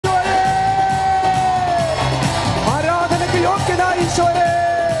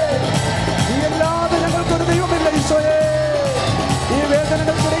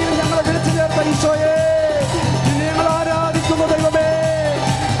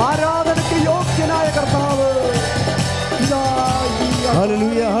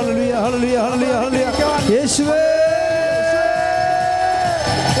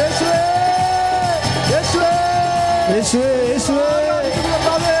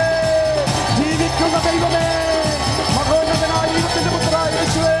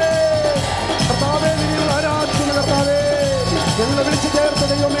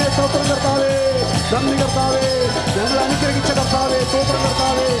കർത്താവേ, നന്ദി കർത്താവേ, ഞങ്ങൾ അനുഗ്രഹിച്ച കർത്താവേ, സ്തോത്രം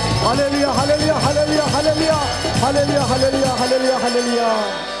കർത്താവേ. ഹല്ലേലൂയ ഹല്ലേലൂയ ഹല്ലേലൂയ ഹല്ലേലൂയ ഹല്ലേലൂയ ഹല്ലേലൂയ ഹല്ലേലൂയ ഹല്ലേലൂയ.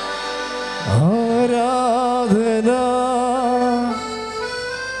 ആരാധന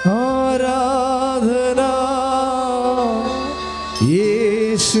ആരാധന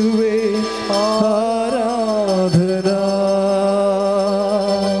യേശുവേ ആരാധന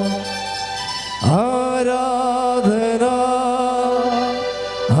ആരാധന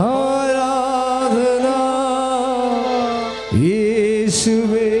ആരാധന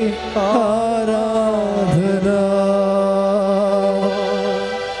യേശുവേ ആരാധന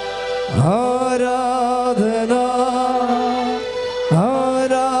ആരാധന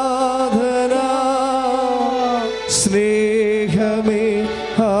ആരാധന സ്നേഹമേ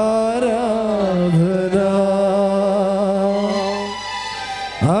ആരാധന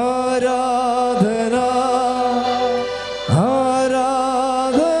ആരാധന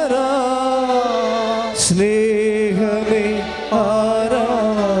ആരാധന സ്നേഹമേ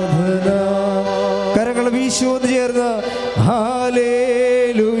ആരാധന. കരങ്ങൾ വീശുവന്ന് ചേർന്ന്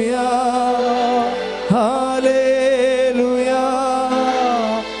ഹല്ലേലൂയ ഹല്ലേലൂയ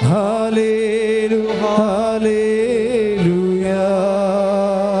ഹല്ലേലൂയ ഹല്ലേലൂയ.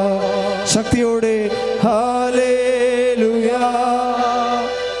 ശക്തിയോടെ ഹല്ലേലൂയ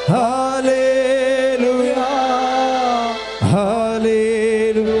ഹല്ലേലൂയ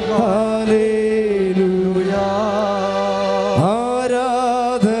ഹല്ലേലൂയ ഹല്ലേലൂയ.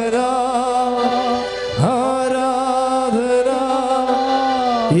 ആരാധന ആരാധന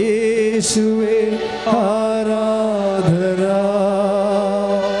യേശുവേ ആരാധന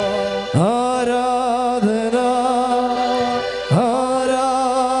ആരാധന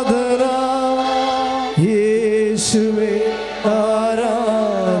ആരാധന യേശുവേ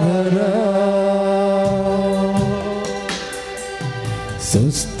ആരാധന.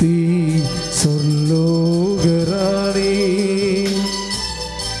 സ്വസ്തി സ്വർലോകറാണി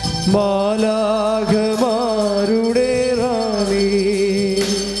മാലാഖമാരുടെ റാണി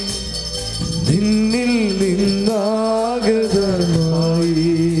നിന്നിൽ നിന്നാഗതമായി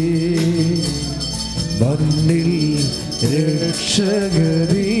മണ്ണിൽ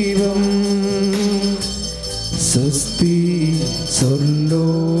രക്ഷകദീപം. സ്വസ്തി സ്വർലോകറാണി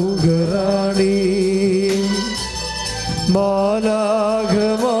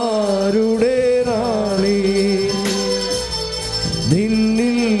മാലാഖമാരുടെ റാണി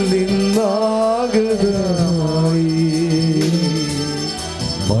നിന്നിൽ നിന്നാഗതമായി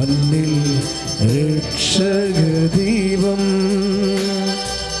മണ്ണിൽ രക്ഷകദീപം.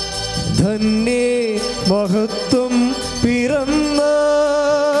 ധന്യേ മഹത്വം പിറന്ന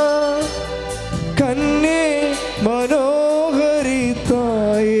കന്യേ മനോഹരിതായേ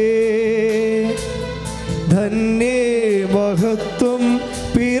ധന്യേ മഹത്വം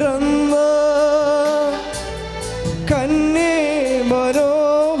പിറന്ന കന്യേ മനോഹരിതായേ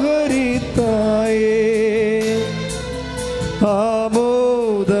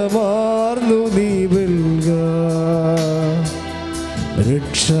ആമോദമാർന്നു നീ വെൽക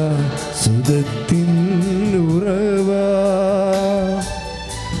രക്ഷ സുതത്തിൻ ഉറവ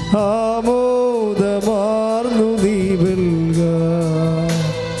ആമോദമാർന്നു നീ വെൽക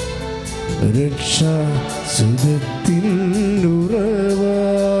രക്ഷ സുതത്തിൻ ഉറവ.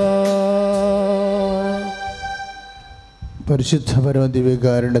 പരിശുദ്ധ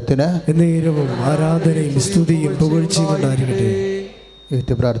പരമദിവ്യകാരുണ്യത്തിന് നേരവും ആരാധനയും സ്തുതിയും പുകഴ്ചയും ഉണ്ടായിരിക്കട്ടെ.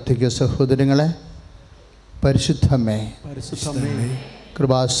 ഏറ്റു പ്രാർത്ഥിക്കുക സഹോദരങ്ങളെ. പരിശുദ്ധമേ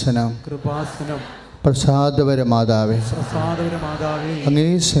കൃപാസനം പ്രസാദപര മാതാവേ, അങ്ങേ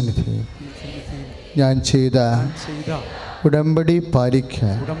സന്നിധി ഞാൻ ചെയ്ത ഉടമ്പടി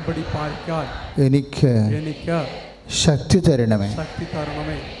പാലിക്കാൻ എനിക്ക് ശക്തി തരണമേ.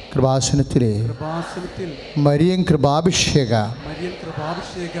 കൃപാസനത്തിലെ മരിയൻ കൃപാഭിഷേക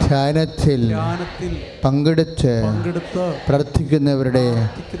ധ്യാനത്തിൽ പങ്കെടുത്ത് പ്രാർത്ഥിക്കുന്നവരുടെ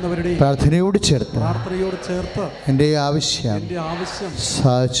പ്രാർത്ഥനയോട് ചേർത്ത് എൻ്റെ ആവശ്യം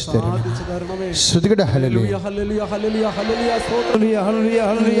സാധിച്ചു തരണമേ. ശ്രുതികട ഹല്ലേലൂയ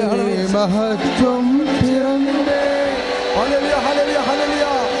മഹത്വം പിറന്നേ ഹല്ലേലൂയ ഹല്ലേലൂയ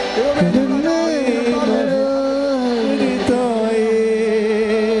ഹല്ലേലൂയ.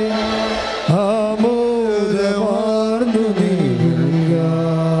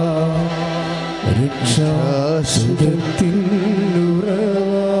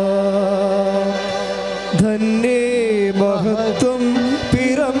 ധന്യേ മഹത്വം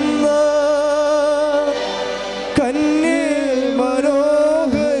പിറന്ന കന്യേ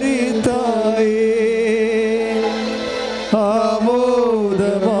മനോഹരിതായേ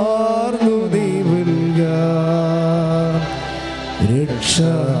ആമോദമാർന്നു നീ വെൽക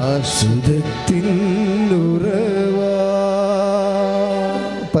രക്ഷാ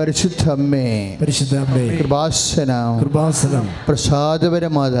പരിശുദ്ധ അമ്മേ, കൃപാസനം, പ്രസാദപര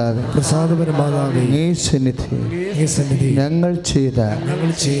മാതാവേ, നീ സന്നിധി ഞങ്ങൾ ചെയ്ത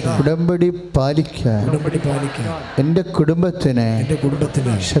ഉടമ്പടി പാലിക്കാൻ എൻ്റെ കുടുംബത്തിന്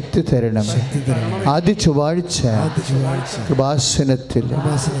ശക്തി തരണം. ആദ്യ ചൊവ്വാഴ്ച കൃപാസനത്തിൽ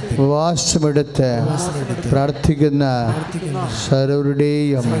ഉപവാസമെടുത്ത് പ്രാർത്ഥിക്കുന്ന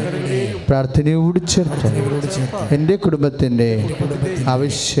സർവരുടെയും പ്രാർത്ഥനയോട് ചേർത്ത് എൻ്റെ കുടുംബത്തിൻ്റെ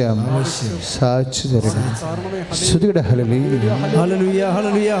ആവശ്യം സാധിച്ചു തരണം. സ്തുതിയുടെ ഹല്ലേലൂയ, ഹല്ലേലൂയ,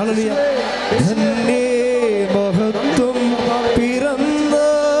 ഹല്ലേലൂയ, ഹല്ലേലൂയ. ധന്യേ മഹത്വം പിറന്ന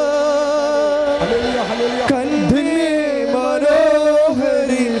കന്യേ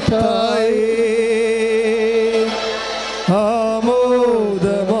മനോഹരി തായേ,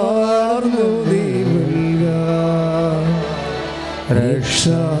 ആമോദമാർന്നു നീ നൽക രക്ഷ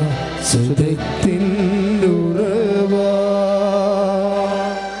സുതത്തിനുറവാ.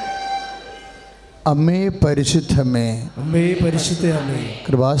 അമ്മേ പരിശുദ്ധമ്മേ,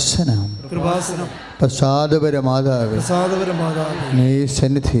 കൃപാസനം, പ്രസാദപര മാതാവേ, നീ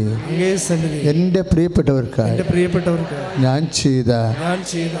സന്നിധി എൻ്റെ പ്രിയപ്പെട്ടവർക്കായി ഞാൻ ചെയ്ത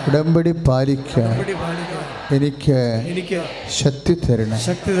ഉടമ്പടി പാലിക്കാൻ എനിക്ക് ശക്തി തരണം.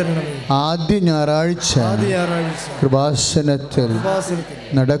 ആദ്യ ഞായറാഴ്ച കൃപാസനത്തിൽ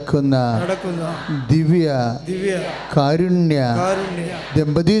നടക്കുന്ന ദിവ്യ കാരുണ്യ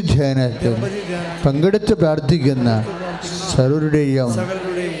ദമ്പതി ധ്യാനത്തിൽ പങ്കെടുത്ത് പ്രാർത്ഥിക്കുന്ന സർവരുടെയും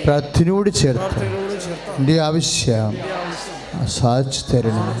പ്രാർത്ഥനയോട് ചേർത്ത് എൻ്റെ ആവശ്യം സാധിച്ചു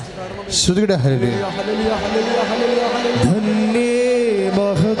തരണം. സ്തുതിയുടെ ഹല്ലേലൂയ, ധന്യേ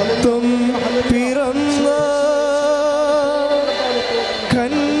മഹത്വം പിറന്ന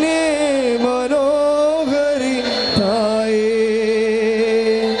കന്യേ മനോഹരി തായേ,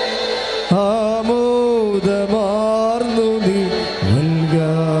 ആമോദമാർന്നു നീ നൽക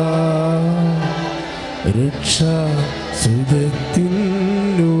രക്ഷ സുതത്തിനുറവാ.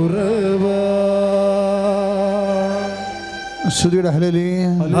 സ്തുതിയുടെ ഹല്ലേലൂയ,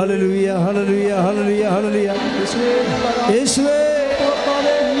 ഹല്ലേലൂയ, ഹല്ലേലൂയ, ഹല്ലേലൂയ, ഹല്ലേലൂയ. യേശുവേ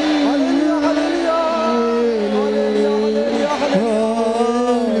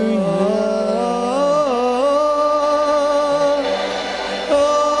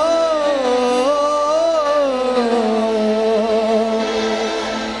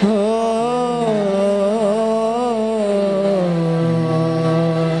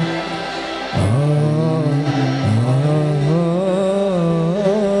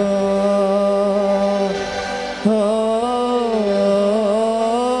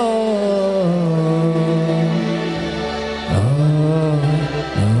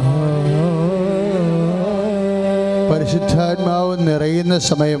പരിശുദ്ധാത്മാവ് നിറയുന്ന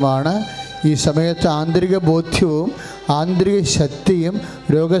സമയമാണ്. ഈ സമയത്ത് ആന്തരിക ബോധ്യവും ആന്തരിക ശക്തിയും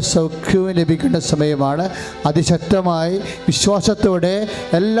രോഗസൗഖ്യവും ലഭിക്കേണ്ട സമയമാണ്. അതിശക്തമായി വിശ്വാസത്തോടെ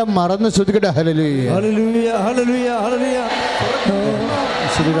എല്ലാം മറന്ന് സ്തുതിക്കട്ടെ. ഹല്ലേലൂയ, ഹല്ലേലൂയ, ഹല്ലേലൂയ, ഹല്ലേലൂയ.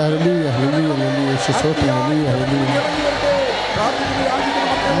 സ്തുതിക്കട്ടെ. ഹല്ലേലൂയ, ഹല്ലേലൂയ, ഹല്ലേലൂയ, ഹല്ലേലൂയ, ഹല്ലേലൂയ.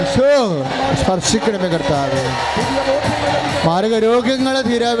 സ്പർശിക്കണമേ കർത്താവേ, മാരക രോഗങ്ങളെ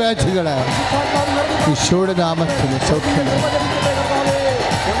തീരാവ്യാധികളെ ഈശോയുടെ നാമത്തിൽ സൗഖ്യം.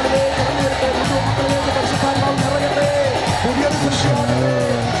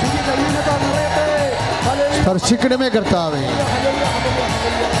 സ്പർശിക്കണമേ കർത്താവേ,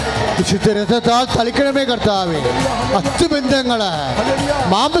 വിശുദ്ധ രക്തത്താൽ തളിക്കണമേ കർത്താവേ. അസ്ഥിബന്ധങ്ങള്,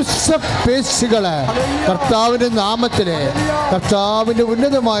 മാംസപേശികള് കർത്താവിന്റെ നാമത്തില്, കർത്താവിന്റെ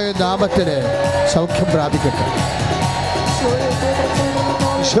ഉന്നതമായ നാമത്തില് സൗഖ്യം പ്രാപിക്കട്ടെ.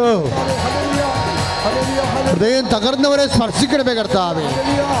 ഹൃദയം തകർന്നവരെ സ്പർശിക്കണമേ കർത്താവേ,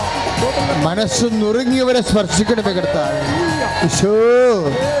 മനസ്സ് നുറുങ്ങിയവരെ സ്പർശിക്കണമേ കർത്താവേ. ഈശോ,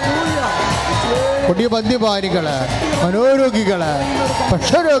 കൊടിയ മദ്യപാനികള്, മനോരോഗികള്,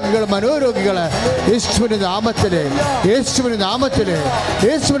 പക്ഷരോഗികൾ, മനോരോഗികള് യേശുവിന്റെ നാമത്തില്, യേശുവിന്റെ നാമത്തില്,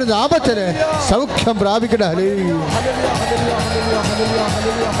 യേശുവിന്റെ നാമത്തില് സൗഖ്യം പ്രാപിക്കട്ടെ. ഹല്ലേലൂയ,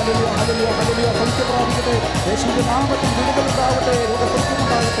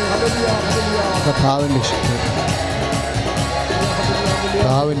 കർത്താവിന്റെ ശക്തി,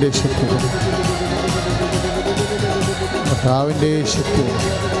 കർത്താവിന്റെ ശക്തി, കർത്താവിന്റെ ശക്തി.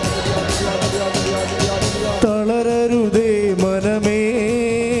 തളരരുതേ മനമേ,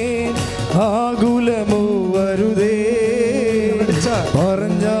 ആകുലമോ വരുതേ,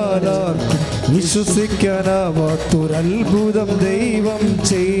 പറഞ്ഞാലാർക്കും വിശ്വസിക്കാനാവാത്തൊരത്ഭുതം ദൈവം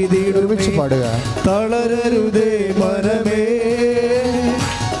ചെയ്തിടും. പാടുക. തളരരുതേ മനമേ,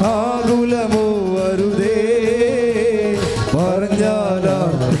 ആകുലമോ വരുതേ,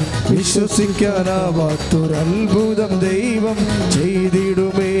 പറഞ്ഞാലാർക്കും വിശ്വസിക്കാനാവാത്തൊരത്ഭുതം ദൈവം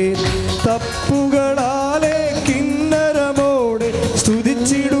ചെയ്തിടുമേ.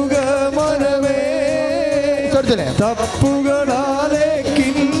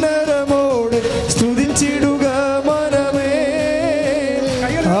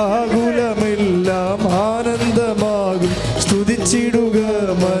 ആകുലമെല്ലാം ആനന്ദമാകും സ്തുതിച്ചിടുക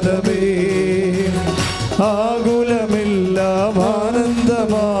മനമേ. ആകുലമെല്ലാം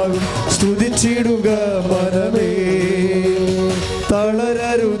ആനന്ദമാകും സ്തുതിച്ചിടുക മനമേ.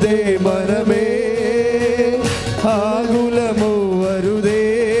 തളരരുതേ മനമേ, ആകുലമോ വരുതേ.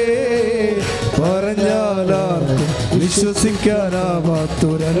 പറഞ്ഞാലാർക്കും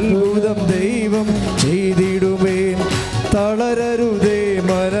വിശ്വസിക്കാനാവാത്തൊരത്ഭുതം ദൈവം ചെയ്തിടുമേ. തളരരുതേ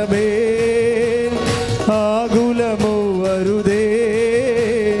മനമേ, ആകുലമോ വരുതേ.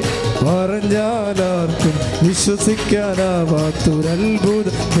 പറഞ്ഞാലാർക്കും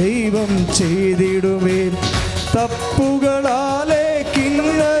വിശ്വസിക്കാനാവാത്തൊരത്ഭുതം ദൈവം ചെയ്തിടുമേ. തപ്പുകളാലെ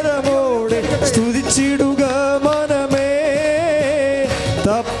കിന്നരമോടെ സ്തുതിച്ചിടുക മനമേ.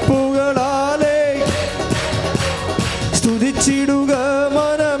 തപ്പുകളാലെ സ്തുതിച്ചിടുക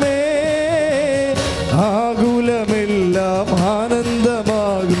മനമേ. ആകുലമെല്ലാം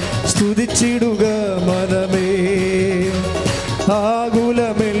ആനന്ദമാകും സ്തുതിച്ചിടുക മനമേ.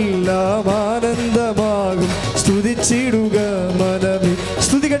 ആകുലമെല്ലാം ആനന്ദമാകും സ്തുതിച്ചിടുക മനമേ.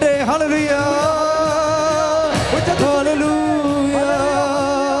 സ്തുതിക്കട്ടെ. ഹല്ലേലൂയ, ഹല്ലേലൂയ,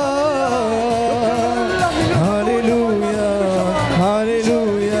 ഹല്ലേലൂയ,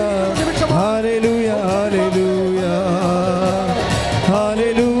 ഹല്ലേലൂയ, ഹല്ലേലൂയ, ഹല്ലേലൂയ,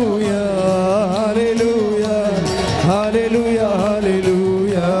 ഹല്ലേലൂയ, ഹല്ലേലൂയ, ഹല്ലേലൂയ,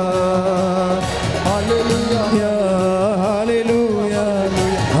 ഹല്ലേലൂയ, ഹല്ലേലൂയ,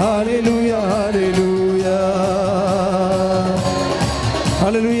 ഹല്ലേലൂയ, ഹല്ലേലൂയ,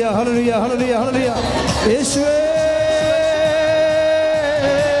 ഹല്ലേലൂയ, ഹല്ലേലൂയ, ഹല്ലേലൂയ. യേശുവേ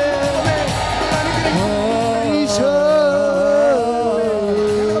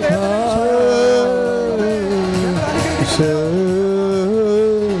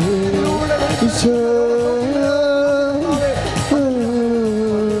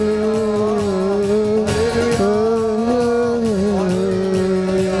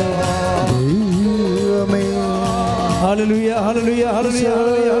ഹല്ലേലൂയ, ഹല്ലേലൂയ, ഹല്ലേലൂയ,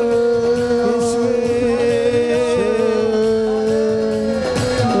 ഹല്ലേലൂയ.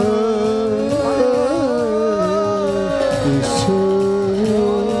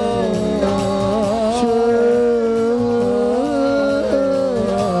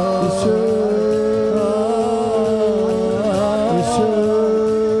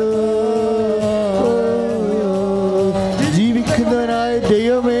 ജീവിക്കുന്നവനായ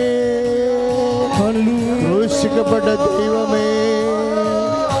ദൈവമേ, ക്രൂശിക്കപ്പെട്ട ദൈവമേ,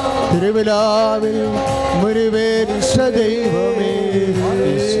 തിരുവിലാവിൽ മുറിവേറ്റ ദൈവമേ,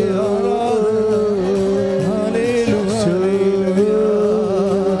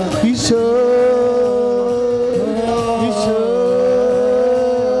 ഈശോ, ഈശോ,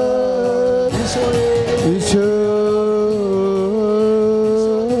 ഈശോ,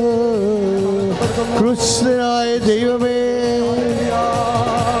 ക്രൂശിതനായ ദൈവമേ,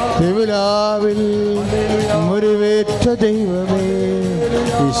 തിരുവിലാവിൽ മുറിവേറ്റ ദൈവമേ,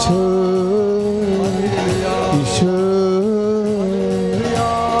 ഈശോ, ഈശോ,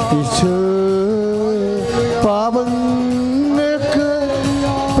 ഈശോ, പാപങ്ങൾക്ക്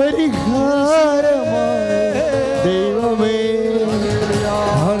പരിഹാരമായ ദൈവമേ,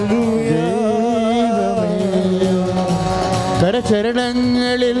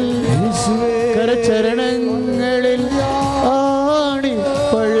 കരചരണങ്ങളിൽ കരചരണങ്ങളിൽ ആണി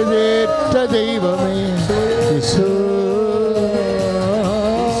പഴുതേറ്റ ദൈവമേ, ഈശോ,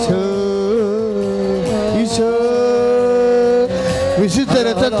 ഈശോ, ഈശോ, വിശുദ്ധ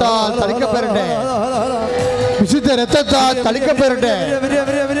രക്തത്താൽ തളിക്കപ്പെടട്ടെ, വിശുദ്ധ രക്തത്താൽ തളിക്കപ്പെടട്ടെ,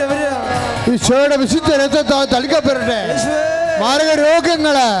 ഈശോയുടെ വിശുദ്ധ രക്തത്താൽ തളിക്കപ്പെടട്ടെ. മാരക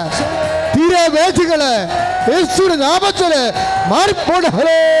രോഗങ്ങള്, തീരവേദികള് യേശുവിന്റെ നാമത്തില് മാറിപ്പോട്ടെ.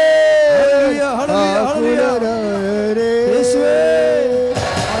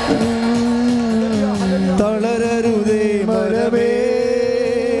 തളരരുതേ മനമേ,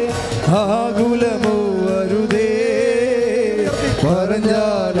 ആകുലമോ വരുതേ.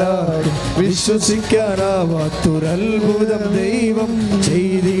 പറഞ്ഞാലാരും വിശ്വസിക്കാനാവാത്തൊരത്ഭുതം ദൈവം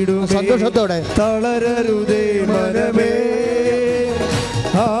ചെയ്തിടും. സന്തോഷത്തോടെ തളരരുതേ മനമേ,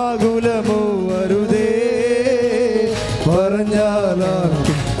 ആകുലമോ വരുതേ.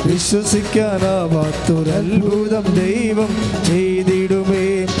 പറഞ്ഞാലാർക്കും വിശ്വസിക്കാനാവാത്തൊരത്ഭുതം ദൈവം ചെയ്തിടുമേ.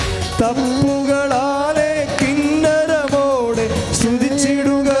 തപ്പുകളാലെ കിന്നരമോടെ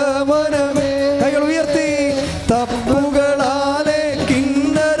സ്തുതിച്ചിടുക മനമേ. കൈകൾ ഉയർത്തി. തപ്പുകളാലെ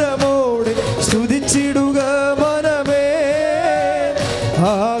കിന്നരമോടെ സ്തുതിച്ചിടുക മനമേ.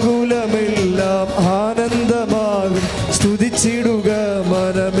 ആകുലമെല്ലാം ആനന്ദമാകും സ്തുതിച്ചിടുക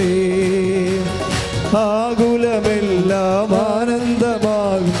മനമേ. ആകുലമെല്ലാം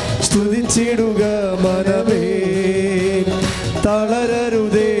ആനന്ദമാകും സ്തുതിച്ചിടുക മനമേ.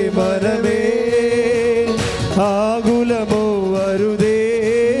 തളരരുതേ മനമേ, ആകുലമോ വരുതേ.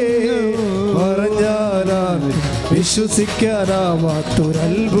 പറഞ്ഞാൽ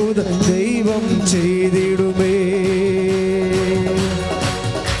വിശ്വസിക്കാനാവാത്തൊരത്ഭുത ദൈവം ചെയ്തിടുമേ.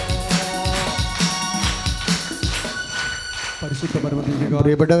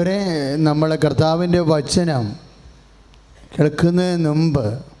 പ്രിയപ്പെട്ടവരെ, നമ്മളെ കർത്താവിൻ്റെ വചനം കേൾക്കുന്നതിന് മുമ്പ്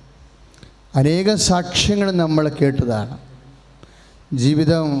അനേകം സാക്ഷ്യങ്ങൾ നമ്മൾ കേട്ടതാണ്.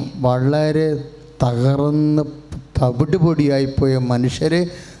 ജീവിതം വളരെ തകർന്ന് തവിട് പൊടിയായിപ്പോയ മനുഷ്യരെ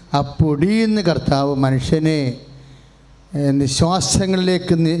ആ പൊടിയിൽ നിന്ന് കർത്താവ് മനുഷ്യനെ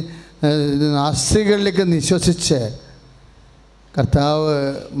നിശ്വാസങ്ങളിലേക്ക് നാസ്തികളിലേക്ക് നിശ്വസിച്ച് കർത്താവ്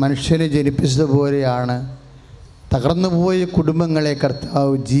മനുഷ്യനെ ജനിപ്പിച്ചതുപോലെയാണ് തകർന്നുപോയ കുടുംബങ്ങളെ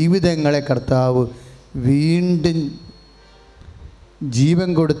കർത്താവ്, ജീവിതങ്ങളെ കർത്താവ് വീണ്ടും ജീവൻ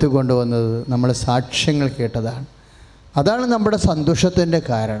കൊടുത്തു കൊണ്ടുവന്നത്. നമ്മൾ സാക്ഷ്യങ്ങൾ കേട്ടതാണ്. അതാണ് നമ്മുടെ സന്തോഷത്തിൻ്റെ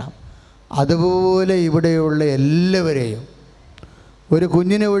കാരണം. അതുപോലെ ഇവിടെയുള്ള എല്ലാവരെയും, ഒരു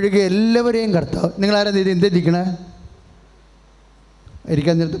കുഞ്ഞിനെ ഒഴികെ എല്ലാവരെയും കർത്താവ്, നിങ്ങളാരും ഇത് എന്തിരിക്കണേ?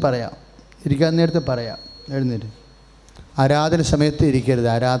 ഇരിക്കാൻ നേരത്ത് പറയാം എഴുന്നേറ്റ്. ആരാധന സമയത്ത് ഇരിക്കരുത്,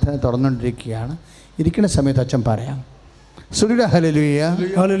 ആരാധന തുറന്നുകൊണ്ടിരിക്കുകയാണ്. ഇരിക്കുന്ന സമയത്ത് അച്ഛൻ പറയാം. സുടിയുടെ ഹല്ലേലൂയ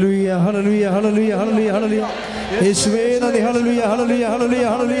ഹല്ലേലൂയ ഹല്ലേലൂയ ഹല്ലേലൂയ ഹല്ലേലൂയ ഹല്ലേലൂയ. യേശുവേ നന്ദി. ഹല്ലേലൂയ ഹല്ലേലൂയ ഹല്ലേലൂയ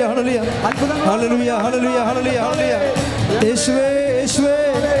ഹല്ലേലൂയ ഹല്ലേലൂയ ഹല്ലേലൂയ ഹല്ലേലൂയ ഹല്ലേലൂയ ഹല്ലേലൂയ. യേശുവേ യേശുവേ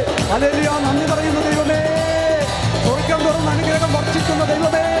ഹല്ലേലൂയ. നന്ദി പറയുന്ന ദൈവമേ, സ്വർഗ്ഗം തുറന്ന് അനുഗ്രഹം വർഷിക്കുന്ന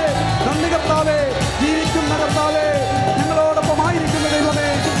ദൈവമേ, നന്ദി കർത്താവേ. ജീവിക്കുന്ന കർത്താവേ, ഞങ്ങളോടൊപ്പമായിരിക്കുന്ന ദൈവമേ,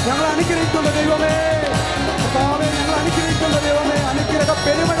 ഞങ്ങളെ അനുഗ്രഹിക്കുന്ന ദൈവമേ, കർത്താവേ ഞങ്ങളെ അനുഗ്രഹിക്കുന്ന ദൈവമേ, അനുഗ്രഹ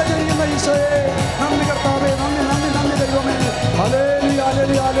പെരുമഴ ചെയ്യുന്ന ഈശോയെ നന്ദി കർത്താവേ. നന്ദി നന്ദി നന്ദി ദൈവമേ. ഹല്ലേലൂയ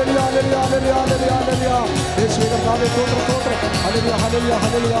ഹല്ലേലൂയ ഹല്ലേലൂയ ഹല്ലേലൂയ ഹല്ലേലൂയ ഹല്ലേലൂയ ഹല്ലേലൂയ. യേശുവേ കർത്താവേ, സ്തോത്രം സ്തോത്രം. ഹല്ലേലൂയ ഹല്ലേലൂയ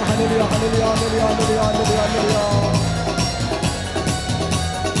ഹല്ലേലൂയ ഹല്ലേലൂയ ഹല്ലേലൂയ ഹല്ലേലൂയ ഹല്ലേലൂയ ഹല്ലേലൂയ.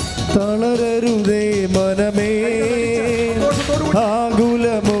 തളരരുതേ മനമേ,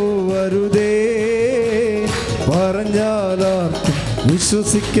 ആകുലമോ വരുതേ. പറഞ്ഞാലാർക്കും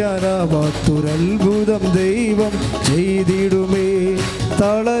വിശ്വസിക്കാനാവാത്തൊരത്ഭുതം ദൈവം ചെയ്തിടുമേ.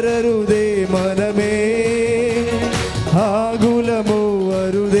 തളരരുതേ മനമേ, ആകുലമോ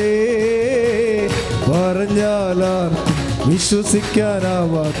വരുതേ. പറഞ്ഞാലാർക്കും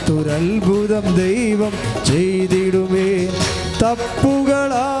വിശ്വസിക്കാനാവാത്തൊരത്ഭുതം ദൈവം ചെയ്തിടുമേ.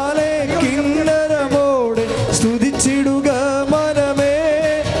 തപ്പുകളാലെ കിന്നരമോടെ സ്തുതിച്ചിടുക മനമേ.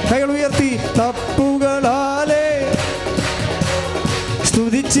 കൈകൾ ഉയർത്തി. തപ്പുകളാലെ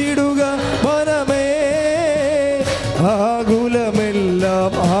സ്തുതിച്ചിടുക മനമേ.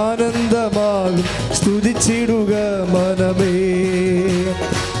 ആകുലമെല്ലാം ആനന്ദമാകും സ്തുതിച്ചിടുക മനമേ.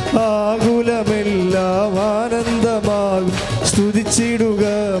 ആകുലമെല്ലാം ആനന്ദമാകും സ്തുതിച്ചിടുക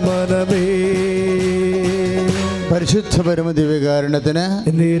മനമേ. പരിശുദ്ധ പരമദിവ്യകാരുണ്യത്തിന്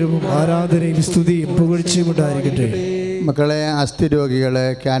എന്നേരവും ആരാധനയും സ്തുതിയും പുകഴ്ചയും ഉണ്ടായിരിക്കട്ടെ. മക്കളെ, അസ്ഥി രോഗികൾ,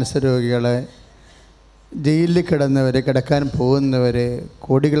 ക്യാൻസർ രോഗികൾ, ജയിലിൽ കിടന്നവർ, കിടക്കാൻ പോകുന്നവർ,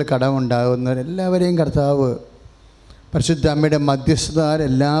 കോടികൾ കടമുണ്ടാകുന്നവർ, എല്ലാവരെയും കർത്താവ് പരിശുദ്ധ അമ്മയുടെ മധ്യസ്ഥതാൽ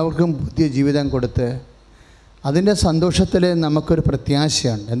എല്ലാവർക്കും പുതിയ ജീവിതം കൊടുത്ത് അതിൻ്റെ സന്തോഷത്തിൽ നമുക്കൊരു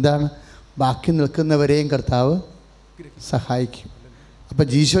പ്രത്യാശയുണ്ട്. എന്താണ്? ബാക്കി നിൽക്കുന്നവരെയും കർത്താവ് സഹായിക്കും. അപ്പോൾ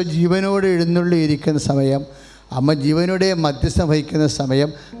ഈശോ ജീവനോട് എഴുന്നള്ളിയിരിക്കുന്ന സമയം, അമ്മ ജീവനോടെ മധ്യസ്ഥം വഹിക്കുന്ന സമയം,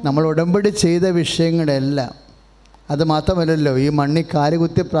 നമ്മൾ ഉടമ്പടി ചെയ്ത വിഷയങ്ങളെല്ലാം, അത് മാത്രമല്ലല്ലോ, ഈ മണ്ണിൽ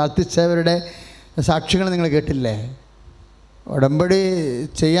കാലുകുത്തി പ്രാർത്ഥിച്ചവരുടെ സാക്ഷ്യങ്ങൾ നിങ്ങൾ കേട്ടില്ലേ? ഉടമ്പടി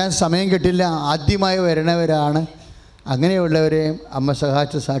ചെയ്യാൻ സമയം കിട്ടില്ല, ആദ്യമായി വരണവരാണ്. അങ്ങനെയുള്ളവരെയും അമ്മ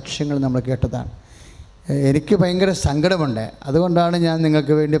സഹായിച്ച സാക്ഷ്യങ്ങൾ നമ്മൾ കേട്ടതാണ്. എനിക്ക് ഭയങ്കര സങ്കടമുണ്ട്. അതുകൊണ്ടാണ് ഞാൻ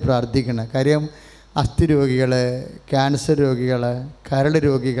നിങ്ങൾക്ക് വേണ്ടി പ്രാർത്ഥിക്കുന്നത്. കാര്യം അസ്ഥി രോഗികൾ, ക്യാൻസർ രോഗികൾ, കരൾ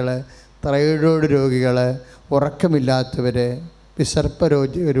രോഗികൾ, തൈറോയ്ഡ് രോഗികൾ, ഉറക്കമില്ലാത്തവർ, വിസർപ്പ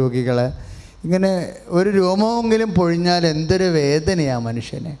രോഗികൾ, ഇങ്ങനെ ഒരു രോമമെങ്കിലും പൊഴിഞ്ഞാൽ എന്തൊരു വേദനയാണ്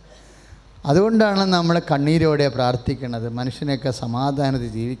മനുഷ്യന്. അതുകൊണ്ടാണ് നമ്മൾ കണ്ണീരോടെ പ്രാർത്ഥിക്കുന്നത്. മനുഷ്യനെയൊക്കെ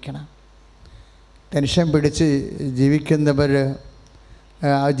സമാധാനത്തിൽ ജീവിക്കണം. ടെൻഷൻ പിടിച്ച് ജീവിക്കുന്നവർ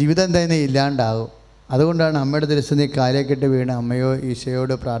ആ ജീവിതം തന്നെ ഇല്ലാണ്ടാകും. അതുകൊണ്ടാണ് അമ്മയുടെ ദിവസം കാലേക്കെട്ട് വീണ് അമ്മയോ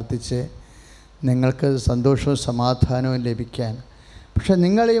ഈശോയോട് പ്രാർത്ഥിച്ച് നിങ്ങൾക്ക് സന്തോഷവും സമാധാനവും ലഭിക്കാൻ. പക്ഷെ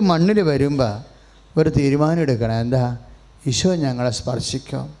നിങ്ങൾ ഈ മണ്ണിൽ വരുമ്പോൾ ഒരു തീരുമാനം എടുക്കണം. എന്താ? ഈശോ ഞങ്ങളെ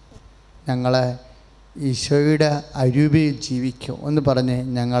സ്പർശിക്കും, ഞങ്ങളെ ഈശോയുടെ അരൂപിയിൽ ജീവിക്കും. ഒന്ന് പറഞ്ഞേ,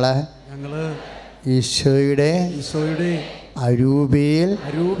 ഞങ്ങളെ ഈശോയുടെ അരൂപിയിൽ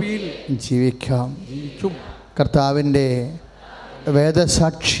ജീവിക്കാം. കർത്താവിൻ്റെ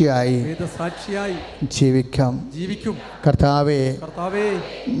വേദസാക്ഷിയായി ജീവിക്കാം. കർത്താവെ,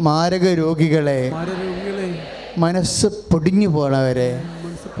 മാരക രോഗികളെ, മനസ്സ് പൊടിഞ്ഞു പോണവരെ,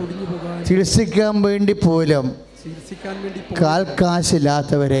 ചികിത്സിക്കാൻ വേണ്ടി പോലും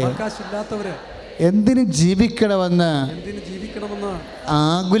കാൽക്കാശില്ലാത്തവരെ എന്തിനു ജീവിക്കണമെന്ന്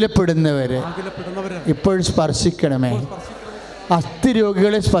ആകുലപ്പെടുന്നവരെ ഇപ്പോൾ സ്പർശിക്കണമേ. അസ്ഥി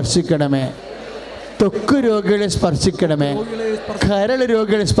രോഗികളെ സ്പർശിക്കണമേ. ത്വക്ക് രോഗികളെ സ്പർശിക്കണമേ. കരൾ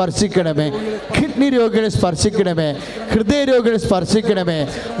രോഗികളെ സ്പർശിക്കണമേ. കിഡ്നി രോഗികളെ സ്പർശിക്കണമേ. ഹൃദയ രോഗികളെ സ്പർശിക്കണമേ.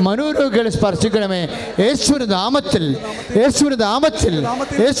 മനോരോഗികളെ സ്പർശിക്കണമേ. യേശുവിന്റെ നാമത്തിൽ, യേശുവിന്റെ നാമത്തിൽ,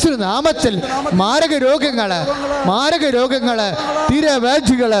 യേശുവിന്റെ നാമത്തിൽ മാരക രോഗങ്ങള്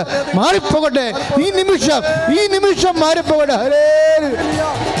തീരവ്യാധികള് മാറിപ്പോകട്ടെ. ഈ നിമിഷം മാറിപ്പോകട്ടെ.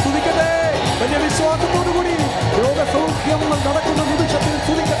 വലിയ വിശ്വാസത്തോടുകൂടി രോഗസൗഖ്യങ്ങൾ നടക്കുന്ന നിമിഷത്തിൽ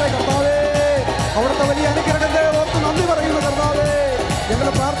സ്തുതിക്കട്ടെ കർത്താവേ. അവിടുത്തെ വലിയ അനുഗ്രഹത്തെ ഓർത്ത് നന്ദി പറയുന്നു കർത്താവേ.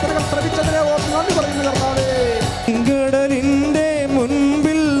 ഞങ്ങളുടെ പ്രാർത്ഥനകൾ ശ്രമിച്ചതിനെ ഓർത്ത് നന്ദി പറയുന്നു കർത്താവേ. ചെങ്കടലിന്റെ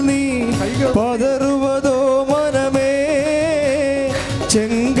മുൻപിൽ നീ പതറുവതോ മനമേ?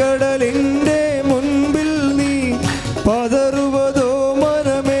 ചെങ്കടലിന്റെ മുൻപിൽ നീ പതറുവതോ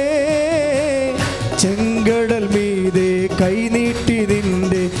മനമേ? ചെങ്കടൽ മീതെ കൈനീട്ടി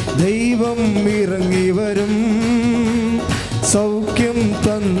നിന്റെ ദൈവം ഇറങ്ങി വരും, സൗഖ്യം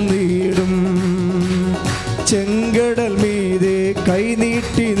തന്നിടും. ചെങ്കടൽ മീതെ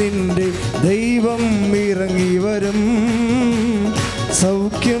കൈനീട്ടി നിന്റെ ദൈവം ഇറങ്ങി വരും,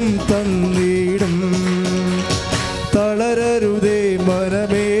 സൗഖ്യം തന്നിടും. തളരരുതേ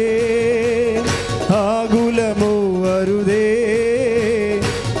മനമേ, ആകുലമോ അരുതേ.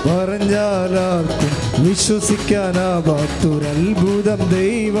 പറഞ്ഞാലാർക്കും വിശ്വസിക്കാനാവാത്തൊരത്ഭുതം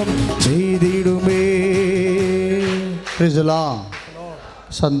ദൈവം ചെയ്തിടുമേ.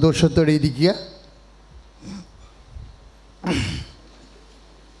 സന്തോഷത്തോടെ ഇരിക്കുക.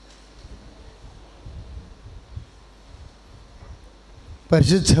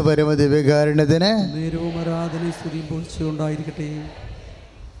 പരിശുദ്ധ പരമദിവ്യകാരുണ്യത്തിന്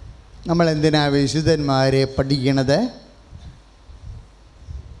നമ്മൾ എന്തിനാ വിശുദ്ധന്മാരെ പഠിക്കണത്?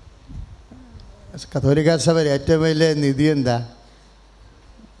 കത്തോലിക്ക സഭയുടെ ഏറ്റവും വലിയ നിധി എന്താ?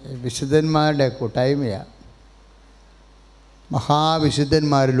 വിശുദ്ധന്മാരുടെ കൂട്ടായ്മയാണ്.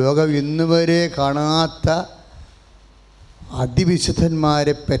 മഹാവിശുദ്ധന്മാർ, ലോകം ഇന്നുവരെ കാണാത്ത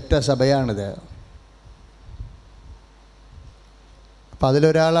അതിവിശുദ്ധന്മാരെ പെറ്റ സഭയാണിത്. അപ്പം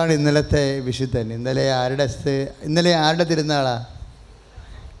അതിലൊരാളാണ് ഇന്നലത്തെ വിശുദ്ധൻ. ഇന്നലെ ആരുടെ തിരുനാളാ?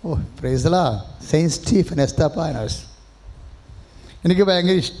 ഓ price the Lord. Saint Stephen Esthappanos. എനിക്ക്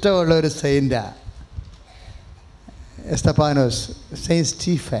ഭയങ്കര ഇഷ്ടമുള്ള ഒരു സെയിൻറ്റാണ് Esthappanos, saint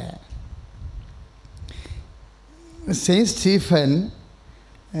Stephen. Saint Stephen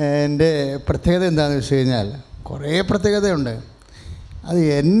എൻ്റെ പ്രത്യേകത എന്താണെന്ന് വെച്ച് കഴിഞ്ഞാൽ, കുറേ പ്രത്യേകതയുണ്ട്. അത്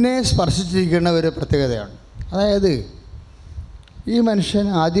എന്നെ സ്പർശിച്ചിരിക്കുന്ന ഒരു പ്രത്യേകതയുണ്ട്. അതായത് ഈ മനുഷ്യൻ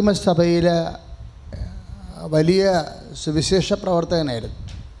ആദിമസഭയിലെ വലിയ സുവിശേഷ പ്രവർത്തകനായിരുന്നു.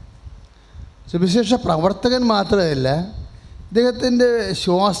 സുവിശേഷ പ്രവർത്തകൻ മാത്രമല്ല, ഇദ്ദേഹത്തിൻ്റെ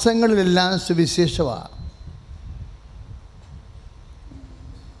ശ്വാസങ്ങളിലെല്ലാം സുവിശേഷമാണ്.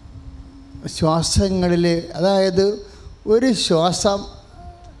 ശ്വാസങ്ങളിൽ, അതായത് ഒരു ശ്വാസം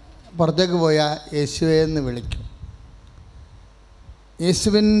പുറത്തേക്ക് പോയാൽ യേശുവേ എന്ന് വിളിക്കും.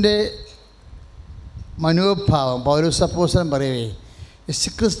 യേശുവിൻ്റെ മനോഭാവം, പൗലോസ് അപ്പോസ്തലൻ പറയവേ,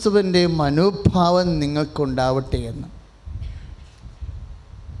 യേശുക്രിസ്തുവിൻ്റെ മനോഭാവം നിങ്ങൾക്കുണ്ടാവട്ടെ എന്ന്.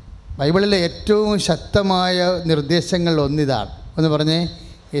 ബൈബിളിലെ ഏറ്റവും ശക്തമായ നിർദ്ദേശങ്ങൾ ഒന്നിതാണ്. ഒന്ന് പറഞ്ഞേ,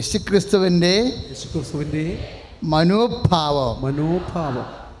 യേശുക്രിസ്തുവിൻ്റെ മനോഭാവം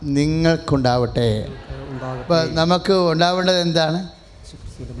നിങ്ങൾക്കുണ്ടാവട്ടെ. ഇപ്പം നമുക്ക് ഉണ്ടാവേണ്ടത് എന്താണ്?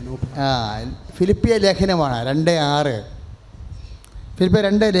 ഫിലിപ്പിയ ലേഖനമാണ് 2:6. ഫിലിപ്പിയ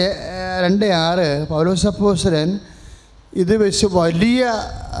 2:6 പൗലോസ് അപ്പോസ്തലൻ ഇത് വെച്ച് വലിയ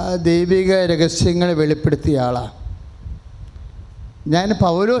ദൈവിക രഹസ്യങ്ങൾ വെളിപ്പെടുത്തിയ ആളാണ്. ഞാൻ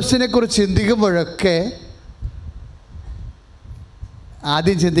പൗലോസിനെ കുറിച്ച് ചിന്തിക്കുമ്പോഴൊക്കെ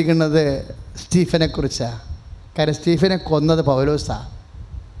ആദ്യം ചിന്തിക്കുന്നത് സ്റ്റീഫനെ കുറിച്ചാണ്. കാരണം സ്റ്റീഫനെ കൊന്നത് പൗലോസാണ്.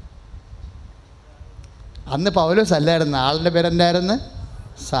 അന്ന് പൗലോസ് അല്ലായിരുന്നു, ആളുടെ പേരെന്തായിരുന്നു?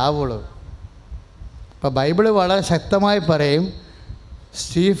 സാവൂള്. അപ്പോൾ ബൈബിള് വളരെ ശക്തമായി പറയും,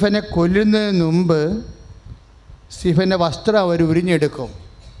 സ്റ്റീഫനെ കൊല്ലുന്നതിന് മുമ്പ് സ്റ്റീഫൻ്റെ വസ്ത്രം അവർ ഉരിഞ്ഞെടുക്കും.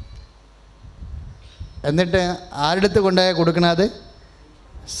 എന്നിട്ട് ആരുടെ അടുത്ത് കൊണ്ടുപോയി കൊടുക്കണത്?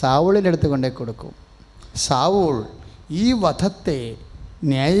 സാവൂളിൻ്റെ അടുത്ത് കൊണ്ടുപോയി കൊടുക്കും. സാവൂൾ ഈ വധത്തെ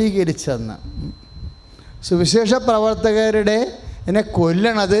ന്യായീകരിച്ചെന്ന്. സുവിശേഷ പ്രവർത്തകരുടെ എന്നെ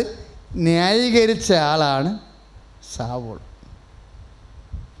കൊല്ലണത് ന്യായീകരിച്ച ആളാണ് സാവൂൾ.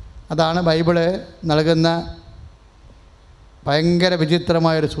 അതാണ് ബൈബിള് നൽകുന്ന ഭയങ്കര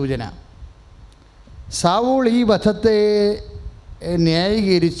വിചിത്രമായൊരു സൂചന. സാവൂൾ ഈ വധത്തെ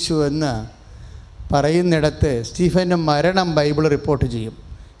ന്യായീകരിച്ചു എന്ന് പറയുന്നിടത്ത് സ്റ്റീഫൻ്റെ മരണം ബൈബിൾ റിപ്പോർട്ട് ചെയ്യും.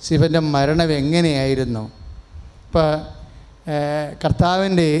 സ്റ്റീഫൻ്റെ മരണം എങ്ങനെയായിരുന്നു. ഇപ്പോൾ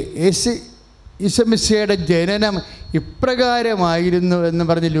കർത്താവിൻ്റെ ഈശോമിശിഹായുടെ ജനനം ഇപ്രകാരമായിരുന്നു എന്ന്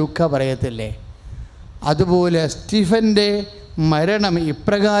പറഞ്ഞ് ലൂക്ക പറയത്തില്ലേ, അതുപോലെ സ്റ്റീഫൻ്റെ മരണം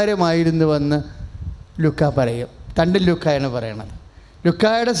ഇപ്രകാരമായിരുന്നുവെന്ന് ലൂക്ക പറയും. രണ്ടും ലൂക്കായാണ് പറയണത്.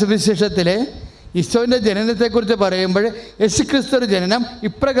 ലൂക്കായുടെ സുവിശേഷത്തിലെ ഈശോൻ്റെ ജനനത്തെക്കുറിച്ച് പറയുമ്പോൾ യേശുക്രിസ്തുവിൻ്റെ ജനനം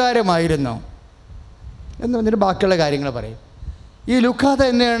ഇപ്രകാരമായിരുന്നു എന്ന് പറഞ്ഞിട്ട് ബാക്കിയുള്ള കാര്യങ്ങൾ പറയും. ഈ ലൂക്ക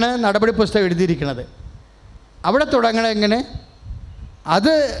തന്നെയാണ് നടപടി പുസ്തകം എഴുതിയിരിക്കുന്നത്. അവിടെ തുടങ്ങണം എങ്ങനെ,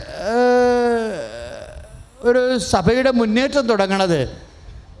 അത് ഒരു സഭയുടെ മുന്നേറ്റം തുടങ്ങണത്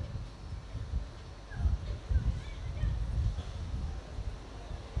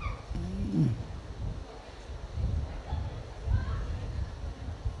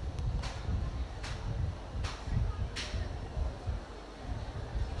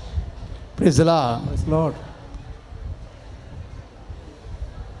Praise the Lord. Praise the Lord.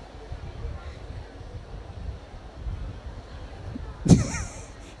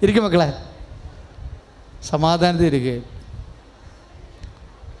 ഇരിക്കും മക്കളെ, സമാധാനത്തിൽ ഇരിക്കുക.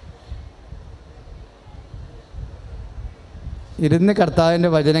 ഇരുന്ന് കർത്താവിൻ്റെ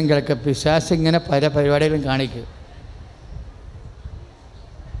വചനം കേൾക്കുക. പിശാച് ഇങ്ങനെ പല പരിപാടികളും കാണിക്കുക.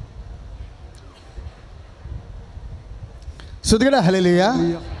 ശ്രുതികട ഹല്ലേലൂയ.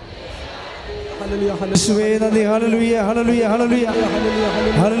 യേശുവേ നന്ദി. ഹല്ലേലൂയ ഹല്ലേലൂയ ഹല്ലേലൂയ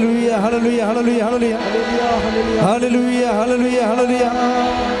ഹല്ലേലൂയ ഹല്ലേലൂയ ഹല്ലേലൂയ ഹല്ലേലൂയ ഹല്ലേലൂയ ഹല്ലേലൂയ ഹല്ലേലൂയ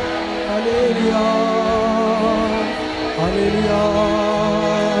ഹല്ലേലൂയ.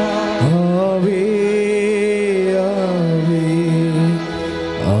 ആവേ ആവേ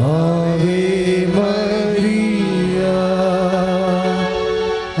ആവേ മരിയ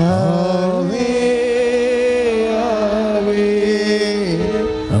ആവേ ആവേ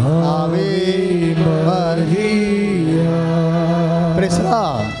ആവേ മരിയ. Praise the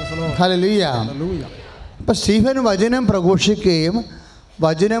Lord. ഹല്ലേലൂയ. അപ്പം സ്റ്റീഫൻ വചനം പ്രഘോഷിക്കുകയും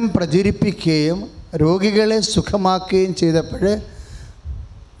വചനം പ്രചരിപ്പിക്കുകയും രോഗികളെ സുഖമാക്കുകയും ചെയ്തപ്പോൾ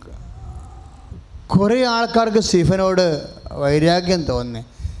കുറേ ആൾക്കാർക്ക് സ്റ്റീഫനോട് വൈരാഗ്യം തോന്നി.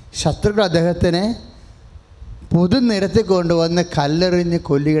 ശത്രുക്കൾ അദ്ദേഹത്തിനെ പൊതുനിരത്തിൽ കൊണ്ടുവന്ന് കല്ലെറിഞ്ഞ്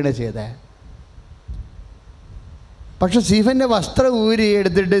കൊല്ലുകയാണ് ചെയ്തത്. പക്ഷെ സ്റ്റീഫൻ്റെ വസ്ത്രം ഊരി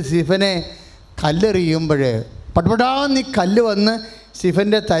എടുത്തിട്ട് സ്റ്റീഫനെ കല്ലെറിയുമ്പോൾ പടപടാന്ന് ഈ കല്ല് വന്ന്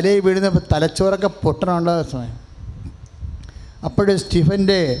സ്റ്റീഫൻ്റെ തലയിൽ വീഴുന്ന തലച്ചോറൊക്കെ പൊട്ടണുള്ള സമയം. അപ്പോൾ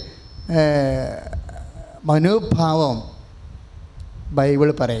സ്റ്റീഫൻ്റെ മനോഭാവം ബൈബിൾ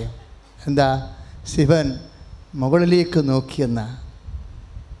പറയും. എന്താ? സ്റ്റീഫൻ മുകളിലേക്ക് നോക്കിയെന്ന.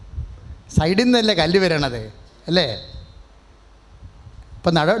 സൈഡിൽ നിന്നല്ലേ കല്ല് വരണത് അല്ലേ?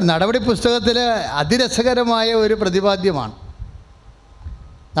 ഇപ്പം നടപടി പുസ്തകത്തിൽ അതിരസകരമായ ഒരു പ്രതിപാദ്യമാണ്.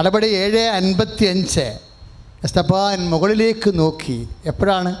 നടപടി 7:55. എസ്തപ്പാൻ മുകളിലേക്ക് നോക്കി.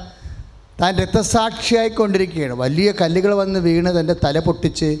 എപ്പോഴാണ്? താൻ രക്തസാക്ഷിയായിക്കൊണ്ടിരിക്കുകയാണ്. വലിയ കല്ലുകൾ വന്ന് വീണ് തൻ്റെ തല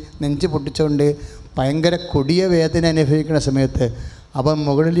പൊട്ടിച്ച് നെഞ്ച് പൊട്ടിച്ചുകൊണ്ട് ഭയങ്കര കൊടിയ വേദന അനുഭവിക്കുന്ന സമയത്ത് അവൻ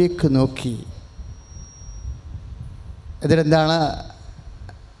മുകളിലേക്ക് നോക്കി. ഇതിലെന്താണ്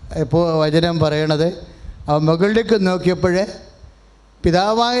ഇപ്പോൾ വചനം പറയണത്? അവൻ മുകളിലേക്ക് നോക്കിയപ്പോൾ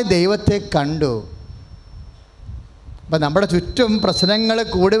പിതാവായ ദൈവത്തെ കണ്ടു. അപ്പം നമ്മുടെ ചുറ്റും പ്രശ്നങ്ങൾ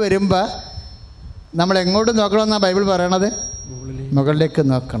കൂടി വരുമ്പോൾ നമ്മൾ എങ്ങോട്ട് നോക്കണമെന്നാണ് ബൈബിൾ പറയണത്? മുകളിലേക്ക്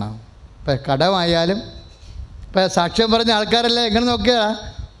നോക്കണം. ഇപ്പം കടമായാലും ഇപ്പം സാക്ഷ്യം പറഞ്ഞ ആൾക്കാരല്ലേ എങ്ങനെ നോക്കുക?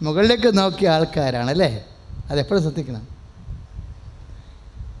 മുകളിലേക്ക് നോക്കിയ ആൾക്കാരാണല്ലേ. അതെപ്പോഴും ശ്രദ്ധിക്കണം.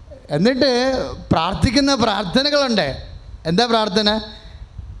 എന്നിട്ട് പ്രാർത്ഥിക്കുന്ന പ്രാർത്ഥനകളുണ്ട്. എന്താ പ്രാർത്ഥന?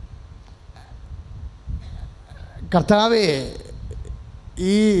 കർത്താവേ,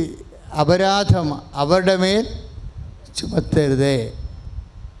 ഈ അപരാധം അവരുടെ മേൽ ചുമത്തരുതേ.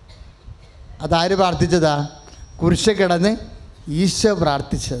 അതാര് പ്രാർത്ഥിച്ചതാ? കുരിശ് കിടന്ന് ഈശോ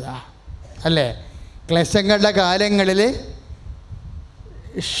പ്രാർത്ഥിച്ചതാ അല്ലേ? ക്ലേശങ്ങളുടെ കാലങ്ങളിൽ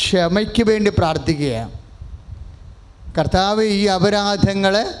ക്ഷമയ്ക്ക് വേണ്ടി പ്രാർത്ഥിക്കുകയാണ്. കർത്താവ് ഈ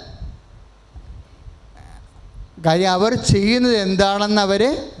അപരാധങ്ങൾ, കാര്യം അവർ ചെയ്യുന്നത് എന്താണെന്ന് അവർ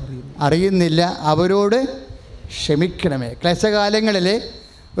അറിയുന്നില്ല, അവരോട് ക്ഷമിക്കണമേ. ക്ലേശകാലങ്ങളിൽ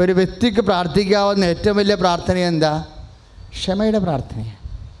ഒരു വ്യക്തിക്ക് പ്രാർത്ഥിക്കാവുന്ന ഏറ്റവും വലിയ പ്രാർത്ഥന എന്താ? ക്ഷമയുടെ പ്രാർത്ഥനയാണ്.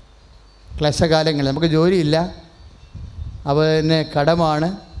 ക്ലേശകാലങ്ങളിൽ നമുക്ക് ജോലിയില്ല, അവന് കടമാണ്,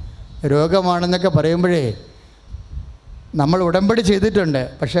 രോഗമാണെന്നൊക്കെ പറയുമ്പോഴേ നമ്മൾ ഉടമ്പടി ചെയ്തിട്ടുണ്ട്.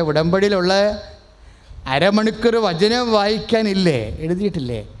 പക്ഷേ ഉടമ്പടിയിലുള്ള അരമണിക്കൂർ വചനം വായിക്കാനില്ലേ?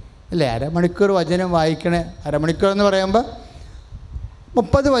 എഴുതിയിട്ടില്ലേ അല്ലേ? അരമണിക്കൂർ വചനം വായിക്കണേ. അരമണിക്കൂർ എന്ന് പറയുമ്പോൾ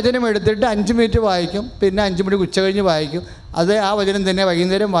 30 വചനം എടുത്തിട്ട് 5 മിനിറ്റ് വായിക്കും, പിന്നെ 5 മണിക്ക് ഉച്ച കഴിഞ്ഞ് വായിക്കും. അത് ആ വചനം തന്നെ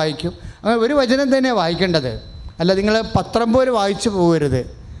വൈകുന്നേരം വായിക്കും. അങ്ങനെ ഒരു വചനം തന്നെ വായിക്കേണ്ടത്. അല്ല, നിങ്ങൾ പത്രം പോലെ വായിച്ചു പോകരുത്.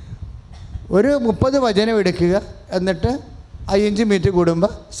 ഒരു 30 വചനം എടുക്കുക, എന്നിട്ട് 5 മിനിറ്റ്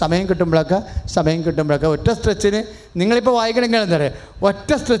കൂടുമ്പോൾ സമയം കിട്ടുമ്പോഴൊക്കെ ഒറ്റ സ്ട്രെച്ചിന് നിങ്ങളിപ്പോൾ വായിക്കണമെങ്കിൽ എന്താ പറയുക, ഒറ്റ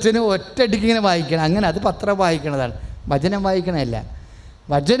സ്ട്രെച്ചിന് ഒറ്റയടിക്ക് ഇങ്ങനെ വായിക്കണം. അങ്ങനെ അത് പത്രം വായിക്കണതാണ്, വചനം വായിക്കണമല്ല.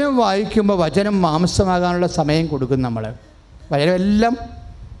 വചനം വായിക്കുമ്പോൾ വചനം മാംസമാകാനുള്ള സമയം കൊടുക്കും നമ്മൾ. വചനം എല്ലാം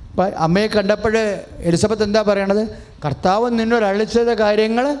അമ്മയെ കണ്ടപ്പോൾ എലിസബത്ത് എന്താ പറയണത്, കർത്താവ് നിന്നോട് അരുളിച്ചെയ്ത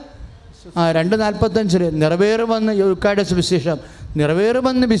കാര്യങ്ങൾ 2:45 നിറവേറുമെന്ന്, യൂക്കായുടെ സുവിശേഷം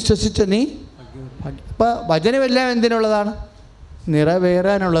നിറവേറുമെന്ന് വിശ്വസിച്ച നീ. അപ്പോൾ വചനമെല്ലാം എന്തിനുള്ളതാണ്?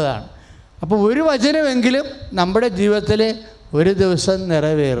 നിറവേറാനുള്ളതാണ്. അപ്പോൾ ഒരു വചനമെങ്കിലും നമ്മുടെ ജീവിതത്തിൽ ഒരു ദിവസം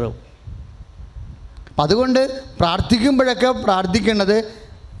നിറവേറും. അപ്പം അതുകൊണ്ട് പ്രാർത്ഥിക്കുമ്പോഴൊക്കെ പ്രാർത്ഥിക്കേണ്ടത്,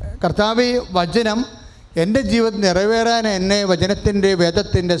 കർത്താവേ വചനം എൻ്റെ ജീവിതത്തിൽ നിറവേറാൻ എന്നെ വചനത്തിൻ്റെ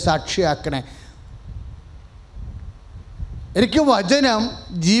വേദത്തിൻ്റെ സാക്ഷിയാക്കണേ. എനിക്ക് വചനം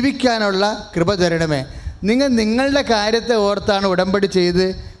ജീവിക്കാനുള്ള കൃപ തരണമേ. നിങ്ങളുടെ കാര്യത്തെ ഓർത്താണ് ഉടമ്പടി ചെയ്ത്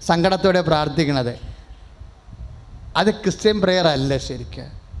സങ്കടത്തോടെ പ്രാർത്ഥിക്കുന്നത്. അത് ക്രിസ്ത്യൻ പ്രെയർ അല്ല. ശരിക്കും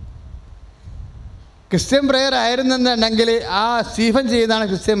ക്രിസ്ത്യൻ പ്രെയർ ആയിരുന്നെന്നുണ്ടെങ്കിൽ ആ സ്റ്റീഫൻ ചെയ്യുന്നതാണ്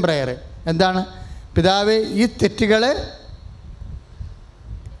ക്രിസ്ത്യൻ പ്രെയർ. എന്താണ്? പിതാവേ ഈ തെറ്റുകൾ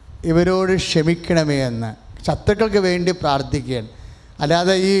ഇവരോട് ക്ഷമിക്കണമേ എന്ന് ശത്രുക്കൾക്ക് വേണ്ടി പ്രാർത്ഥിക്കുകയാണ്.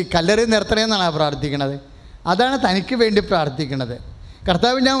 അല്ലാതെ ഈ കല്ലറി നിർത്തണമെന്നാണ് പ്രാർത്ഥിക്കണത്. അതാണ് തനിക്ക് വേണ്ടി പ്രാർത്ഥിക്കണത്.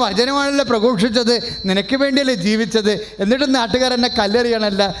 കർത്താവ്, ഞാൻ വചനമാണല്ലോ പ്രഘോഷിച്ചത്, നിനക്ക് വേണ്ടിയല്ലേ ജീവിച്ചത്, എന്നിട്ട് നാട്ടുകാരെന്നെ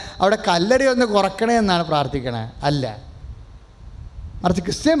കല്ലെറിയണമല്ല, അവിടെ കല്ലെറി ഒന്ന് കുറക്കണേ എന്നാണ് പ്രാർത്ഥിക്കണത്. അല്ല, മറിച്ച്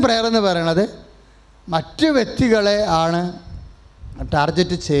ക്രിസ്ത്യൻ പ്രെയർ എന്ന് പറയണത് മറ്റു വ്യക്തികളെ ആണ്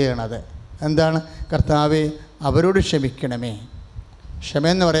ടാർഗറ്റ് ചെയ്യണത്. എന്താണ്? കർത്താവേ അവരോട് ക്ഷമിക്കണമേ.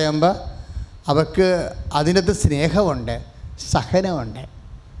 ക്ഷമയെന്ന് പറയുമ്പോൾ അവർക്ക് അതിനകത്ത് സ്നേഹമുണ്ട്, സഹനമുണ്ട്.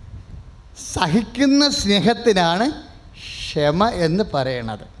 സഹിക്കുന്ന സ്നേഹത്തിനാണ് ക്ഷമ എന്ന്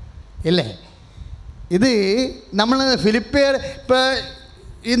പറയണത്, ഇല്ലേ? ഇത് നമ്മൾ ഫിലിപ്പിയർ ഇപ്പോൾ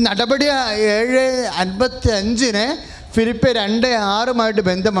ഈ നടപടി 7:55 ഫിലിപ്പിയർ 2:6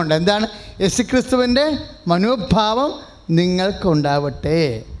 ബന്ധമുണ്ട്. എന്താണ്? യേശുക്രിസ്തുവിൻ്റെ മനോഭാവം നിങ്ങൾക്കുണ്ടാവട്ടെ.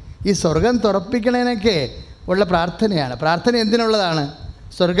 ഈ സ്വർഗം തുറപ്പിക്കണേനൊക്കെ ഉള്ള പ്രാർത്ഥനയാണ്. പ്രാർത്ഥന എന്തിനുള്ളതാണ്?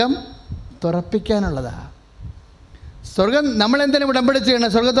 സ്വർഗം തുറപ്പിക്കാനുള്ളതാണ്. സ്വർഗം നമ്മളെന്തിനാണ് ഉടമ്പടി ചെയ്യണം?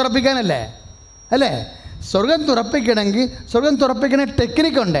 സ്വർഗം തുറപ്പിക്കാനല്ലേ, അല്ലേ? സ്വർഗം തുറപ്പിക്കണമെങ്കിൽ സ്വർഗം തുറപ്പിക്കുന്ന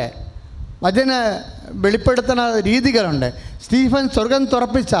ടെക്നിക്കുണ്ട്, വചന വെളിപ്പെടുത്തുന്ന രീതികളുണ്ട്. സ്റ്റീഫൻ സ്വർഗം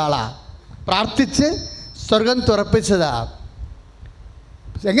തുറപ്പിച്ച ആളാണ്, പ്രാർത്ഥിച്ച് സ്വർഗം തുറപ്പിച്ചതാ.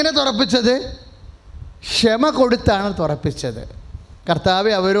 എങ്ങനെ തുറപ്പിച്ചത്? ക്ഷമ കൊടുത്താണ് തുറപ്പിച്ചത്.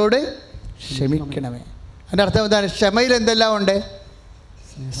 കർത്താവെ അവരോട് ക്ഷമിക്കണമേ. അതിൻ്റെ അർത്ഥം എന്താണ്? ക്ഷമയിൽ എന്തെല്ലാം ഉണ്ട്?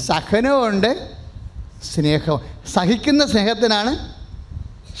 സഹനമുണ്ട്, സ്നേഹവും. സഹിക്കുന്ന സ്നേഹത്തിനാണ്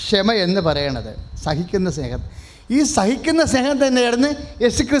ക്ഷമ എന്ന് പറയണത്. സഹിക്കുന്ന സ്നേഹം. ഈ സഹിക്കുന്ന സ്നേഹം തന്നെയായിരുന്നു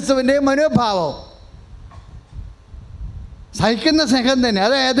യേശുക്രിസ്തുവിൻ്റെ മനോഭാവം. സഹിക്കുന്ന സ്നേഹം തന്നെ.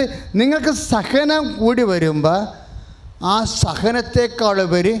 അതായത് നിങ്ങൾക്ക് സഹനം കൂടി വരുമ്പോൾ ആ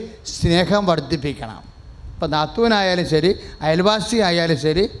സഹനത്തെക്കാളുപരി സ്നേഹം വർദ്ധിപ്പിക്കണം. ഇപ്പം നാത്തൂനായാലും ശരി, അയൽവാസി ആയാലും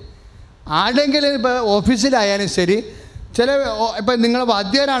ശരി, ആരെങ്കിലും ഇപ്പോൾ ഓഫീസിലായാലും ശരി, ഇപ്പം നിങ്ങൾ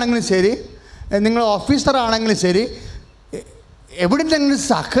വാദ്യരാണെങ്കിലും ശരി, നിങ്ങൾ ഓഫീസറാണെങ്കിലും ശരി, എവിടെയെങ്കിലും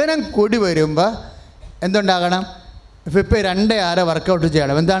സഹനം കൂടി വരുമ്പോൾ എന്തുണ്ടാകണം? ഇപ്പോൾ 2:6 വർക്കൗട്ട്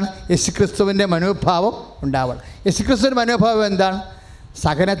ചെയ്യണം. എന്താണ്? യേശുക്രിസ്തുവിൻ്റെ മനോഭാവം ഉണ്ടാവണം. യേശുക്രിസ്തുവിൻ്റെ മനോഭാവം എന്താണ്?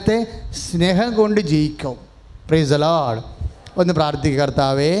 സഹനത്തെ സ്നേഹം കൊണ്ട് ജയിക്കും. Price the Lord. ഒന്ന് പ്രാർത്ഥിക്കുക.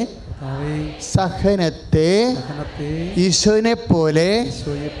 കർത്താവേ, സഹനത്തെ ഈശോനെ പോലെ,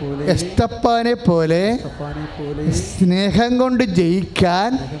 എസ്തപ്പാനെ പോലെ സ്നേഹം കൊണ്ട് ജയിക്കാൻ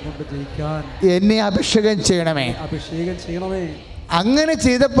എന്നെ അഭിഷേകം ചെയ്യണമേ. അങ്ങനെ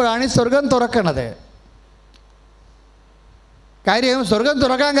ചെയ്തപ്പോഴാണ് സ്വർഗം തുറക്കണത്. കാര്യം സ്വർഗം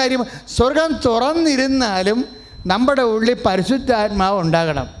തുറക്കാൻ കാര്യം, സ്വർഗം തുറന്നിരുന്നാലും നമ്മുടെ ഉള്ളിൽ പരിശുദ്ധാത്മാവ്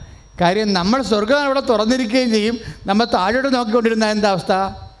ഉണ്ടാകണം. കാര്യം നമ്മൾ സ്വർഗം അവിടെ തുറന്നിരിക്കുകയും ചെയ്യും, നമ്മൾ താഴോട്ട് നോക്കിക്കൊണ്ടിരുന്ന എന്താ അവസ്ഥ?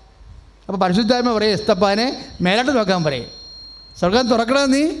 അപ്പോൾ പരിശുദ്ധാത്മാവ് പറയും, എസ്തപ്പാനെ മേലോട്ട് നോക്കാൻ പറയും. സ്വർഗം തുറക്കണം,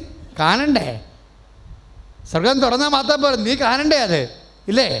 നീ കാണണ്ടേ? സ്വർഗം തുറന്നാൽ മാത്രം പോലും നീ കാണണ്ടേ അത്,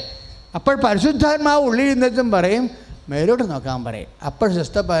 ഇല്ലേ? അപ്പോൾ പരിശുദ്ധാത്മാവ് ഉള്ളിൽ നിന്നും പറയും മേലോട്ട് നോക്കാൻ പറയും. അപ്പോൾ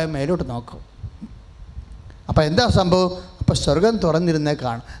എസ്തപ്പായ മേലോട്ട് നോക്കും. അപ്പോൾ എന്താ സംഭവം? അപ്പോൾ സ്വർഗം തുറന്നിരുന്നേ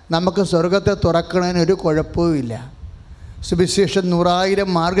കാണും. നമുക്ക് സ്വർഗത്തെ തുറക്കണതിന് ഒരു കുഴപ്പവുമില്ല. സുവിശേഷം 100,000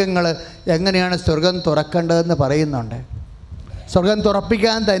 മാർഗങ്ങൾ എങ്ങനെയാണ് സ്വർഗം തുറക്കേണ്ടതെന്ന് പറയുന്നുണ്ട്. സ്വർഗം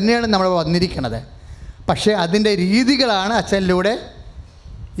തുറപ്പിക്കാൻ തന്നെയാണ് നമ്മൾ വന്നിരിക്കുന്നത്. പക്ഷേ അതിൻ്റെ രീതികളാണ് അച്ഛനിലൂടെ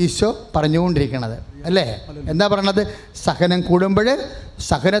ഈശോ പറഞ്ഞുകൊണ്ടിരിക്കുന്നത്, അല്ലേ? എന്താ പറയണത്? സഹനം കൂടുമ്പോൾ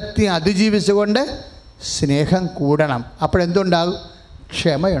സഹനത്തെ അതിജീവിച്ചുകൊണ്ട് സ്നേഹം കൂടണം. അപ്പോഴെന്തുണ്ടാകും?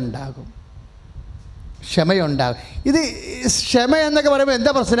 ക്ഷമയുണ്ടാകും. ക്ഷമയുണ്ടാകും. ഇത് ക്ഷമ എന്നൊക്കെ പറയുമ്പോൾ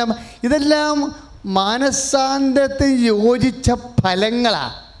എന്താ പ്രശ്നം? ഇതെല്ലാം മാനസാന്തരത്തിന് യോജിച്ച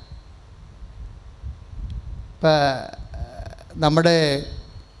ഫലങ്ങളാണ്. ഇപ്പം നമ്മുടെ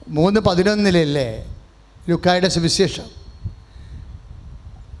 3:11 ലൂക്കായുടെ സുവിശേഷം.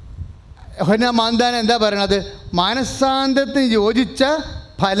 യോഹന്നാൻ മാന്താനം എന്താ പറയണത്? മാനസാന്തരത്തിന് യോജിച്ച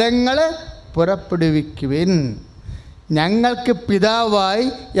ഫലങ്ങൾ പുറപ്പെടുവിക്കുവിൻ. ഞങ്ങൾക്ക് പിതാവായി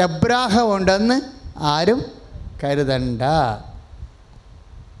എബ്രാഹാം ഉണ്ടെന്ന് ആരും കരുതണ്ട.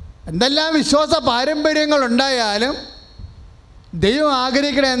 എന്തെല്ലാം വിശ്വാസ പാരമ്പര്യങ്ങളുണ്ടായാലും ദൈവം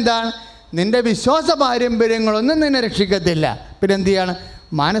ആഗ്രഹിക്കണത് എന്താണ്? നിൻ്റെ വിശ്വാസ പാരമ്പര്യങ്ങളൊന്നും നിന്നെ രക്ഷിക്കത്തില്ല. പിന്നെ എന്ത് ചെയ്യാണ്?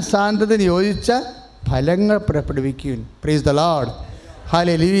 മാനസാന്തരത്തിന് യോജിച്ച ഫലങ്ങൾ പുറപ്പെടുവിക്കുവിൻ. Praise the Lord.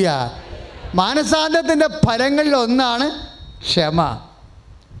 ഹല്ലേലൂയ. മാനസാന്തരത്തിൻ്റെ ഫലങ്ങളിൽ ഒന്നാണ് ക്ഷമ.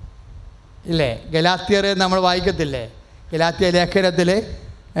 ഇല്ലേ? ഗലാത്യർ നമ്മൾ വായിക്കത്തില്ലേ? ഗലാത്യ ലേഖനത്തിൽ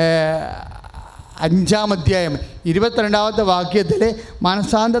 5-ാം അധ്യായം 22-ാമത്തെ വാക്യത്തിൽ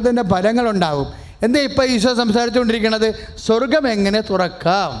മാനസാന്തരത്തിൻ്റെ ഫലങ്ങളുണ്ടാകും. എന്താ ഇപ്പോൾ ഈശോ സംസാരിച്ചുകൊണ്ടിരിക്കുന്നത്? സ്വർഗം എങ്ങനെ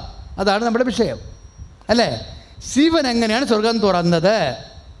തുറക്കാം, അതാണ് നമ്മുടെ വിഷയം അല്ലേ? ശിവൻ എങ്ങനെയാണ് സ്വർഗം തുറന്നത്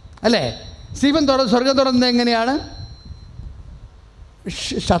അല്ലേ? സ്വർഗം തുറന്നത് എങ്ങനെയാണ്?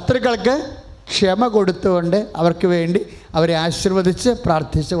 ശത്രുക്കൾക്ക് ക്ഷമ കൊടുത്തുകൊണ്ട് അവർക്ക് വേണ്ടി അവരെ ആശീർവദിച്ച്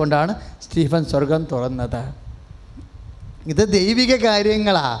പ്രാർത്ഥിച്ചുകൊണ്ടാണ് സ്റ്റീഫൻ സ്വർഗം തുറന്നത്. ഇത് ദൈവിക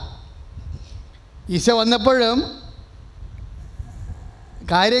കാര്യങ്ങളാണ്. ഈശോ വന്നപ്പോഴും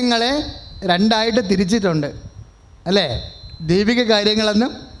കാര്യങ്ങളെ രണ്ടായിട്ട് തിരിച്ചിട്ടുണ്ട് അല്ലേ? ദൈവിക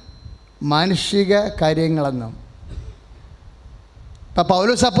കാര്യങ്ങളെന്നും മാനുഷിക കാര്യങ്ങളെന്നും. ഇപ്പം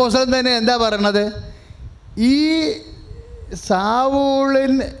പൗലോസ് അപ്പോസ്തലൻ തന്നെ എന്താ പറയണത്? ഈ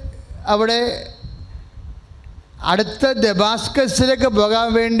സാവൂളിൻ അവിടെ അടുത്ത ദമാസ്കസിലേക്ക് പോകാൻ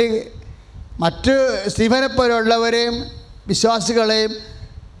വേണ്ടി മറ്റ് സ്റ്റീഫനെ പോലുള്ളവരെയും വിശ്വാസികളെയും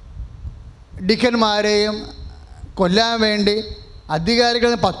ഡിക്കന്മാരെയും കൊല്ലാൻ വേണ്ടി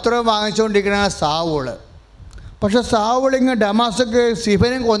അധികാരികളിൽ പത്രം വാങ്ങിച്ചുകൊണ്ടിരിക്കുന്ന സാവൂള്. പക്ഷെ സാവൂളിങ്ങ് ഡമാസ്ക്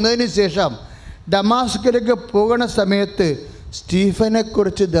സ്റ്റീഫനെ കൊന്നതിന് ശേഷം ഡമാസ്കിലേക്ക് പോകുന്ന സമയത്ത്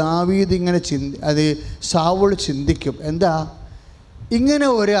സ്റ്റീഫനെക്കുറിച്ച് ദാവീദ് ഇങ്ങനെ സാവൂൾ ചിന്തിക്കും. എന്താ ഇങ്ങനെ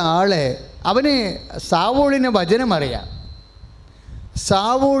ഒരാളെ, അവന് സാവൂളിന് വചനമറിയാം,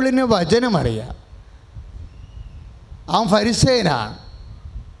 അവൻ ഫരിസേയനാണ്.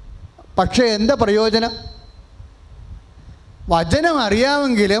 പക്ഷേ എന്താ പ്രയോജനം? വചനം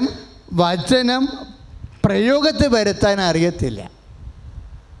അറിയാമെങ്കിലും വചനം പ്രയോഗത്തിൽ വരുത്താൻ അറിയത്തില്ല.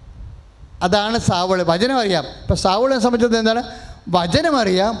 അതാണ് സാവൂള്. വചനം അറിയാം. ഇപ്പം സാവൂളിനെ സംബന്ധിച്ചത് എന്താണ്? വചനം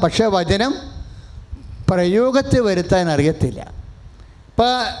അറിയാം, പക്ഷേ വചനം പ്രയോഗത്തിൽ വരുത്താൻ അറിയത്തില്ല.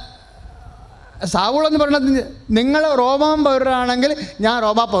 ഇപ്പം സാവൂളെന്ന് പറയുന്നത്, നിങ്ങൾ റോമാ പൗരനാണെങ്കിൽ ഞാൻ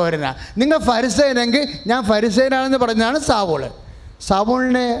റോമാ പൗരനാണ്, നിങ്ങൾ ഫരിസേയനെങ്കിൽ ഞാൻ ഫരിസേയനാണെന്ന് പറഞ്ഞാണ് സാവൂള്.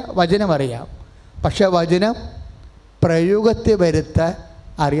 സാവൂളിനെ വചനം അറിയാം, പക്ഷേ വചനം പ്രയോഗത്തിൽ വരുത്താൻ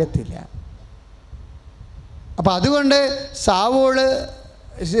അറിയത്തില്ല. അപ്പം അതുകൊണ്ട് സാവൂള്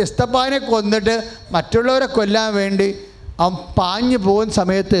എസ്തപ്പാനെ കൊന്നിട്ട് മറ്റുള്ളവരെ കൊല്ലാൻ വേണ്ടി അവൻ പാഞ്ഞു പോകുന്ന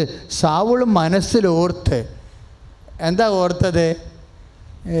സമയത്ത് സാവൂള് മനസ്സിലോർത്ത് എന്താ ഓർത്തത്?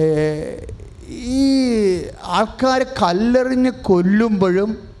 ഈ ആൾക്കാർ കല്ലെറിഞ്ഞ്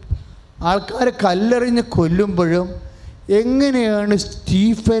കൊല്ലുമ്പോഴും എങ്ങനെയാണ്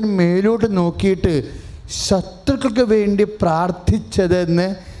സ്റ്റീഫൻ മേലോട്ട് നോക്കിയിട്ട് ശത്രുക്കൾക്ക് വേണ്ടി പ്രാർത്ഥിച്ചതെന്ന്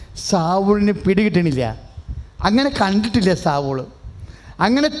സാവൂളിന് പിടികിട്ടണില്ല. അങ്ങനെ കണ്ടിട്ടില്ല സാവൂള്.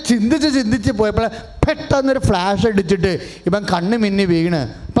 അങ്ങനെ ചിന്തിച്ച് പോയപ്പോൾ പെട്ടെന്നൊരു ഫ്ലാഷ് അടിച്ചിട്ട് ഇവൻ കണ്ണ് മിന്നി വീണ്.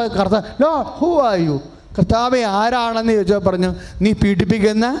 അപ്പം കർത്താവ്, ലോ ഹൂ ആർ യു? കർത്താവെ ആരാണെന്ന് ചോദിച്ചാൽ പറഞ്ഞു, നീ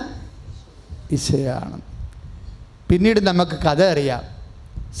പീഡിപ്പിക്കുന്ന ഈശോയാണ്. പിന്നീട് നമുക്ക് കഥ അറിയാം,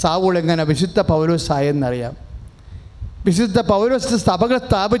 സാവൂൾ എങ്ങനെ വിശുദ്ധ പൗലോസായെന്നറിയാം. വിശുദ്ധ പൗലോസ് സഭകൾ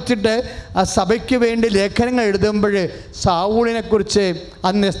സ്ഥാപിച്ചിട്ട് ആ സഭയ്ക്ക് വേണ്ടി ലേഖനങ്ങൾ എഴുതുമ്പോൾ സാവൂളിനെക്കുറിച്ച്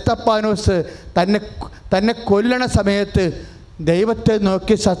അന്ന് എസ്തപ്പാനോസ് തന്നെ കൊല്ലണ സമയത്ത് ദൈവത്തെ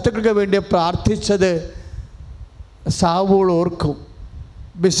നോക്കി ശത്രുക്കൾക്ക് വേണ്ടി പ്രാർത്ഥിച്ചത് സാവൂൾ ഓർക്കും.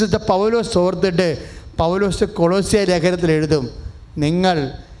 വിശുദ്ധ പൗലോസ് ഓർത്തിട്ട് പൗലോസ് കൊളോസ്യ ലേഖനത്തിൽ എഴുതും, നിങ്ങൾ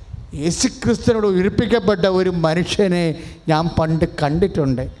യേശുക്രിസ്തുവിനോട് ഉയർപ്പിക്കപ്പെട്ട ഒരു മനുഷ്യനെ ഞാൻ പണ്ട്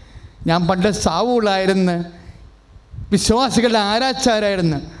കണ്ടിട്ടുണ്ട്. ഞാൻ പണ്ട് സാവൂളായിരുന്നു, വിശ്വാസികളുടെ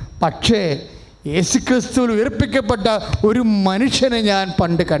ആരാച്ചാരായിരുന്നു. പക്ഷേ യേശുക്രിസ്തുവിൽ ഉയർപ്പിക്കപ്പെട്ട ഒരു മനുഷ്യനെ ഞാൻ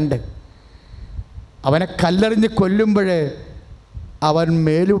പണ്ട് കണ്ട്. അവനെ കല്ലെറിഞ്ഞ് കൊല്ലുമ്പോൾ അവൻ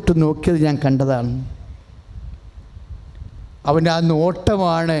മേലോട്ട് നോക്കിയത് ഞാൻ കണ്ടതാണ്. അവൻ്റെ ആ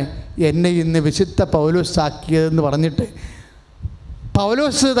നോട്ടമാണ് എന്നെ ഇന്ന് വിശുദ്ധ പൗലോസ് ആക്കിയതെന്ന് പറഞ്ഞിട്ട്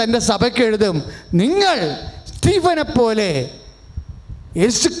പൗലോസ് തൻ്റെ സഭയ്ക്ക് എഴുതും, നിങ്ങൾ സ്റ്റീഫനെ പോലെ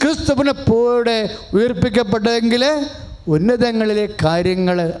യേശുക്രിസ്തുവിനെ പോലെ ഉയർപ്പിക്കപ്പെട്ടെങ്കിൽ ഉന്നതങ്ങളിലെ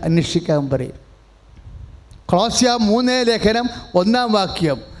കാര്യങ്ങൾ അന്വേഷിക്കാൻ പറയും. കൊളോസ്യ 3 ലേഖനം 1-ാം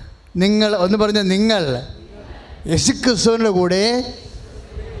വാക്യം, നിങ്ങൾ ഒന്ന് പറഞ്ഞ, നിങ്ങൾ യേശുക്രിസ്തുവിൻ്റെ കൂടെ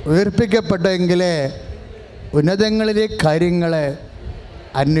ഉയർപ്പിക്കപ്പെട്ടെങ്കിൽ ഉന്നതങ്ങളിലെ കാര്യങ്ങളെ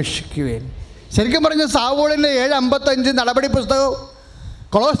അന്വേഷിക്കുവേൻ. ശരിക്കും പറഞ്ഞ സാവൂളിൻ്റെ 7:55 നടപടി പുസ്തകവും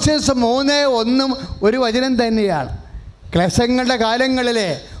കൊളോസ്യസ് 3:1 ഒരു വചനം തന്നെയാണ്. ക്ലേശങ്ങളുടെ കാലങ്ങളിലെ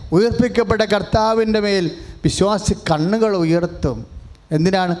ഉയർപ്പിക്കപ്പെട്ട കർത്താവിൻ്റെ മേൽ വിശ്വാസി കണ്ണുകൾ ഉയർത്തും.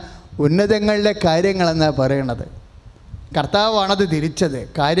 എന്തിനാണ്? ഉന്നതങ്ങളിലെ കാര്യങ്ങളെന്നാണ് പറയണത്. കർത്താവാണത് തിരിച്ചത്,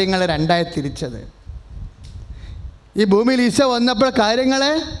 കാര്യങ്ങളെ രണ്ടായി തിരിച്ചത്. ഈ ഭൂമിയിൽ ഈശോ വന്നപ്പോൾ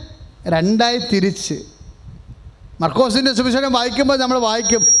കാര്യങ്ങളെ രണ്ടായി തിരിച്ച്. മർക്കോസിൻ്റെ സുവിശേഷം വായിക്കുമ്പോൾ നമ്മൾ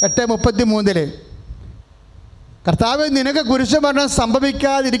വായിക്കും 8:33 കർത്താവ് നിനക്ക് കുരിശുമരണം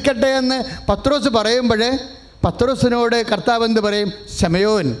സംഭവിക്കാതിരിക്കട്ടെ എന്ന് പത്രോസ് പറയുമ്പോൾ പത്രോസിനോട് കർത്താവ് എന്ത് പറയും?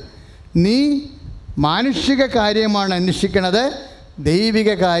 ശമയോൻ, നീ മാനുഷിക കാര്യമാണ് അന്വേഷിക്കുന്നത്, ദൈവിക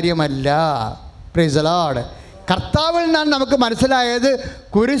കാര്യമല്ല. Praise the lord. കർത്താവിൽ നിന്നാണ് നമുക്ക് മനസ്സിലായത്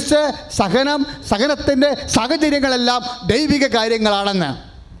കുരിശ്, സഹനത്തിൻ്റെ സാഹചര്യങ്ങളെല്ലാം ദൈവിക കാര്യങ്ങളാണെന്ന്.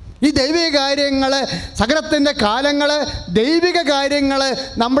 ഈ ദൈവിക കാര്യങ്ങൾ, സകലത്തിൻ്റെ കാലങ്ങൾ, ദൈവിക കാര്യങ്ങൾ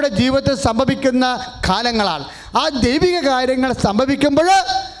നമ്മുടെ ജീവിതത്തിൽ സംഭവിക്കുന്ന കാലങ്ങളാണ്. ആ ദൈവിക കാര്യങ്ങൾ സംഭവിക്കുമ്പോൾ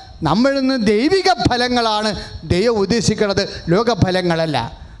നമ്മളിൽ നിന്ന് ദൈവിക ഫലങ്ങളാണ് ദൈവം ഉദ്ദേശിക്കുന്നത്, ലോകഫലങ്ങളല്ല.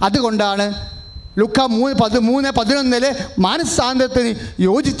 അതുകൊണ്ടാണ് ലൂക്ക 3:13 മാനസാന്തരത്തിന്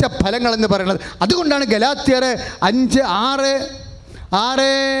യോജിച്ച ഫലങ്ങളെന്ന് പറയുന്നത്. അതുകൊണ്ടാണ് ഗലാത്യർ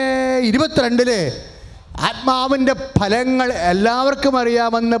 5:6-22 ആത്മാവിൻ്റെ ഫലങ്ങൾ എല്ലാവർക്കും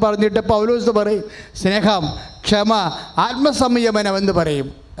അറിയാമെന്ന് പറഞ്ഞിട്ട് പൗലോസ് പറയും സ്നേഹം, ക്ഷമ, ആത്മസംയമനം എന്ന് പറയും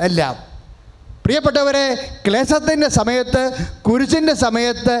എല്ലാം. പ്രിയപ്പെട്ടവരെ, ക്ലേശത്തിൻ്റെ സമയത്ത്, കുരിശിൻ്റെ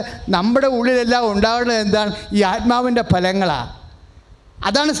സമയത്ത് നമ്മുടെ ഉള്ളിലെല്ലാം ഉണ്ടാകുന്നത് എന്താണ്? ഈ ആത്മാവിൻ്റെ ഫലങ്ങളാണ്.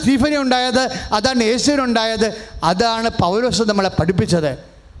 അതാണ് സ്റ്റീഫന് ഉണ്ടായത്, അതാണ് യേശുവിനുണ്ടായത്, അതാണ് പൗലോസ് നമ്മളെ പഠിപ്പിച്ചത്.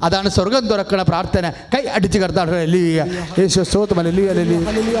 അതാണ് സ്വർഗം തുറക്കണ പ്രാർത്ഥന. കൈ അടിച്ച് കർത്താവ് ഹല്ലേലൂയ, യേശു സ്തോത്രം, ഹല്ലേലൂയ, ഹല്ലേലൂയ,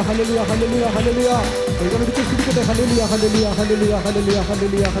 ഹല്ലേലൂയ, ഹല്ലേലൂയ, ഹല്ലേലൂയ, ഹല്ലേലൂയ. ദൈവത്തെ സ്തുതിക്കട്ടെ. ഹല്ലേലൂയ, ഹല്ലേലൂയ, ഹല്ലേലൂയ, ഹല്ലേലൂയ,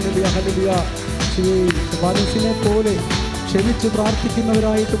 ഹല്ലേലൂയ, ഹല്ലേലൂയ, ഹല്ലേലൂയ. പൗലോസിനെ പോലെ ക്ഷമിച്ച്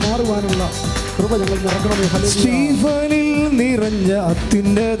പ്രാർത്ഥിക്കുന്നവരായിട്ട് മാറുവാനുള്ള കൃപ ഞങ്ങൾ നിറക്കണമേ. സ്റ്റീഫനിൽ നിറഞ്ഞ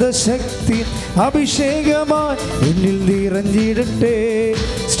അത്യുന്നത ശക്തി അഭിഷേകമായി എന്നിൽ നിറഞ്ഞിടട്ടെ.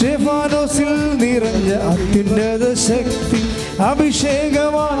 സ്റ്റെഫാനോസിൽ നിറഞ്ഞ അത്യുന്നത ശക്തി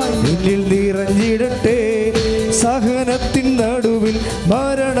അഭിഷേകമായി എന്നിൽ നിറഞ്ഞിടട്ടെ. സഹനത്തിൻ നടുവിൽ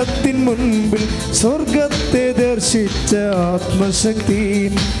മരണത്തിൻ മുൻപിൽ സ്വർഗത്തെ ദർശിച്ച ആത്മശക്തി.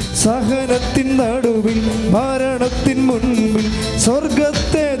 സഹനത്തിൻ നടുവിൽ മരണത്തിൻ മുൻപിൽ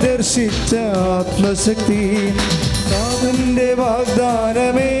സ്വർഗത്തെ ദർശിച്ച ആത്മശക്തി. താതന്റെ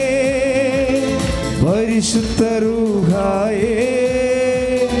വാഗ്ദാനമേ പരിശുദ്ധ റൂഹായേ,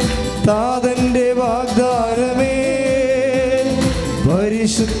 താതന്റെ വാഗ്ദാനമേ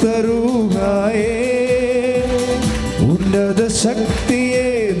പരിശുദ്ധ റൂഹായേ. ഉന്നത ശക്തിയെ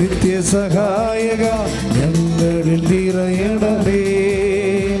നിത്യസഹായക ഞങ്ങളിൽ നിറയണമേ.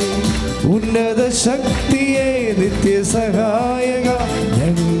 ഉന്നത ശക്തിയെ നിത്യസഹായക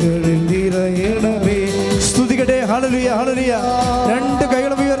ഞങ്ങളിൽ നിറയണമേ. സ്തുതിക്കട്ടെ. ഹല്ലേലൂയ, ഹല്ലേലൂയ. രണ്ട്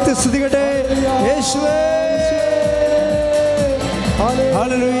കൈകളും ഉയർത്തി സ്തുതിക്കട്ടെ. യേശുവേ,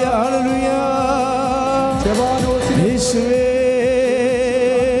 ഹല്ലേലൂയ, ഹല്ലേലൂയ. യേശുവേ,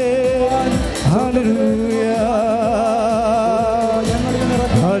 ഹല്ലേലൂയ,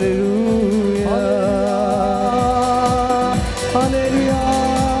 ഹല്ലേലൂയ, ഹല്ലേലൂയ,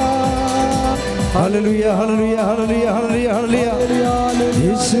 ഹല്ലേലൂയ, ഹല്ലേലൂയ, ഹല്ലേലൂയ, ഹല്ലേലൂയ, ഹല്ലേലൂയ.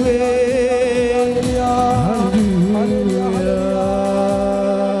 യേശുവേ,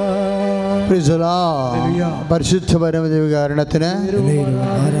 പരിശുദ്ധ പരമദിവ്യകാരണത്തിന്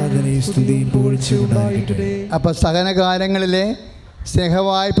ആരാധനയും സ്തുതിയും പുകഴ്ചയും ഉണ്ടാകട്ടെ. അപ്പം സഹനകാലങ്ങളിലെ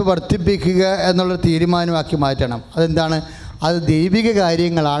സ്നേഹവായ്പ വർദ്ധിപ്പിക്കുക എന്നുള്ള തീരുമാനമാക്കി മാറ്റണം. അതെന്താണ്? അത് ദൈവിക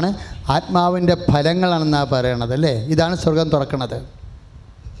കാര്യങ്ങളാണ്, ആത്മാവിൻ്റെ ഫലങ്ങളാണെന്നാണ് പറയണത് അല്ലേ. ഇതാണ് സ്വർഗം തുറക്കണത്.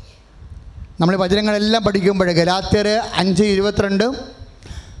 നമ്മൾ വചനങ്ങളെല്ലാം പഠിക്കുമ്പോൾ ഗലാത്യർ 5:22,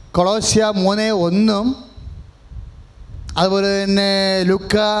 കൊളോസ്യ 3:1, അതുപോലെ തന്നെ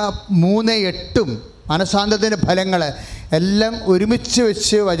ലൂക്ക 3:8 മനസാന്തരത്തിൻ്റെ ഫലങ്ങൾ എല്ലാം ഒരുമിച്ച്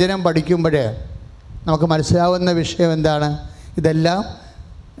വെച്ച് വചനം പഠിക്കുമ്പോൾ നമുക്ക് മനസ്സിലാവുന്ന വിഷയം എന്താണ്? ഇതെല്ലാം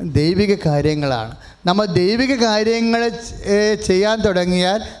ദൈവിക കാര്യങ്ങളാണ്. നമ്മൾ ദൈവിക കാര്യങ്ങൾ ചെയ്യാൻ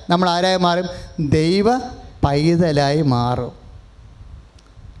തുടങ്ങിയാൽ നമ്മൾ ആരായി മാറും? ദൈവ പൈതലായി മാറും.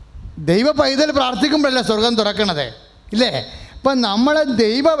 ദൈവ പൈതൽ പ്രാർത്ഥിക്കുമ്പോഴല്ല സ്വർഗം തുറക്കണത് ഇല്ലേ. ഇപ്പം നമ്മൾ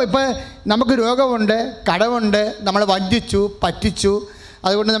ഇപ്പം നമുക്ക് രോഗമുണ്ട്, കടമുണ്ട്, നമ്മൾ വഞ്ചിച്ചു, പറ്റിച്ചു.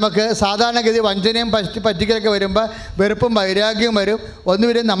 അതുകൊണ്ട് നമുക്ക് സാധാരണഗതി വഞ്ചനയും പറ്റിക്കലൊക്കെ വരുമ്പോൾ വെറുപ്പും വൈരാഗ്യവും വരും.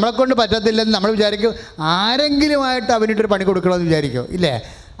 ഒന്നുമില്ല, നമ്മളെക്കൊണ്ട് പറ്റത്തില്ലെന്ന് നമ്മൾ വിചാരിക്കും. ആരെങ്കിലുമായിട്ട് അവനിട്ടൊരു പണി കൊടുക്കണമെന്ന് വിചാരിക്കും ഇല്ലേ.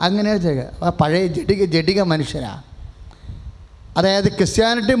 അങ്ങനെ പഴയ ജഡിക മനുഷ്യനാണ്. അതായത്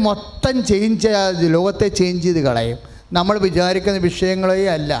ക്രിസ്ത്യാനിറ്റി മൊത്തം ലോകത്തെ ചേഞ്ച് ചെയ്ത് കളയും. നമ്മൾ വിചാരിക്കുന്ന വിഷയങ്ങളേ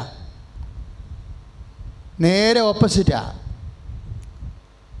അല്ല. നേരെ ഓപ്പോസിറ്റാണ്.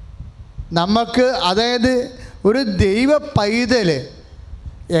 നമുക്ക് അതായത് ഒരു ദൈവ പൈതൽ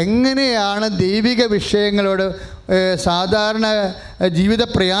എങ്ങനെയാണ് ദൈവിക വിഷയങ്ങളോട് സാധാരണ ജീവിത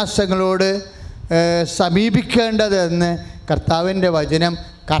പ്രയാസങ്ങളോട് സമീപിക്കേണ്ടതെന്ന് കർത്താവിൻ്റെ വചനം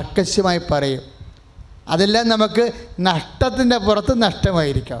കർക്കശമായി പറയും. അതെല്ലാം നമുക്ക് നഷ്ടത്തിൻ്റെ പുറത്ത്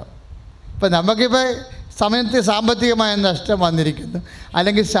നഷ്ടമായിരിക്കാം. ഇപ്പം നമുക്കിപ്പോൾ സമയത്ത് സാമ്പത്തികമായ നഷ്ടം വന്നിരിക്കുന്നു,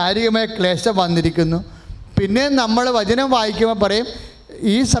 അല്ലെങ്കിൽ ശാരീരികമായ ക്ലേശം വന്നിരിക്കുന്നു. പിന്നെ നമ്മൾ വചനം വായിക്കുമ്പോൾ പറയും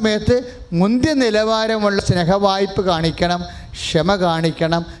ഈ സമയത്ത് മുന്തിയ നിലവാരമുള്ള സ്നേഹവായ്പ കാണിക്കണം, ക്ഷമ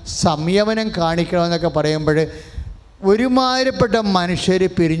കാണിക്കണം, സംയമനം കാണിക്കണം എന്നൊക്കെ പറയുമ്പോൾ ഒരുമാതിരിപ്പെട്ട മനുഷ്യർ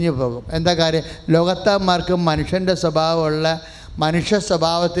പിരിഞ്ഞു പോകും. എന്താ കാര്യം? ലോകത്താന്മാർക്ക് മനുഷ്യൻ്റെ സ്വഭാവമുള്ള മനുഷ്യ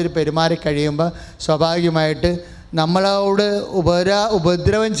സ്വഭാവത്തിൽ പെരുമാറി കഴിയുമ്പോൾ സ്വാഭാവികമായിട്ട് നമ്മളോട്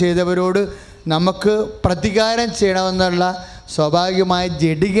ഉപദ്രവം ചെയ്തവരോട് നമുക്ക് പ്രതികാരം ചെയ്യണമെന്നുള്ള സ്വാഭാവികമായ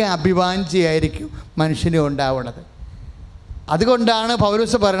ജഡിക അഭിവാഞ്ചിയായിരിക്കും മനുഷ്യന് ഉണ്ടാവുന്നത്. അതുകൊണ്ടാണ്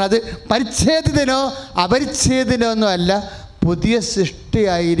പൗലോസ് പറയുന്നത് പരിച്ഛേദിതനോ അപരിച്ഛേദിനോ ഒന്നുമല്ല, പുതിയ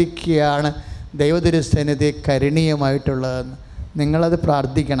സൃഷ്ടിയായിരിക്കുകയാണ് ദൈവതിരുസന്നിധി കരുണീയമായിട്ടുള്ളതെന്ന്. നിങ്ങളത്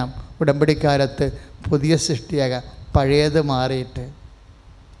പ്രാർത്ഥിക്കണം. ഉടമ്പടിക്കാലത്ത് പുതിയ സൃഷ്ടിയാകാം, പഴയത് മാറിയിട്ട്.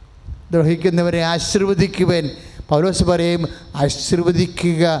 ദ്രോഹിക്കുന്നവരെ ആശീർവദിക്കുവാൻ പൗലോസ് പറയും,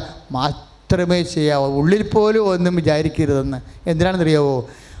 ആശീർവദിക്കുക മാത്രമേ ചെയ്യാവൂ, ഉള്ളിൽ പോലും ഒന്നും വിചാരിക്കരുതെന്ന്. എന്തിനാണെന്നറിയാവോ?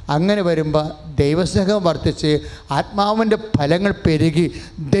 അങ്ങനെ വരുമ്പോൾ ദൈവസ്നേഹം വർദ്ധിച്ച് ആത്മാവിൻ്റെ ഫലങ്ങൾ പെരുകി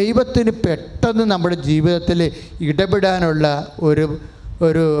ദൈവത്തിന് പെട്ടെന്ന് നമ്മുടെ ജീവിതത്തിൽ ഇടപെടാനുള്ള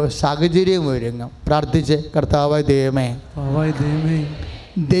ഒരു സാഹചര്യം ഒരുങ്ങും. പ്രാർത്ഥിച്ച് കർത്താവായ ദൈവമേ,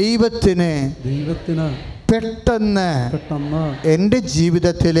 ദൈവത്തിന് പെട്ടെന്ന് എൻ്റെ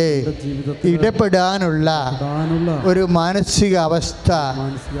ജീവിതത്തിൽ ഇടപെടാനുള്ള ഒരു മാനസിക അവസ്ഥ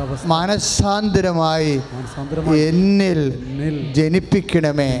മാനസാന്തരമായി എന്നിൽ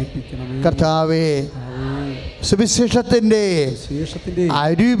ജനിപ്പിക്കണമേ കർത്താവേ. സുവിശേഷത്തിൻ്റെ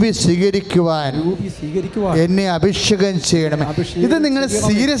അരൂപി സ്വീകരിക്കുവാൻ എന്നെ അഭിഷേകം ചെയ്യണമേ. ഇത് നിങ്ങൾ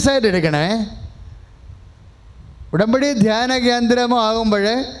സീരിയസ് ആയിട്ട് എടുക്കണേ. ഉടമ്പടി ധ്യാന കേന്ദ്രമാകുമ്പോൾ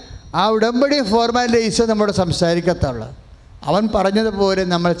ആ ഉടമ്പടി ഫോർമാലിറ്റി ഈശോ നമ്മോട് സംസാരിക്കത്തുള്ളൂ. അവൻ പറഞ്ഞതുപോലെ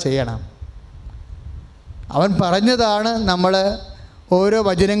നമ്മൾ ചെയ്യണം. അവൻ പറഞ്ഞതാണ് നമ്മൾ ഓരോ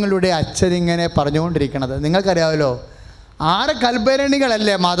വചനങ്ങളുടെ അച്ഛനിങ്ങനെ പറഞ്ഞുകൊണ്ടിരിക്കുന്നത്. നിങ്ങൾക്കറിയാമല്ലോ, 6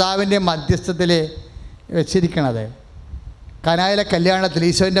 കൽഭരണികളല്ലേ മാതാവിൻ്റെ മധ്യസ്ഥത്തിൽ വെച്ചിരിക്കണത് കനായിലെ കല്യാണത്തിൽ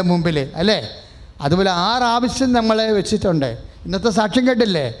ഈശോൻ്റെ മുമ്പിൽ അല്ലേ? അതുപോലെ 6 ആവശ്യം നമ്മളെ വെച്ചിട്ടുണ്ട്. ഇന്നത്തെ സാക്ഷ്യം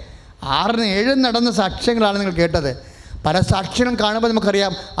കേട്ടില്ലേ? 6-ന് 7 നടന്ന സാക്ഷ്യങ്ങളാണ് നിങ്ങൾ കേട്ടത്. പല സാക്ഷ്യങ്ങളും കാണുമ്പോൾ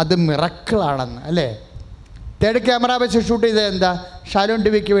നമുക്കറിയാം അത് മിറക്കിളാണെന്ന് അല്ലേ? 3rd ക്യാമറ വെച്ച് ഷൂട്ട് ചെയ്തത് എന്താ? ഷാലോൺ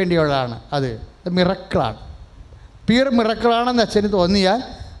ടിവിക്ക് വേണ്ടിയുള്ളതാണ്. അത് മിറക്കിളാണ്, പ്യൂർ മിറക്കിളാണെന്ന് അച്ഛന് തോന്നിയാൽ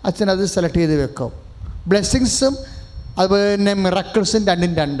അച്ഛനത് സെലക്ട് ചെയ്ത് വെക്കും. ബ്ലെസ്സിങ്സും അതുപോലെ തന്നെ മിറക്കിൾസും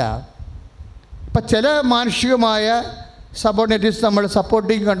രണ്ടും രണ്ടാണ്. ഇപ്പം ചില മാനുഷികമായ സബോർഡിനേറ്റീവ്സ് നമ്മൾ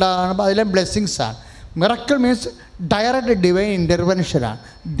സപ്പോർട്ടിങ് കണ്ടാകുമ്പോൾ അതിലെ ബ്ലെസ്സിങ്സാണ്. മിറക്കിൾ മീൻസ് ഡയറക്റ്റ് ഡിവൈൻ ഇൻ്റർവെൻഷനാണ്.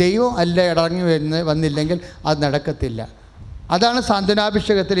 ദൈവം അല്ല ഇറങ്ങി വന്നില്ലെങ്കിൽ അത് നടക്കത്തില്ല. അതാണ്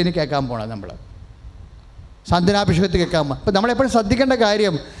സാന്ത്വനാഭിഷേകത്തിൽ ഇനി കേൾക്കാൻ പോണത്. നമ്മൾ സാന്ത്വനാഭിഷേകത്തിൽ കേൾക്കാൻ പോകും. അപ്പം നമ്മളെപ്പോഴും ശ്രദ്ധിക്കേണ്ട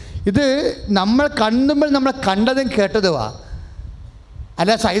കാര്യം, ഇത് നമ്മൾ കണ്ടുമ്പോൾ നമ്മൾ കണ്ടതും കേട്ടതുമാണ്,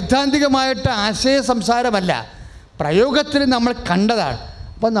 അല്ല സൈദ്ധാന്തികമായിട്ട് ആശയ സംസാരമല്ല, പ്രയോഗത്തിൽ നമ്മൾ കണ്ടതാണ്.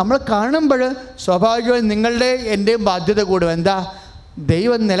 അപ്പം നമ്മൾ കാണുമ്പോൾ സ്വാഭാവികമായി നിങ്ങളുടെ എൻ്റെയും ബാധ്യത കൂടും. എന്താ?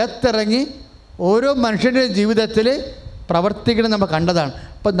 ദൈവം നിലത്തിറങ്ങി ഓരോ മനുഷ്യൻ്റെ ജീവിതത്തിൽ പ്രവർത്തിക്കണം നമ്മൾ കണ്ടതാണ്.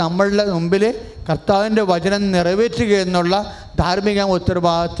 അപ്പം നമ്മളുടെ മുമ്പിൽ കർത്താവിൻ്റെ വചനം നിറവേറ്റുക എന്നുള്ള ധാർമ്മിക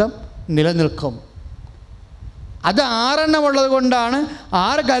ഉത്തരവാദിത്വം നിലനിൽക്കും. അത് 6 എണ്ണം ഉള്ളത് കൊണ്ടാണ്,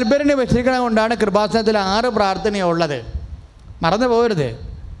 6 കൽഭരണി വെച്ചിരിക്കുന്നത് കൊണ്ടാണ് കൃപാസനത്തിൽ 6 പ്രാർത്ഥനയുള്ളത്. മറന്നു പോകരുത്.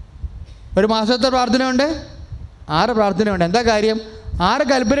 ഒരു മാസത്തെ പ്രാർത്ഥനയുണ്ട്, 6 പ്രാർത്ഥനയുണ്ട്. എന്താ കാര്യം? 6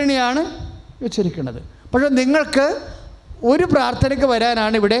 കൽഭരണിയാണ് വെച്ചിരിക്കുന്നത്. പക്ഷേ നിങ്ങൾക്ക് ഒരു പ്രാർത്ഥനയ്ക്ക്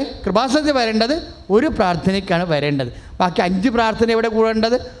വരാനാണ് ഇവിടെ കൃപാസനത്തിൽ വരേണ്ടത്, ഒരു പ്രാർത്ഥനയ്ക്കാണ് വരേണ്ടത്. ബാക്കി 5 പ്രാർത്ഥന ഇവിടെ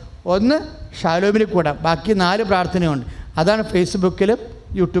കൂടേണ്ടത്, 1 ഷാലോമിൽ കൂടാം, ബാക്കി 4 പ്രാർത്ഥനയുണ്ട്. അതാണ് ഫേസ്ബുക്കിലും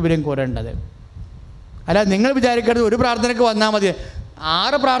യൂട്യൂബിലും കൂടേണ്ടത്. അല്ല നിങ്ങൾ വിചാരിക്കരുത് ഒരു പ്രാർത്ഥനയ്ക്ക് വന്നാൽ മതി.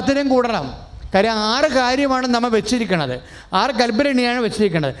 6 പ്രാർത്ഥനയും കൂടണം. കാര്യം 6 കാര്യമാണ് നമ്മൾ വെച്ചിരിക്കുന്നത്, 6 കൽഭരണിയാണ്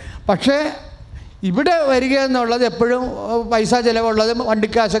വെച്ചിരിക്കുന്നത്. പക്ഷേ ഇവിടെ വരിക എന്നുള്ളത് എപ്പോഴും പൈസ ചിലവുള്ളതും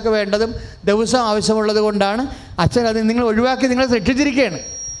വണ്ടിക്കാശൊക്കെ വേണ്ടതും ദിവസം ആവശ്യമുള്ളത് കൊണ്ടാണ് അച്ഛൻ അത് നിങ്ങൾ ഒഴിവാക്കി നിങ്ങളെ രക്ഷിച്ചിരിക്കുകയാണ്.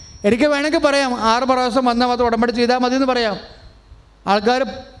 എനിക്ക് വേണമെങ്കിൽ പറയാം 6 പ്രാവശ്യം വന്നാൽ അത് ഉടമ്പടി ചെയ്താൽ മതി എന്ന് പറയാം. ആൾക്കാർ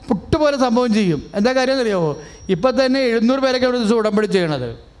പുട്ടുപോലെ സംഭവം ചെയ്യും. എന്താ കാര്യം എന്നറിയാമോ? ഇപ്പം തന്നെ 700 പേരൊക്കെ ഒരു ദിവസം ഉടമ്പടി ചെയ്യണത്.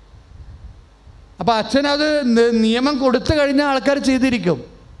 അപ്പോൾ അച്ഛനത് നിയമം കൊടുത്തു കഴിഞ്ഞാൽ ആൾക്കാർ ചെയ്തിരിക്കും.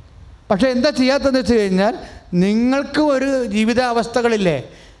 പക്ഷേ എന്താ ചെയ്യാത്തതെന്ന് വെച്ച് കഴിഞ്ഞാൽ, നിങ്ങൾക്ക് ഒരു ജീവിതാവസ്ഥകളില്ലേ?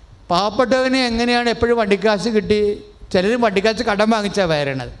 പാവപ്പെട്ടവനെ എങ്ങനെയാണ് എപ്പോഴും വണ്ടിക്കാശ് കിട്ടി, ചിലരും വണ്ടിക്കാശ് കടം വാങ്ങിച്ചാൽ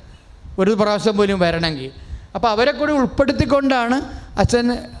വരണത്, ഒരു പ്രാവശ്യം പോലും വരണമെങ്കിൽ. അപ്പോൾ അവരെ കൂടി ഉൾപ്പെടുത്തിക്കൊണ്ടാണ് അച്ഛൻ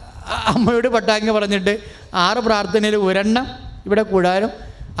അമ്മയോട് പട്ടാങ്ങി പറഞ്ഞിട്ട് 6 പ്രാർത്ഥനയിൽ ഒരെണ്ണം ഇവിടെ കൂടാനും.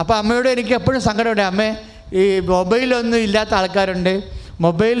 അപ്പോൾ അമ്മയോട് എനിക്ക് എപ്പോഴും സങ്കടമുണ്ട്, അമ്മേ ഈ മൊബൈലൊന്നും ഇല്ലാത്ത ആൾക്കാരുണ്ട്,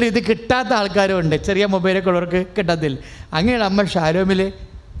 മൊബൈലിൽ ഇത് കിട്ടാത്ത ആൾക്കാരുമുണ്ട്, ചെറിയ മൊബൈലൊക്കെ ഉള്ളവർക്ക് കിട്ടത്തില്ല. അങ്ങനെയാണ് അമ്മ ഷാലോമിൽ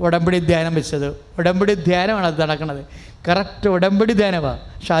ഉടമ്പടി ധ്യാനം വെച്ചത്. ഉടമ്പടി ധ്യാനമാണ് അത് നടക്കുന്നത്. കറക്റ്റ് ഉടമ്പടി ധ്യാനമാണ്.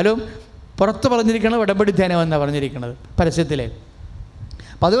 ഷാലോം പുറത്ത് പറഞ്ഞിരിക്കുന്നത് ഉടമ്പടി ധ്യാനമെന്നാണ് പറഞ്ഞിരിക്കുന്നത് പരസ്യത്തിൽ.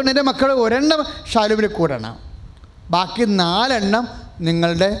 അപ്പം അതുകൊണ്ട് എൻ്റെ മക്കൾ ഒരെണ്ണം ഷാലോമിൽ കൂടണം, ബാക്കി 4 എണ്ണം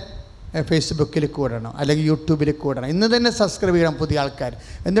നിങ്ങളുടെ ഫേസ്ബുക്കിൽ കൂടണം, അല്ലെങ്കിൽ യൂട്യൂബിൽ കൂടണം. ഇന്ന് തന്നെ സബ്സ്ക്രൈബ് ചെയ്യണം പുതിയ ആൾക്കാർ,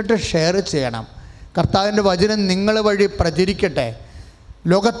 എന്നിട്ട് ഷെയർ ചെയ്യണം. കർത്താവിൻ്റെ വചനം നിങ്ങൾ വഴി പ്രചരിക്കട്ടെ.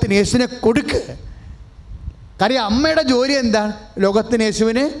 ലോകത്തിന് യേശുവിനെ കൊടുക്കുക. കാര്യം അമ്മയുടെ ജോലി എന്താണ്? ലോകത്തിന്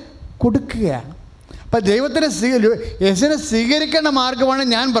യേശുവിനെ കൊടുക്കുകയാണ്. അപ്പം ദൈവത്തിനെ യേശുവിനെ സ്വീകരിക്കേണ്ട മാർഗമാണ്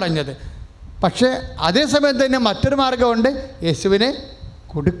ഞാൻ പറഞ്ഞത്. പക്ഷേ അതേസമയത്ത് തന്നെ മറ്റൊരു മാർഗമുണ്ട്, യേശുവിനെ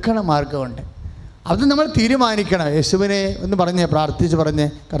കൊടുക്കണ മാർഗമുണ്ട്. അത് നമ്മൾ തീരുമാനിക്കണം. യേശുവിനെ ഒന്ന് പറഞ്ഞേ, പ്രാർത്ഥിച്ച് പറഞ്ഞേ,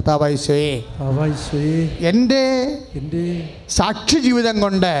 കർത്താവായ യേശുവേ, എൻ്റെ സാക്ഷ്യ ജീവിതം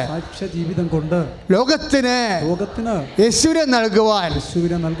കൊണ്ട് ലോകത്തിന് യേശുവിനെ നൽകുവാൻ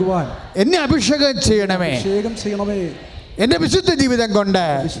എന്നെ അഭിഷേകം ചെയ്യണമേ. എൻ്റെ വിശുദ്ധ ജീവിതം കൊണ്ട്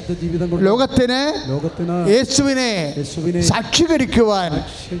ലോകത്തിന് യേശുവിനെ സാക്ഷീകരിക്കുവാൻ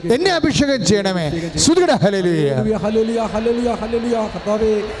എന്നെ അഭിഷേകം ചെയ്യണമേ.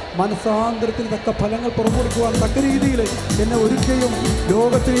 മനസാന്തരത്തിന് തക്ക ഫലങ്ങൾ പുറപ്പെടുക്കുവാൻ തക്ക രീതിയിൽ എന്നെ ഒരുക്കുകയും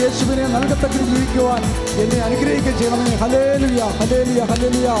ലോകത്തിന് യേശുവിനെ നൽകത്തക്ക ജീവിക്കുവാൻ എന്നെ അനുഗ്രഹിക്കുകയും ചെയ്യണമേ. ഹല്ലേലൂയ, ഹല്ലേലൂയ,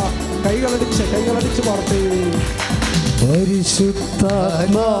 ഹല്ലേലൂയ. കൈകളടിച്ച് പാർത്തേ. പരിശുദ്ധാത്മാവേ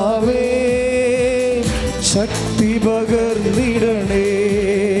ശക്തി പകർന്നിടണേ.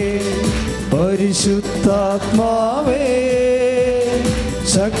 പരിശുദ്ധാത്മാവേ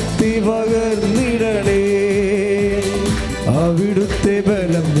ശക്തി പകർന്നിടണേ. അവിടുത്തെ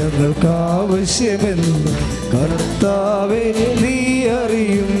ബലം ഞങ്ങൾക്ക് ആവശ്യമെന്ന് കർത്താവേ നീ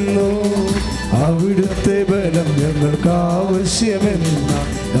അറിയുന്നു. അവിടുത്തെ ബലം ഞങ്ങൾക്ക് ആവശ്യമെന്ന്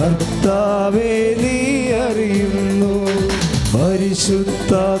കർത്താവേ നീ അറിയുന്നു.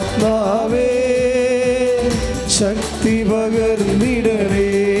 പരിശുദ്ധാത്മാവേ ശക്തി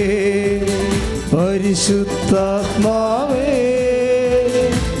പകർന്നിടണേ. പരിശുദ്ധാത്മാവേ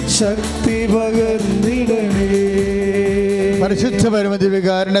ശക്തി പകർന്നിടണേ. പരിശുദ്ധ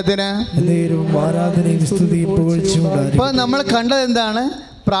പരമദിവ്യകാരുണ്യത്തിന് ആരാധനയും സ്തുതിയും പുകഴ്ചയും. ഇപ്പൊ നമ്മൾ കണ്ടത് എന്താണ്?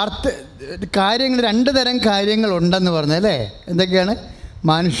 കാര്യങ്ങൾ 2 തരം കാര്യങ്ങളുണ്ടെന്ന് പറഞ്ഞല്ലേ? എന്തൊക്കെയാണ്?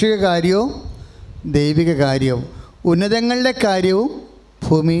 മാനുഷിക കാര്യവും ദൈവിക കാര്യവും, ഉന്നതങ്ങളുടെ കാര്യവും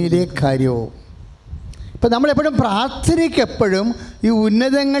ഭൂമിയിലെ കാര്യവും. ഇപ്പം നമ്മളെപ്പോഴും പ്രാർത്ഥനയ്ക്ക് എപ്പോഴും ഈ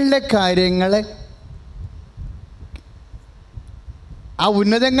ഉന്നതങ്ങളുടെ കാര്യങ്ങൾ, ആ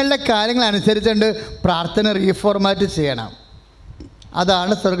ഉന്നതങ്ങളുടെ കാര്യങ്ങൾ അനുസരിച്ചുകൊണ്ട് പ്രാർത്ഥന റീഫോർമാറ്റ് ചെയ്യണം.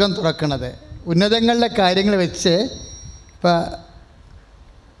 അതാണ് സ്വർഗം തുറക്കുന്നത്. ഉന്നതങ്ങളുടെ കാര്യങ്ങൾ വെച്ച് ഇപ്പം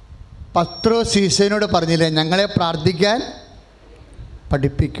പത്രോസ് ഈശോയോട് പറഞ്ഞില്ലേ, ഞങ്ങളെ പ്രാർത്ഥിക്കാൻ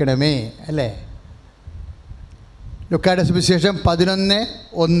പഠിപ്പിക്കണമേ, അല്ലേ? ലുക്കായുടെ സുവിശേഷം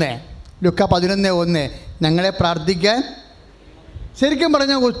 11:1, ലുക്ക 11:1, ഞങ്ങളെ പ്രാർത്ഥിക്കാൻ. ശരിക്കും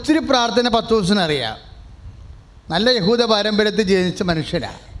പറഞ്ഞാൽ ഒത്തിരി പ്രാർത്ഥന പത്രോസിനറിയാം. നല്ല യഹൂദ പാരമ്പര്യത്തിൽ ജനിച്ച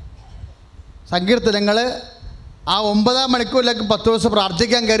മനുഷ്യരാണ്. സങ്കീർത്തനങ്ങൾ ആ 9-ാം മണിക്കൂറിലേക്ക് പത്രോസ്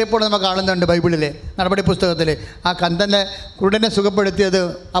പ്രാർത്ഥിക്കാൻ കയറിയപ്പോൾ നമ്മൾ കാണുന്നുണ്ട് ബൈബിളിൽ, നടപടി പുസ്തകത്തിൽ. ആ കന്തൻ്റെ കുരുടനെ സുഖപ്പെടുത്തിയത്,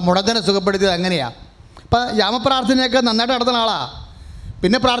 ആ മുടന്തനെ സുഖപ്പെടുത്തിയത് അങ്ങനെയാണ്. അപ്പം യാമപ്രാർത്ഥനയൊക്കെ നന്നായിട്ട് നടത്തുന്ന ആളാണ്.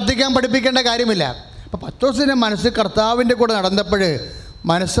 പിന്നെ പ്രാർത്ഥിക്കാൻ പഠിപ്പിക്കേണ്ട കാര്യമില്ല. അപ്പം പത്രോസിൻ്റെ മനസ്സ് കർത്താവിൻ്റെ കൂടെ നടന്നപ്പോൾ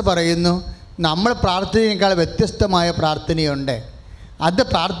മനസ്സ് പറയുന്നു, നമ്മൾ പ്രാർത്ഥനയേക്കാൾ വ്യത്യസ്തമായ പ്രാർത്ഥനയുണ്ട്. അത്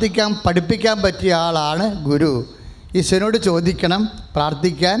പ്രാർത്ഥിക്കാൻ പഠിപ്പിക്കാൻ പറ്റിയ ആളാണ് ഗുരു. ഈശോനോട് ചോദിക്കണം,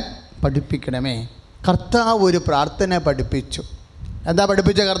 പ്രാർത്ഥിക്കാൻ പഠിപ്പിക്കണമേ. കർത്താവ് ഒരു പ്രാർത്ഥന പഠിപ്പിച്ചു. എന്താ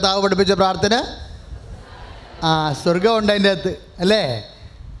പഠിപ്പിച്ച കർത്താവ് പഠിപ്പിച്ച പ്രാർത്ഥന? സ്വർഗമുണ്ട് അതിൻ്റെ അകത്ത്, അല്ലേ?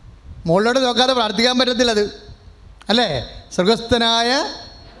 മുകളിലോട്ട് നോക്കാതെ പ്രാർത്ഥിക്കാൻ പറ്റത്തില്ല അത്, അല്ലേ? സ്വർഗസ്ഥനായ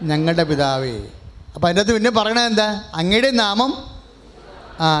ഞങ്ങളുടെ പിതാവേ. അപ്പം അതിൻ്റെ അകത്ത് പിന്നെ പറയണത് എന്താ? അങ്ങയുടെ നാമം,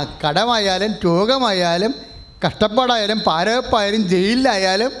 കടമായാലും രോഗമായാലും കഷ്ടപ്പാടായാലും പാരവെപ്പായാലും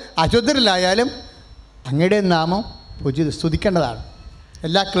ജയിലിലായാലും ആശുപത്രിയിലായാലും അങ്ങയുടെ നാമം സ്തുതിക്കേണ്ടതാണ്.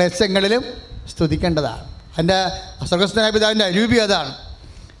 എല്ലാ ക്ലേശങ്ങളിലും സ്തുതിക്കേണ്ടതാണ്. എൻ്റെ സ്വർഗസ്ഥനായ പിതാവിൻ്റെ അരൂപി അതാണ്.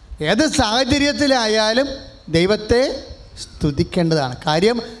 ഏത് സാഹചര്യത്തിലായാലും ദൈവത്തെ സ്തുതിക്കേണ്ടതാണ്.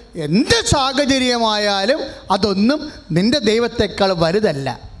 കാര്യം എന്ത് സാഹചര്യമായാലും അതൊന്നും നിൻ്റെ ദൈവത്തെക്കാൾ വലുതല്ല.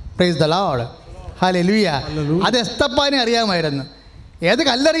 Price the Lord, hallelujah. അത് എസ്തപ്പാനെ അറിയാമായിരുന്നു. ഏത്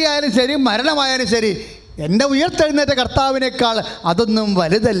കല്ലെറിയായാലും ശരി, മരണമായാലും ശരി, എൻ്റെ ഉയർത്തെഴുന്നേറ്റ കർത്താവിനേക്കാൾ അതൊന്നും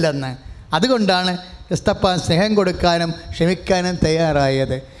വലുതല്ലെന്ന്. അതുകൊണ്ടാണ് എസ്തപ്പാൻ സ്നേഹം കൊടുക്കാനും ക്ഷമിക്കാനും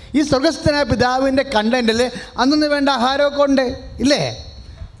തയ്യാറായത്. ഈ സ്വർഗസ്ഥനായ പിതാവിൻ്റെ കണ്ടൻറ്റിൽ അന്നൊന്നും വേണ്ട ആഹാരമൊക്കെ ഉണ്ട്, ഇല്ലേ?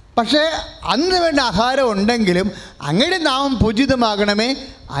 പക്ഷേ അന്ന് വേണ്ട ആഹാരം ഉണ്ടെങ്കിലും അങ്ങയുടെ നാമം പൂജിതമാകണമേ,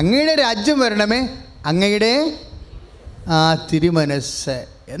 അങ്ങയുടെ രാജ്യം വരണമേ, അങ്ങയുടെ തിരുമനസ്സ്.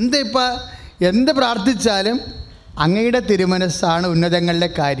 എന്ത് പ്രാർത്ഥിച്ചാലും അങ്ങയുടെ തിരുമനസ്സാണ് ഉന്നതങ്ങളിലെ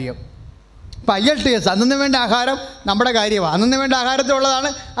കാര്യം. ഇപ്പം IELTS അന്നു വേണ്ട ആഹാരം നമ്മുടെ കാര്യമാണ്. അന്നു വേണ്ട ആഹാരത്തിലുള്ളതാണ്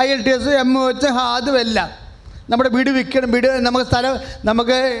IELTS, MOH, അതുമെല്ലാം. നമ്മുടെ വീട്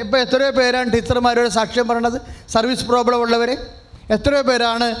നമുക്ക് ഇപ്പോൾ എത്രയോ പേരാണ് ടീച്ചർമാരോട് സാക്ഷ്യം പറയണത്, സർവീസ് പ്രോബ്ലം ഉള്ളവർ എത്രയോ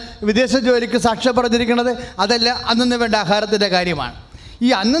പേരാണ് വിദേശ ജോലിക്ക് സാക്ഷ്യം പറഞ്ഞിരിക്കുന്നത്. അതെല്ലാം അന്നു വേണ്ട ആഹാരത്തിൻ്റെ കാര്യമാണ്. ഈ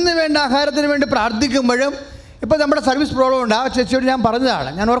അന്നു വേണ്ട ആഹാരത്തിന് വേണ്ടി പ്രാർത്ഥിക്കുമ്പോഴും ഇപ്പോൾ നമ്മുടെ സർവീസ് പ്രോബ്ലം ഉണ്ട്. ആ ചേച്ചിയോട് ഞാൻ പറഞ്ഞതാണ്,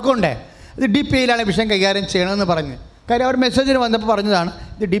 ഞാൻ ഓർക്കുന്നുണ്ടേ, ഇത് DPIയിലാണ് വിഷയം കൈകാര്യം ചെയ്യണമെന്ന് പറഞ്ഞ്. കാര്യം അവർ മെസ്സേജിന് വന്നപ്പോൾ പറഞ്ഞതാണ്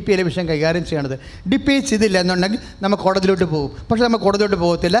ഇത് DPIയിലെ വിഷയം കൈകാര്യം ചെയ്യണത്. DPI ചെയ്തില്ല എന്നുണ്ടെങ്കിൽ നമ്മൾ കോടതിയിലോട്ട് പോകും. പക്ഷേ നമ്മൾ കോടതിയിലോട്ട്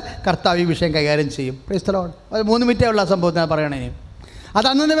പോകത്തില്ല, കർത്താവ് ഈ വിഷയം കൈകാര്യം ചെയ്യും. ക്രൈസ്തലോട് അത് 3 മിനിറ്റേ ഉള്ള സംഭവത്തിനാണ് പറയണേ. അത്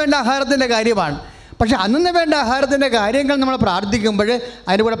അന്നു വേണ്ട ആഹാരത്തിൻ്റെ കാര്യമാണ്. പക്ഷേ അന്നു വേണ്ട ആഹാരത്തിൻ്റെ കാര്യങ്ങൾ നമ്മൾ പ്രാർത്ഥിക്കുമ്പോൾ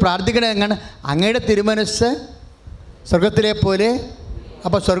അതിൻ്റെ കൂടെ പ്രാർത്ഥിക്കണത് എങ്ങനെ? അങ്ങയുടെ തിരുമനസ്സ് സ്വർഗത്തിലെ പോലെ.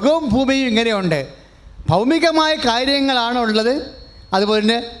 അപ്പോൾ സ്വർഗവും ഭൂമിയും ഇങ്ങനെയുണ്ട്. ഭൗമികമായ കാര്യങ്ങളാണ് ഉള്ളത്, അതുപോലെ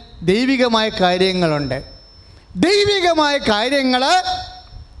തന്നെ ദൈവികമായ കാര്യങ്ങളുണ്ട്. ദൈവികമായ കാര്യങ്ങൾ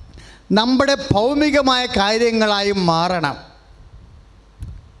നമ്മുടെ ഭൗമികമായ കാര്യങ്ങളായി മാറണം.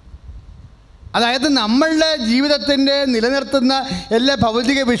 അതായത് നമ്മളുടെ ജീവിതത്തിൻ്റെ നിലനിർത്തുന്ന എല്ലാ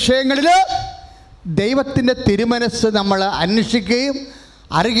ഭൗതിക വിഷയങ്ങളിലും ദൈവത്തിൻ്റെ തിരുമനസ്സ് നമ്മൾ അന്വേഷിക്കുകയും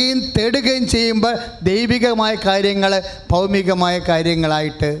അറിയുകയും തേടുകയും ചെയ്യുമ്പോൾ ദൈവികമായ കാര്യങ്ങൾ ഭൗമികമായ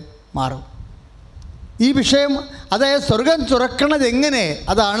കാര്യങ്ങളായിട്ട് മാറും. ഈ വിഷയം, അതായത് സ്വർഗം തുറക്കണത് എങ്ങനെ,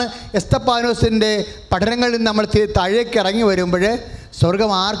 അതാണ് എസ്തപ്പാനോസിൻ്റെ പഠനങ്ങളിൽ നമ്മൾ താഴേക്ക് ഇറങ്ങി വരുമ്പോൾ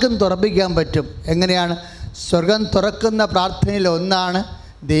സ്വർഗം ആർക്കും തുറപ്പിക്കാൻ പറ്റും. എങ്ങനെയാണ്? സ്വർഗം തുറക്കുന്ന പ്രാർത്ഥനയിൽ ഒന്നാണ്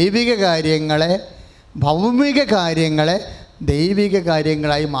ദൈവിക കാര്യങ്ങളെ ഭൗമിക കാര്യങ്ങളെ ദൈവിക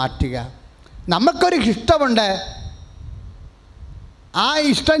കാര്യങ്ങളായി മാറ്റുക. നമുക്കൊരു ഇഷ്ടമുണ്ട്, ആ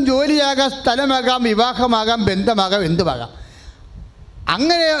ഇഷ്ടം ജോലിയാകാം, സ്ഥലമാകാം, വിവാഹമാകാം, ബന്ധമാകാം, എന്തുമാകാം.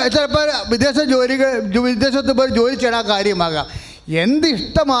 അങ്ങനെ ചിലപ്പോൾ വിദേശത്ത് പോയി ജോലി ചെയ്യണ കാര്യമാകാം. എന്ത്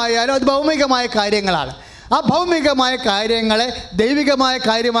ഇഷ്ടമായാലും അത് ഭൗമികമായ കാര്യങ്ങളാണ്. ആ ഭൗമികമായ കാര്യങ്ങളെ ദൈവികമായ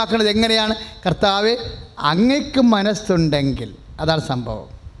കാര്യമാക്കുന്നത് എങ്ങനെയാണ്? കർത്താവേ, അങ്ങയ്ക്ക് മനസ്സുണ്ടെങ്കിൽ, അതാണ് സംഭവം.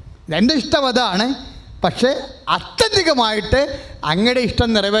 എൻ്റെ ഇഷ്ടം അതാണ്, പക്ഷേ അത്യന്തികമായിട്ട് അങ്ങയുടെ ഇഷ്ടം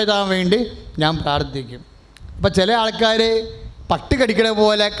നിറവേറ്റാൻ വേണ്ടി ഞാൻ പ്രാർത്ഥിക്കും. അപ്പോൾ ചില ആൾക്കാർ പട്ടി കടിക്കണ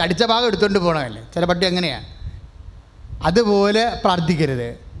പോലെ കടിച്ച ഭാഗം എടുത്തുകൊണ്ട് പോകണമല്ലേ, ചില പട്ടി അങ്ങനെയാണ്. അതുപോലെ പ്രാർത്ഥിക്കരുത്.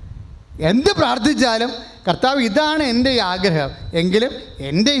 എന്ത് പ്രാർത്ഥിച്ചാലും കർത്താവ് ഇതാണ് എൻ്റെ ആഗ്രഹം എങ്കിലും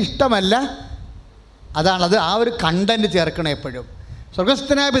എൻ്റെ ഇഷ്ടമല്ല, അതാണത്. ആ ഒരു കണ്ടൻറ്റ് ചേർക്കണം എപ്പോഴും.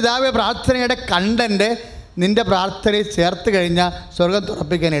 സ്വർഗസ്ഥനായ പിതാവേ, പ്രാർത്ഥനയുടെ കണ്ടൻറ്റ് നിൻ്റെ പ്രാർത്ഥനയിൽ ചേർത്ത് കഴിഞ്ഞാൽ സ്വർഗം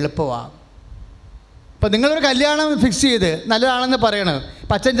തുറപ്പിക്കാൻ എളുപ്പമാണ്. ഇപ്പോൾ നിങ്ങളൊരു കല്യാണം ഫിക്സ് ചെയ്ത് നല്ലതാണെന്ന് പറയണം.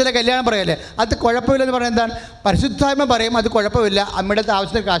 പച്ചൻ ചില കല്യാണം പറയല്ലേ, അത് കുഴപ്പമില്ലെന്ന് പറയുന്നത് എന്താണ്? പരിശുദ്ധാത്മ പറയും അത് കുഴപ്പമില്ല, അമ്മയുടെ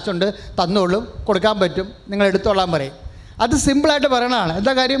ആവശ്യത്തിന് കാശുണ്ട്, തന്നോളും, കൊടുക്കാൻ പറ്റും, നിങ്ങൾ എടുത്തോളാൻ പറയും. അത് സിമ്പിളായിട്ട് പറയണതാണ്.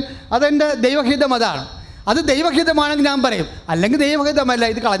 എന്താ കാര്യം? അതെൻ്റെ ദൈവഹിതം അതാണ്. അത് ദൈവഹിതമാണെങ്കിൽ ഞാൻ പറയും, അല്ലെങ്കിൽ ദൈവഹിതമല്ല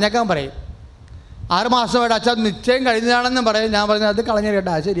ഇത് കളഞ്ഞേക്കാൻ പറയും. 6 മാസമായിട്ട് അച്ഛൻ നിശ്ചയം കഴിഞ്ഞതാണെന്ന് പറയും. ഞാൻ പറയുന്നത് അത് കളഞ്ഞ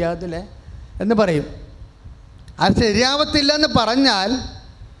കേട്ടോ, അത് ശരിയാകത്തില്ലേ എന്ന് പറയും. അത് ശരിയാവത്തില്ല എന്ന് പറഞ്ഞാൽ,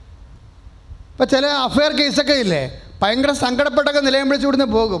 ഇപ്പം ചില അഫെയർ കേസൊക്കെ ഇല്ലേ, ഭയങ്കര സങ്കടപ്പെട്ടൊക്കെ നിലയം വിളിച്ച് ഇവിടുന്ന്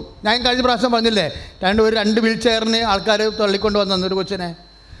പോകും. ഞാൻ കഴിഞ്ഞ പ്രാവശ്യം പറഞ്ഞില്ലേ, 2 വീൽ ചെയറിന് ആൾക്കാർ തള്ളിക്കൊണ്ട് വന്നു ഒരു കൊച്ചിനെ.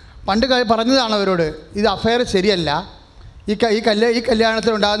 പണ്ട് പറഞ്ഞതാണ് അവരോട്, ഇത് അഫെയർ ശരിയല്ല, ഈ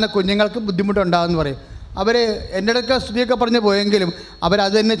കല്യാണത്തിൽ ഉണ്ടാകുന്ന കുഞ്ഞുങ്ങൾക്ക് ബുദ്ധിമുട്ടുണ്ടാകുമെന്ന് പറയും. അവർ എൻ്റെ അടുക്ക സ്തുതിയൊക്കെ പറഞ്ഞ് പോയെങ്കിലും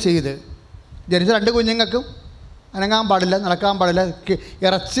അവരത് തന്നെ ചെയ്ത്. ജനിച്ച 2 കുഞ്ഞുങ്ങൾക്കും അനങ്ങാൻ പാടില്ല, നടക്കാൻ പാടില്ല,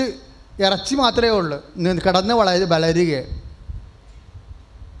 ഇറച്ചി മാത്രമേ ഉള്ളൂ, കിടന്ന് വളരുക.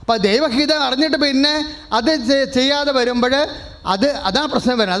 അപ്പോൾ ദൈവഹിതം അറിഞ്ഞിട്ട് പിന്നെ അത് ചെയ്യാതെ വരുമ്പോൾ അതാണ്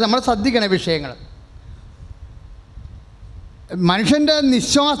പ്രശ്നം വരുന്നത്. അത് നമ്മൾ ശ്രദ്ധിക്കണ വിഷയങ്ങൾ. മനുഷ്യൻ്റെ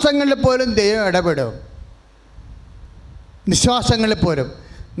നിശ്വാസങ്ങളിൽ പോലും ദൈവം ഇടപെടും. നിശ്വാസങ്ങളിൽ പോലും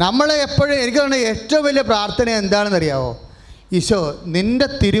നമ്മൾ എപ്പോഴും, എനിക്ക് തോന്നുന്നത് ഏറ്റവും വലിയ പ്രാർത്ഥന എന്താണെന്നറിയാമോ? ഈശോ, നിൻ്റെ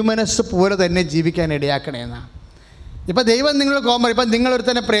തിരുമനസ് പോലെ തന്നെ ജീവിക്കാൻ ഇടയാക്കണേ എന്നാണ്. ഇപ്പം ദൈവം നിങ്ങളോട് കോമർ, ഇപ്പം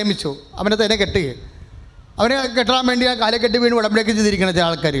നിങ്ങളൊരുത്തനെ പ്രേമിച്ചു, അവനെ തന്നെ കെട്ടുകയും അവനെ കെട്ടാൻ വേണ്ടി ആ കാലക്കെട്ടി വീണ് ഉടമ്പടിയൊക്കെ ചെയ്തിരിക്കുന്ന ചില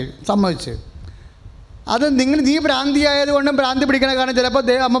ആൾക്കാർ സമ്മതിച്ച്. അത് നീ ഭ്രാന്തിയായതുകൊണ്ടും ഭ്രാന്തി പിടിക്കണ കാരണം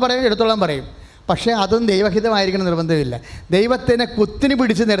ചിലപ്പോൾ അമ്മ പറയും, എടുത്തോളാൻ പറയും. പക്ഷേ അതും ദൈവഹിതമായിരിക്കണം നിർബന്ധമില്ല. ദൈവത്തിനെ കുത്തിന്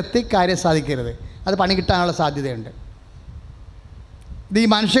പിടിച്ച് നിർത്തി കാര്യം സാധിക്കരുത്, അത് പണി കിട്ടാനുള്ള സാധ്യതയുണ്ട്. ഇത് ഈ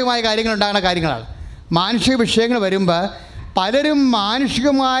മാനുഷികമായ കാര്യങ്ങൾ ഉണ്ടാകുന്ന കാര്യങ്ങളാണ്. മാനുഷിക വിഷയങ്ങൾ വരുമ്പോൾ പലരും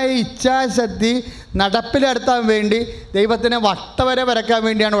മാനുഷികമായ ഇച്ഛാശക്തി നടപ്പിലെടുത്താൻ വേണ്ടി ദൈവത്തിനെ വട്ടവര വരയ്ക്കാൻ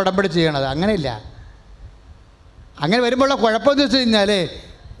വേണ്ടിയാണ് ഉടമ്പടി ചെയ്യണത്. അങ്ങനെയില്ല. അങ്ങനെ വരുമ്പോഴുള്ള കുഴപ്പമെന്ന് വെച്ച് കഴിഞ്ഞാൽ,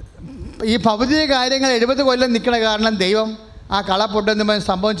 ഈ ഭൗതിക കാര്യങ്ങൾ 70 കൊല്ലം നിൽക്കണ കാരണം ദൈവം ആ കള പൊട്ടെന്ന്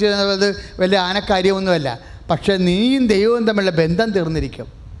സംഭവം ചെയ്യുന്നത് വലിയ ആനക്കാര്യമൊന്നുമല്ല. പക്ഷേ നീയും ദൈവവും തമ്മിലുള്ള ബന്ധം തീർന്നിരിക്കും.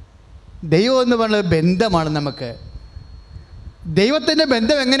 ദൈവം എന്ന് പറയുന്നത് ബന്ധമാണ്. നമുക്ക് ദൈവത്തിൻ്റെ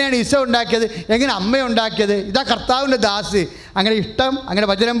ബന്ധം എങ്ങനെയാണ് ഈശോ ഉണ്ടാക്കിയത്, എങ്ങനെ അമ്മ ഉണ്ടാക്കിയത്? ഇതാ കർത്താവിൻ്റെ ദാസ്, അങ്ങനെ ഇഷ്ടം, അങ്ങനെ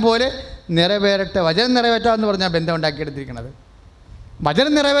വചനം പോലെ നിറവേറട്ടെ. വചനം നിറവേറ്റാമെന്ന് പറഞ്ഞാൽ ബന്ധം ഉണ്ടാക്കിയെടുത്തിരിക്കുന്നത്.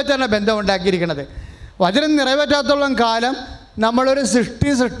 വചനം നിറവേറ്റാനാണ് ബന്ധം ഉണ്ടാക്കിയിരിക്കുന്നത്. വചനം നിറവേറ്റാത്തോളം കാലം നമ്മളൊരു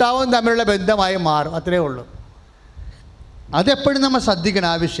സൃഷ്ടാവും തമ്മിലുള്ള ബന്ധമായി മാറും. അത്രയേ ഉള്ളൂ. അതെപ്പോഴും നമ്മൾ ശ്രദ്ധിക്കണം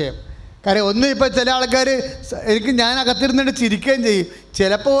ആ വിഷയം. കാര്യം ഒന്ന്, ഇപ്പോൾ ചില ആൾക്കാർ ഞാൻ അകത്തിരുന്നിട്ട് ചിരിക്കുകയും ചെയ്യും.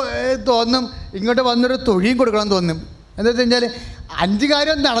 ചിലപ്പോൾ തോന്നും ഇങ്ങോട്ട് വന്നൊരു തൊഴിയും കൊടുക്കണം തോന്നും. എന്താ വെച്ച് കഴിഞ്ഞാൽ 5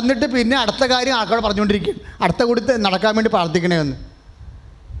 കാര്യം നടന്നിട്ട് പിന്നെ അടുത്ത കാര്യം ആൾക്കാരോട് പറഞ്ഞുകൊണ്ടിരിക്കും, അടുത്ത കൂടി നടക്കാൻ വേണ്ടി പ്രാർത്ഥിക്കണേ എന്ന്.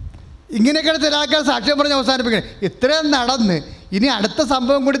 ഇങ്ങനെയൊക്കെയാണ് ചില ആൾക്കാർ സാക്ഷ്യം പറഞ്ഞ് അവസാനിപ്പിക്കണേ. ഇത്രയും നടന്ന് ഇനി അടുത്ത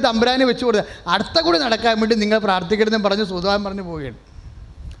സംഭവം കൂടി തമ്പുരാനെ വെച്ച് കൊടുത്ത് അടുത്ത കൂടി നടക്കാൻ വേണ്ടി നിങ്ങൾ പ്രാർത്ഥിക്കരുതെന്ന് പറഞ്ഞ് സുധാൻ പറഞ്ഞ് പോവുകയാണ്.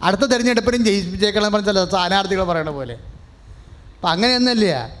 അടുത്ത തിരഞ്ഞെടുപ്പിനും ജയിപ്പിച്ചേക്കണം പറഞ്ഞ ചില സ്ഥാനാർത്ഥികൾ പറയണ പോലെ. അപ്പം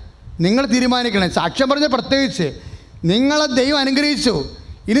അങ്ങനെയൊന്നുമില്ല. നിങ്ങൾ തീരുമാനിക്കണം. സാക്ഷ്യം പറഞ്ഞ പ്രത്യേകിച്ച് നിങ്ങളെ ദൈവം അനുഗ്രഹിച്ചു.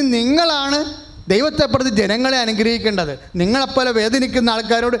 ഇനി നിങ്ങളാണ് ദൈവത്തെ പ്രതി ജനങ്ങളെ അനുഗ്രഹിക്കേണ്ടത്. നിങ്ങളെപ്പോലെ വേദനിക്കുന്ന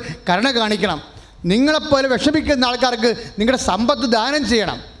ആൾക്കാരോട് കരുണ കാണിക്കണം. നിങ്ങളെപ്പോലെ വിഷമിക്കുന്ന ആൾക്കാർക്ക് നിങ്ങളുടെ സമ്പത്ത് ദാനം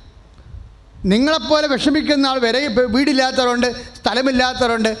ചെയ്യണം. നിങ്ങളെപ്പോലെ വിഷമിക്കുന്ന ആൾ വരെ വീടില്ലാത്തവരുണ്ട്,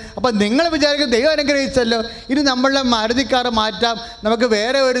 സ്ഥലമില്ലാത്തവരുണ്ട്. അപ്പം നിങ്ങൾ വിചാരിക്കും ദൈവം അനുഗ്രഹിച്ചല്ലോ, ഇനി നമ്മളുടെ മാരുതിക്കാറ് മാറ്റാം, നമുക്ക്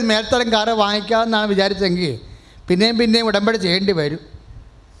വേറെ ഒരു മേൽത്തരം കാറ് വാങ്ങിക്കാമെന്നാണ് വിചാരിച്ചെങ്കിൽ പിന്നെയും ഉടമ്പടി ചെയ്യേണ്ടി വരും.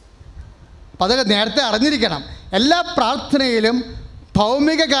 അപ്പം അതൊക്കെ നേരത്തെ അറിഞ്ഞിരിക്കണം. എല്ലാ പ്രാർത്ഥനയിലും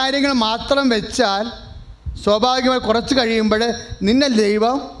ഭൗമിക കാര്യങ്ങൾ മാത്രം വെച്ചാൽ സ്വാഭാവികമായി കുറച്ച് കഴിയുമ്പോൾ നിന്നെ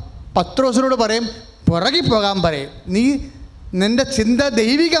ദൈവം പത്രോസിനോട് പറയും, പുറകിൽ പോകാൻ പറയും. നിൻ്റെ ചിന്ത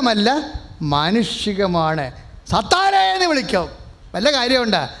ദൈവികമല്ല, മാനുഷികമാണ്. സാത്താനെ എന്ന് വിളിക്കും. വല്ല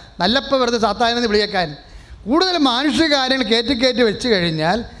കാര്യമുണ്ടാ? നല്ലപ്പോൾ വെറുതെ സാത്താനെന്ന് വിളിയേക്കാൻ. കൂടുതൽ മാനുഷിക കാര്യങ്ങൾ കയറ്റി വെച്ച്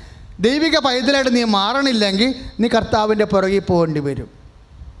കഴിഞ്ഞാൽ ദൈവിക പൈതലായിട്ട് നീ മാറണില്ലെങ്കിൽ നീ കർത്താവിൻ്റെ പുറകിൽ പോകേണ്ടി വരും.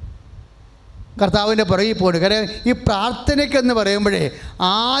 കർത്താവിൻ്റെ പുറകിൽ പോകണം. കാരണം ഈ പ്രാർത്ഥനയ്ക്കെന്ന് പറയുമ്പോഴേ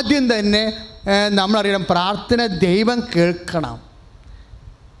ആദ്യം തന്നെ നമ്മളറിയണം, പ്രാർത്ഥന ദൈവം കേൾക്കണം.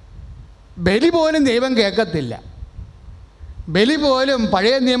 ബലി പോലും ദൈവം കേൾക്കത്തില്ല. ബലി പോലും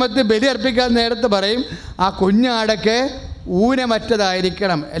പഴയ നിയമത്തിൽ ബലി അർപ്പിക്കാൻ നേരത്ത് പറയും, ആ കുഞ്ഞാടയ്ക്ക്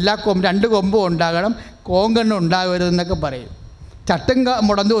ഊനമറ്റതായിരിക്കണം, എല്ലാ 2 കൊമ്പും ഉണ്ടാകണം, കോങ്കണ്ണും ഉണ്ടാകരുതെന്നൊക്കെ പറയും. ചട്ടും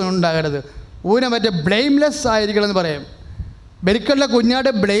മുടന്തും ഉണ്ടാകരുത്, ഊനമറ്റ ബ്ലെയിംലെസ് ആയിരിക്കണം എന്ന് പറയും. ബലിക്കുള്ള കുഞ്ഞാട്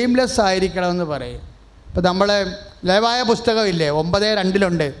ബ്ലെയിംലെസ് ആയിരിക്കണമെന്ന് പറയും. ഇപ്പോൾ നമ്മളെ ലേവായ പുസ്തകമില്ലേ,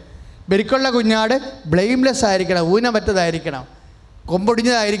 9:2 ബലിക്കുള്ള കുഞ്ഞാട് ബ്ലെയിംലെസ് ആയിരിക്കണം, ഊനമറ്റതായിരിക്കണം,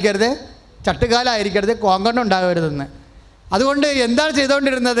 കൊമ്പൊടിഞ്ഞതായിരിക്കരുത്, ചട്ടുകാലായിരിക്കരുത്, കോങ്കണ്ണം ഉണ്ടാകരുതെന്ന്. അതുകൊണ്ട് എന്താണ്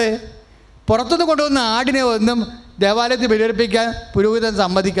ചെയ്തുകൊണ്ടിരുന്നത്? പുറത്തുനിന്ന് കൊണ്ടുവന്ന ആടിനെ ഒന്നും ദേവാലയത്തിൽ ബലിയർപ്പിക്കാൻ പുരോഹിതൻ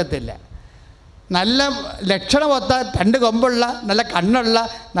സമ്മതിക്കത്തില്ല. നല്ല ലക്ഷണമൊത്ത 2 കൊമ്പുള്ള, നല്ല കണ്ണുള്ള,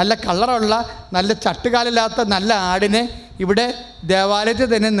 നല്ല കളറുള്ള, നല്ല ചട്ടുകാലില്ലാത്ത നല്ല ആടിനെ ഇവിടെ ദേവാലയത്തിൽ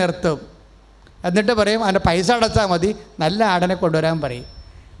തന്നെ നിർത്തും. എന്നിട്ട് പറയും അതിൻ്റെ പൈസ അടച്ചാൽ മതി, നല്ല ആടിനെ കൊണ്ടുവരാൻ പറയും.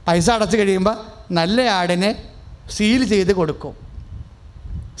 പൈസ അടച്ച് കഴിയുമ്പോൾ നല്ല ആടിനെ സീൽ ചെയ്ത് കൊടുക്കും.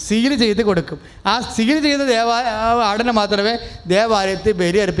 ആ സീൽ ചെയ്ത ആടിനെ മാത്രമേ ദേവാലയത്തിൽ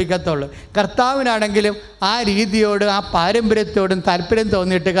ബലി അർപ്പിക്കത്തുള്ളൂ. കർത്താവിനാണെങ്കിലും ആ രീതിയോട്, ആ പാരമ്പര്യത്തോടും താല്പര്യം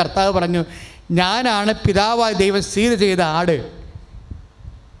തോന്നിയിട്ട് കർത്താവ് പറഞ്ഞു, ഞാനാണ് പിതാവായ ദൈവം സീൽ ചെയ്ത ആട്.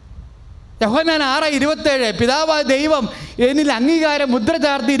 യോഹന്നാൻ 6:27 പിതാവായ ദൈവം എന്നിൽ അംഗീകാരം മുദ്ര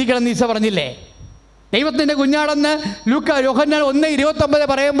ചാർത്തിയിരിക്കണം എന്ന് ഈശോ പറഞ്ഞില്ലേ? ദൈവത്തിൻ്റെ കുഞ്ഞാടെന്ന് യോഹന്നാൻ 1:29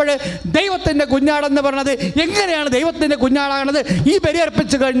 പറയുമ്പോൾ ദൈവത്തിൻ്റെ കുഞ്ഞാടെന്ന് പറഞ്ഞത് എങ്ങനെയാണ് ദൈവത്തിൻ്റെ കുഞ്ഞാടാകണത്? ഈ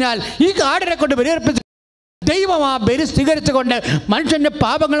ബലിയർപ്പിച്ചു കഴിഞ്ഞാൽ, ഈ ആടിനെ കൊണ്ട് ബലിയർപ്പിച്ച് ദൈവം ആ ബലി സ്വീകരിച്ചുകൊണ്ട് മനുഷ്യൻ്റെ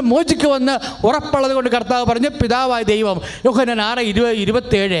പാപങ്ങൾ മോചിക്കുമെന്ന് ഉറപ്പുള്ളത് കൊണ്ട് കർത്താവ് പറഞ്ഞു, പിതാവായ ദൈവം, യോഹന്നാൻ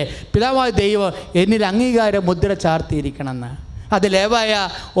 6:27 പിതാവായ ദൈവം എന്നിൽ അംഗീകാര മുദ്ര ചാർത്തിയിരിക്കണമെന്ന്. അത് ലേവായ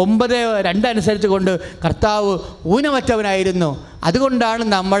 9:2 അനുസരിച്ച് കൊണ്ട് കർത്താവ് ഊനമറ്റവനായിരുന്നു. അതുകൊണ്ടാണ്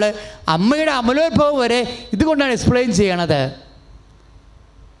നമ്മൾ അമ്മയുടെ അമലോത്ഭവം വരെ ഇതുകൊണ്ടാണ് എക്സ്പ്ലെയിൻ ചെയ്യണത്.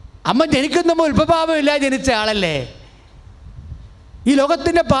 അമ്മ ജനിക്കുമ്പോൾ ഉൽപ്പപാപമില്ല ജനിച്ച ആളല്ലേ. ഈ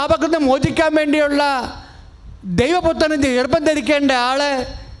ലോകത്തിൻ്റെ പാപത്തിൽ മോചിക്കാൻ വേണ്ടിയുള്ള ദൈവപുത്രന് ഗർഭം ധരിക്കേണ്ട ആള്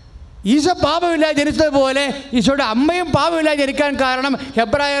ഈശോ പാപമില്ല ജനിച്ചതുപോലെ ഈശോയുടെ അമ്മയും പാപമില്ല ജനിക്കാൻ കാരണം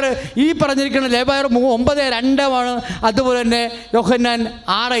ഹെബ്രായർ ഈ പറഞ്ഞിരിക്കുന്ന ലേവായർ 9:2 അതുപോലെ തന്നെ യോഹന്നാൻ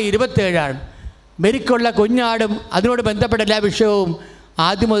 6:27 ബലിക്കുള്ള കുഞ്ഞാടും അതിനോട് ബന്ധപ്പെട്ട എല്ലാ വിഷയവും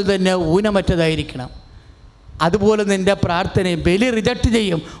ആദ്യം മുതൽ തന്നെ ഊനമറ്റതായിരിക്കണം. അതുപോലെ നിൻ്റെ പ്രാർത്ഥനയും ബലി റിജക്റ്റ്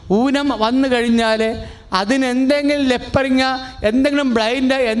ചെയ്യും. ഊനം വന്നു കഴിഞ്ഞാൽ അതിനെന്തെങ്കിലും ലെപ്പറിങ്ങ, എന്തെങ്കിലും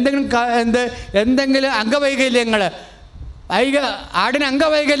ബ്ലൈൻഡ്, എന്തെങ്കിലും അംഗവൈകല്യങ്ങൾ, ആടിന്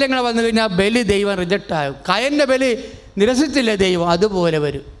അംഗവൈകല്യങ്ങൾ വന്നു കഴിഞ്ഞാൽ ബലി ദൈവം റിജക്റ്റ് ആകും. കയൻ്റെ ബലി നിരസിച്ചില്ല ദൈവം, അതുപോലെ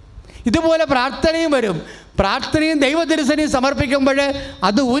വരും. ഇതുപോലെ പ്രാർത്ഥനയും വരും. പ്രാർത്ഥനയും ദൈവതിരുസനെയും സമർപ്പിക്കുമ്പോൾ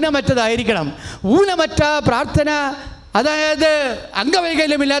അത് ഊനമറ്റതായിരിക്കണം. ഊനമറ്റ പ്രാർത്ഥന, അതായത്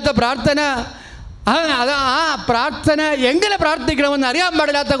അംഗവൈകല്യമില്ലാത്ത പ്രാർത്ഥന, അത് ആ പ്രാർത്ഥന എങ്ങനെ പ്രാർത്ഥിക്കണമെന്ന് അറിയാൻ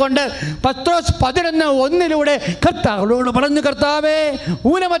പാടില്ലാത്ത കൊണ്ട് പത്രോസ് 11:1 കർത്താവിനോട് പറഞ്ഞു, കർത്താവേ,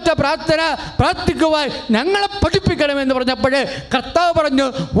 ഊനമറ്റ പ്രാർത്ഥന പ്രാർത്ഥിക്കുവാൻ ഞങ്ങളെ പഠിപ്പിക്കണമെന്ന് പറഞ്ഞപ്പോൾ കർത്താവ് പറഞ്ഞു,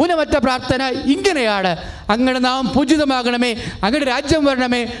 ഊനമറ്റ പ്രാർത്ഥന ഇങ്ങനെയാണ്: അങ്ങയുടെ നാം പൂജിതമാകണമേ, അങ്ങയുടെ രാജ്യം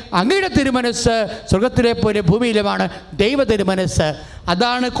വരണമേ, അങ്ങയുടെ തിരുമനസ്സ് സ്വർഗത്തിലെ പോലെ ഭൂമിയിലുമാണ്. ദൈവ തിരുമനസ്സ്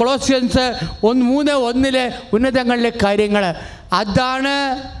അതാണ് കൊളോസ്യൻസ് 3:1 ഉന്നതങ്ങളിലെ കാര്യങ്ങൾ. അതാണ്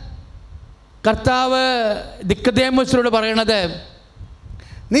കർത്താവ് നിക്കോദേമോസിനോട് പറയണത്.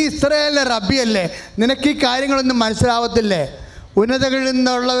 നീ ഇസ്രായേലിലെ റബ്ബിയല്ലേ, നിനക്ക് ഈ കാര്യങ്ങളൊന്നും മനസ്സിലാവത്തില്ലേ? ഉന്നതങ്ങളിൽ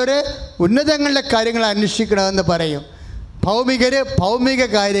നിന്നുള്ളവർ ഉന്നതങ്ങളിലെ കാര്യങ്ങൾ അന്വേഷിക്കണമെന്ന് പറയും. ഭൗമിക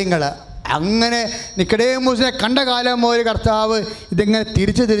കാര്യങ്ങൾ. അങ്ങനെ നിക്കോദേമോസിനെ കണ്ട കാലം മുതൽ കർത്താവ് ഇതിങ്ങനെ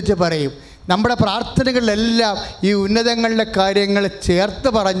തിരിച്ച് പറയും. നമ്മുടെ പ്രാർത്ഥനകളിലെല്ലാം ഈ ഉന്നതങ്ങളിലെ കാര്യങ്ങൾ ചേർത്ത്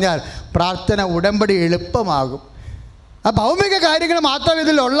പറഞ്ഞാൽ പ്രാർത്ഥന ഉടമ്പടി എളുപ്പമാകും. ആ ഭൗമിക കാര്യങ്ങൾ മാത്രം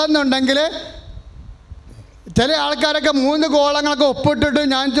ഇതിലുള്ളെന്നുണ്ടെങ്കിൽ ചില ആൾക്കാരൊക്കെ 3 കോളങ്ങളൊക്കെ ഒപ്പിട്ടിട്ട്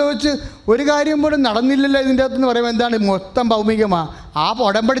ഞാൻ ചോദിച്ച് ഒരു കാര്യം പോലും നടന്നില്ലല്ലോ ഇതിൻ്റെ അകത്തെന്ന് പറയുമ്പോൾ എന്താണ്? മൊത്തം ഭൗമികമാണ്. ആ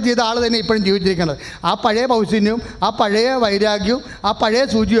ഉടമ്പടി ചെയ്ത ആൾ തന്നെ ഇപ്പോഴും ജീവിച്ചിരിക്കുന്നത്. ആ പഴയ പൗസിന്യവും ആ പഴയ വൈരാഗ്യവും ആ പഴയ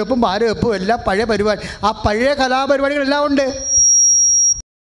സൂചിവെപ്പും ഭാരവെപ്പും എല്ലാം പഴയ പരിപാടി, ആ പഴയ കലാപരിപാടികളെല്ലാം ഉണ്ട്.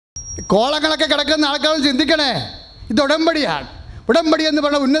 കോളങ്ങളൊക്കെ കിടക്കുന്ന ആൾക്കാർ ചിന്തിക്കണേ, ഇത് ഉടമ്പടിയാണ്. ഉടമ്പടി എന്ന്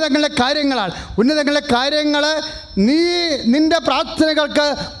പറഞ്ഞാൽ ഉന്നതങ്ങളിലെ കാര്യങ്ങളാണ്. ഉന്നതങ്ങളിലെ കാര്യങ്ങൾ നിൻ്റെ പ്രാർത്ഥനകൾക്ക്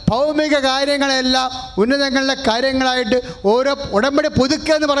ഭൗമിക കാര്യങ്ങളെല്ലാം ഉന്നതങ്ങളിലെ കാര്യങ്ങളായിട്ട് ഓരോ ഉടമ്പടി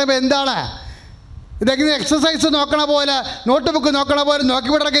പുതുക്കുക എന്ന് പറയുമ്പോൾ എന്താണ്? ഇതെങ്ങനെ എക്സസൈസ് നോക്കണ പോലെ, നോട്ട് ബുക്ക് നോക്കണ പോലെ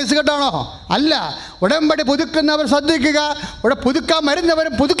നോക്കിവിടുന്ന കേസ് കേട്ടാണോ? അല്ല. ഉടമ്പടി പുതുക്കുന്നവർ ശ്രദ്ധിക്കുക, ഇവിടെ പുതുക്കാൻ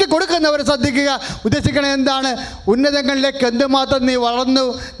വരുന്നവരും പുതുക്കി കൊടുക്കുന്നവർ ശ്രദ്ധിക്കുക. ഉദ്ദേശിക്കണത് എന്താണ്? ഉന്നതങ്ങളിലേക്ക് എന്തുമാത്രം നീ വളർന്നു,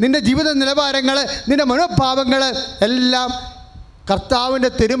 നിൻ്റെ ജീവിത നിലവാരങ്ങൾ, നിൻ്റെ മനോഭാവങ്ങൾ എല്ലാം കർത്താവിൻ്റെ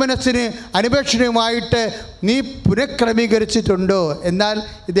തിരുമനസ്സിന് അനുപേക്ഷണീയമായിട്ട് നീ പുനഃക്രമീകരിച്ചിട്ടുണ്ടോ? എന്നാൽ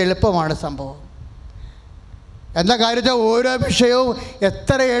ഇത് എളുപ്പമാണ് സംഭവം. എന്താ കാര്യത്തിൽ ഓരോ വിഷയവും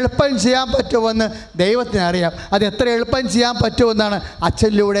എത്ര എളുപ്പം ചെയ്യാൻ പറ്റുമെന്ന് ദൈവത്തിനറിയാം. അത് എത്ര എളുപ്പം ചെയ്യാൻ പറ്റുമെന്നാണ്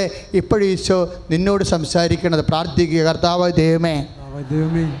അച്ഛനിലൂടെ ഇപ്പോഴും ഈശോ നിന്നോട് സംസാരിക്കുന്നത്. പ്രാർത്ഥിക്കുക, കർത്താവ് ദൈവമേ,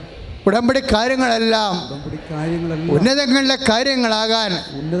 ഉടമ്പടി കാര്യങ്ങളെല്ലാം ഉന്നതങ്ങളിലെ കാര്യങ്ങളാകാൻ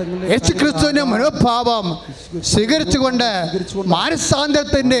യേശുക്രിസ്തുവിന്റെ മനോഭാവം സ്വീകരിച്ചുകൊണ്ട്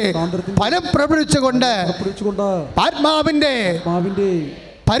മാനസാന്തരത്തിന്റെ ഫലം പ്രകടിപ്പിച്ചുകൊണ്ട് ആത്മാവിന്റെ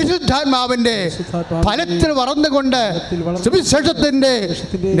പരിശുദ്ധാത്മാവിന്റെ ഫലത്തിൽ വളർന്നുകൊണ്ട് സുവിശേഷത്തിന്റെ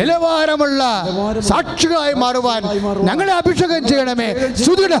നിലവാരമുള്ള സാക്ഷികളായി മാറുവാൻ ഞങ്ങളെ അഭിഷേകം ചെയ്യണമേ.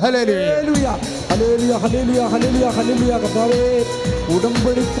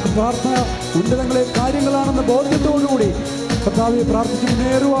 ഉടമ്പടി പ്രാർത്ഥന ഉന്നതങ്ങളെ കാര്യങ്ങളാണെന്ന ബോധ്യത്തോടുകൂടി കർത്താവെ പ്രാർത്ഥിച്ചു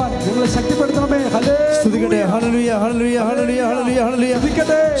മുന്നേറുവാൻ ഞങ്ങളെ ശക്തിപ്പെടുത്തണമേ. സ്തുതിക്കട്ടെ, ഹല്ലേലൂയ, ഹല്ലേലൂയ, ഹല്ലേലൂയ, ഹല്ലേലൂയ,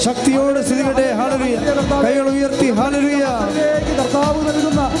 ഹല്ലേലൂയ. ശക്തിയോടെ സ്തുതിക്കട്ടെ, ഹല്ലേലൂയ. കൈകൾ ഉയർത്തി ഹല്ലേലൂയ. കർത്താവ്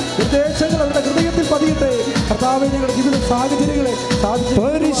നൽകുന്ന നിർദ്ദേശങ്ങൾ അവരുടെ ഹൃദയത്തിൽ പതിയട്ടെ. കർത്താവെ, ഞങ്ങളുടെ ജീവിത സാഹചര്യങ്ങളെ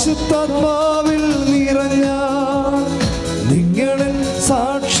പരിശുദ്ധാത്മാവിൽ നിറഞ്ഞ നിങ്ങളിൽ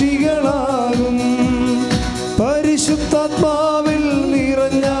സാക്ഷികളാകും. പരിശുദ്ധാത്മാവിൽ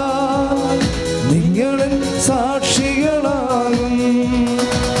നിറഞ്ഞ നിങ്ങളിൽ സാക്ഷികളാകും.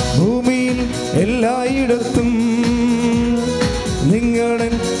 ഭൂമിയിൽ എല്ലായിടത്തും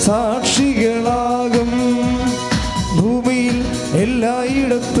നിങ്ങളിൽ സാക്ഷികളാകും. ഭൂമിയിൽ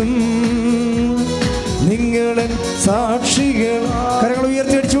എല്ലായിടത്തും നിങ്ങളിൽ സാക്ഷികൾ. കരങ്ങൾ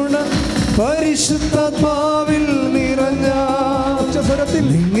ഉയർത്തിയടിച്ചുകൊണ്ട് പരിശുദ്ധാത്മാവിൽ നിറഞ്ഞ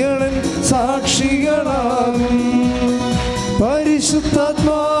നിങ്ങളിൽ സാക്ഷികളാകും.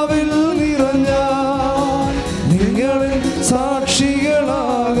 പരിശുദ്ധാത്മാവിൽ നിറഞ്ഞ നിങ്ങളിൽ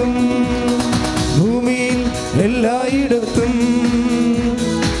സാക്ഷികളാകും. ഭൂമിയിൽ എല്ലായിടത്തും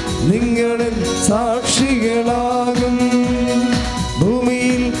നിങ്ങളിൽ സാക്ഷികളാകും.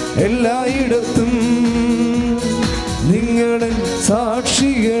 ഭൂമിയിൽ എല്ലായിടത്തും നിങ്ങളിൽ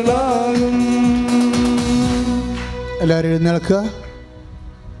സാക്ഷികളാകും. എല്ലാവരും എഴുന്നേൽക്കുക.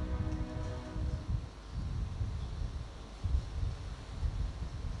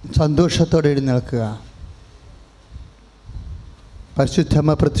 സന്തോഷത്തോടെ എഴുന്നേൽക്കുക.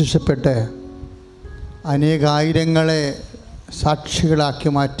 പരിശുദ്ധമ്മ പ്രത്യക്ഷപ്പെട്ട് അനേകായിരങ്ങളെ സാക്ഷികളാക്കി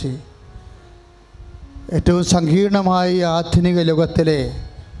മാറ്റി. ഏറ്റവും സങ്കീർണമായ ആധുനിക ലോകത്തിലെ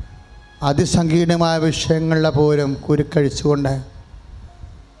അതിസങ്കീർണമായ വിഷയങ്ങളുടെ പോലും കുരുക്കഴിച്ചുകൊണ്ട്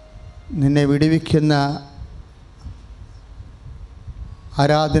നിന്നെ വിടുവിക്കുന്ന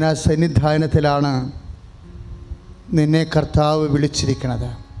ആരാധനാ സന്നിധാനത്തിലാണ് നിന്നെ കർത്താവ് വിളിച്ചിരിക്കുന്നത്.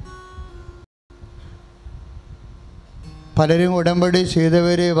 പലരും ഉടമ്പടി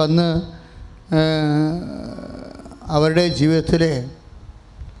ചെയ്തവർ വന്ന് അവരുടെ ജീവിതത്തിൽ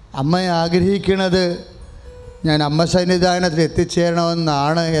അമ്മ ആഗ്രഹിക്കുന്നത് ഞാൻ അമ്മ സന്നിധാനത്തിൽ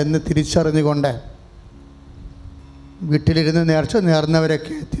എത്തിച്ചേരണമെന്നാണ് എന്ന് തിരിച്ചറിഞ്ഞുകൊണ്ട് വീട്ടിലിരുന്ന് നേർച്ച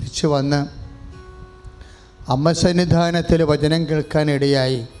നേർന്നവരൊക്കെ തിരിച്ചു വന്ന് അമ്മ സന്നിധാനത്തിൽ വചനം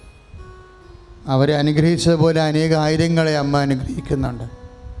കേൾക്കാനിടയായി. അവരെ അനുഗ്രഹിച്ചതുപോലെ അനേക ആയിരങ്ങളെ അമ്മ അനുഗ്രഹിക്കുന്നുണ്ട്.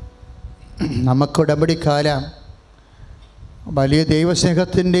 നമുക്ക് ഉടമ്പടിക്കാലം വലിയ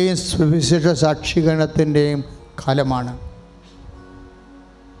ദൈവസ്നേഹത്തിൻ്റെയും സുവിശേഷ സാക്ഷീകരണത്തിൻ്റെയും കാലമാണ്.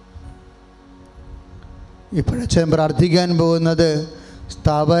 ഇപ്പോഴച്ഛൻ പ്രാർത്ഥിക്കാൻ പോകുന്നത്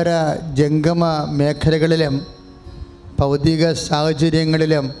സ്ഥാവര ജംഗമ മേഖലകളിലും ഭൗതിക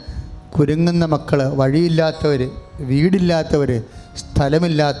സാഹചര്യങ്ങളിലും കുരുങ്ങുന്ന മക്കൾ, വഴിയില്ലാത്തവർ, വീടില്ലാത്തവർ,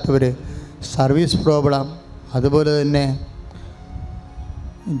 സ്ഥലമില്ലാത്തവർ, സർവീസ് പ്രോബ്ലം, അതുപോലെ തന്നെ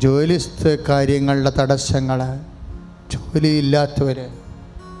ജോലി കാര്യങ്ങളുടെ തടസ്സങ്ങൾ, ജോലിയില്ലാത്തവർ,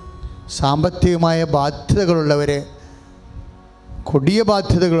 സാമ്പത്തികമായ ബാധ്യതകളുള്ളവർ, കൊടിയ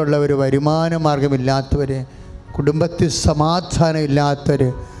ബാധ്യതകളുള്ളവർ, വരുമാന മാർഗമില്ലാത്തവർ, കുടുംബത്തിൽ സമാധാനം ഇല്ലാത്തവർ,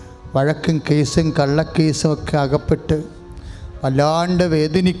 വഴക്കും കേസും കള്ളക്കേസും ഒക്കെ അകപ്പെട്ട് വല്ലാണ്ട്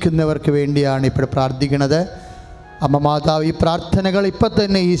വേദനിക്കുന്നവർക്ക് വേണ്ടിയാണ് ഇപ്പോൾ പ്രാർത്ഥിക്കുന്നത്. അമ്മ മാതാവ് ഈ പ്രാർത്ഥനകൾ ഇപ്പം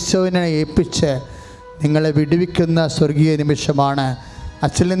തന്നെ ഈശോനെ ഏൽപ്പിച്ച് നിങ്ങളെ വിടുവിക്കുന്ന സ്വർഗീയ നിമിഷമാണ്.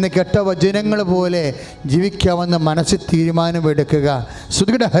 അച്ഛനിൽ നിന്ന് കേട്ട വചനങ്ങൾ പോലെ ജീവിക്കാമെന്ന് മനസ്സിൽ തീരുമാനമെടുക്കുക.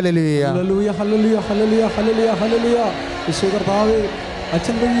 സ്തുതിക്കട്ടെ. ഹല്ലേലൂയ, ഹല്ലേലൂയ, ഹല്ലേലൂയ, ഹല്ലേലൂയ, ഹല്ലേലൂയ, ഹല്ലേലൂയ. യേശു കർത്താവേ,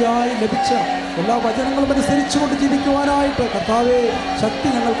 അച്ഛൻ വഴിയായി ലഭിച്ച എല്ലാ വചനങ്ങളും അനുസരിച്ചുകൊണ്ട് ജീവിക്കുവാനായിട്ട് കർത്താവേ ശക്തി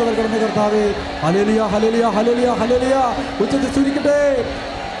ഞങ്ങൾക്ക് നൽകണമേ കർത്താവേ. ഹല്ലേലൂയ, ഹല്ലേലൂയ, ഹല്ലേലൂയ, ഹല്ലേലൂയ. ഉച്ചത്തിൽ സ്തുതിക്കട്ടെ.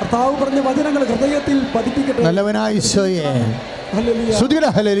 കർത്താവ് പറഞ്ഞ വചനങ്ങൾ ഹൃദയത്തിൽ പതിപ്പിക്കട്ടെ. നല്ലവനായ ഈശോയെ, ഹല്ലേലൂയ, സ്തുതിക്കട്ടെ.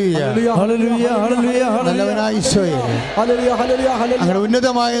 ഹല്ലേലൂയ, ഹല്ലേലൂയ, ഹല്ലേലൂയ, നല്ലവനായ ഈശോയെ, ഹല്ലേലൂയ, ഹല്ലേലൂയ, ഹല്ലേലൂയ. അങ്ങനെ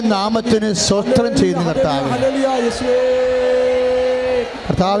ഉന്നതമായ നാമത്തിന് സ്തോത്രം ചെയ്യുന്നു കർത്താവേ. ഹല്ലേലൂയ, യേശുവേ.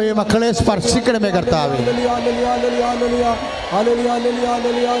 കർത്താവേ, മക്കളെ സ്പർശിക്കണമേ കർത്താവേ.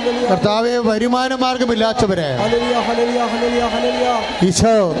 കർത്താവേ, വരുമാന മാർഗമില്ലാത്തവര്,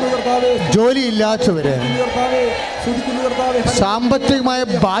 ഈശോ ജോലിയില്ലാത്തവര്, സാമ്പത്തികമായ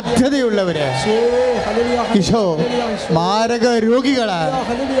ബാധ്യതയുള്ളവര്, ഈശോ മാരക രോഗികള്,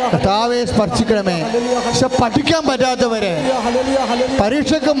 കർത്താവെ സ്പർശിക്കണമേ. ഈശോ പഠിക്കാൻ പറ്റാത്തവര്,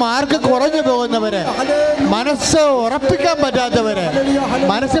 പരീക്ഷയ്ക്ക് മാർക്ക് കുറഞ്ഞു പോകുന്നവര്, മനസ്സ് ഉറപ്പിക്കാൻ പറ്റാത്തവര്,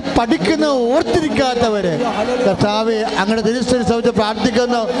 മനസ്സ് പഠിക്കുന്ന ഓർത്തിരിക്കാത്തവര്, കർത്താവെ അങ്ങനെ തിരുസ്ഥലം സമയത്ത്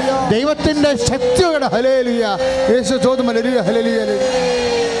പ്രാർത്ഥിക്കുന്നു. ദൈവത്തിന്റെ ശക്തിയോടെ ഹല്ലേലൂയ. യേശു ചോദ്യം ഹല്ലേലൂയ, ഹല്ലേലൂയ.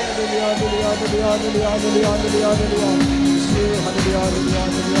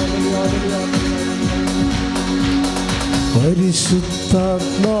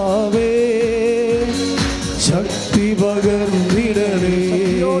 പരിശുദ്ധാത്മാവേ ശക്തി പകർന്നിടണേ,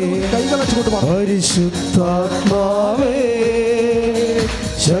 പരിശുദ്ധാത്മാവേ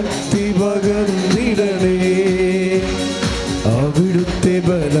ശക്തി പകർന്നിടണേ. അവിടുത്തെ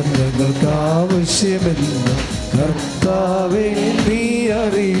ബലം ഞങ്ങൾക്ക് ആവശ്യമെന്ന് കർത്താവേ നീ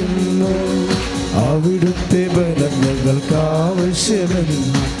അറിയുന്നു. അവിടുത്തെ ബലം ഞങ്ങൾക്ക് ആവശ്യമെന്ന്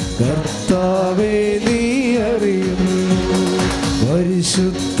കർത്താവേ നീ അറിയുന്നു.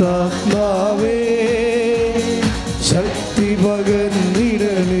 പരിശുദ്ധാത്മാവേ ശക്തി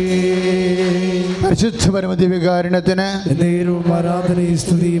പകർന്നിടണേ. പരിശുദ്ധ പരമദിവ്യകാരുണ്യത്തിന് നേരവും ആരാധനയും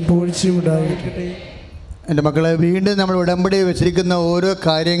സ്തുതിയും പുകഴ്ചയും ഉണ്ടായിരിക്കട്ടെ. എൻ്റെ മക്കളെ, വീണ്ടും നമ്മൾ ഉടമ്പടി വെച്ചിരിക്കുന്ന ഓരോ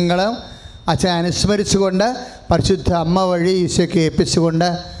കാര്യങ്ങളും അച്ഛൻ അനുസ്മരിച്ചുകൊണ്ട് പരിശുദ്ധ അമ്മ വഴി ഈശോയ്ക്ക് ഏൽപ്പിച്ചുകൊണ്ട്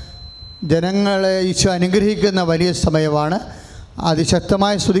ജനങ്ങളെ ഈശോ അനുഗ്രഹിക്കുന്ന വലിയ സമയമാണ്.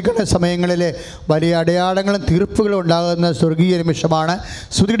 അതിശക്തമായ സ്തുതിക്കുന്ന സമയങ്ങളിൽ വലിയ അടയാളങ്ങളും തീർപ്പുകളും ഉണ്ടാകുന്ന സ്വർഗീയ നിമിഷമാണ്.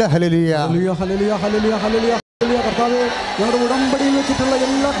 സ്തുതിയുടെ ഹല്ലേലൂയ, ഹല്ലേലൂയ, ഹല്ലേലൂയ, ഹല്ലേലൂയ. കർത്താവേ, ഞങ്ങളുടെ ഉടമ്പടിയിൽ വെച്ചിട്ടുള്ള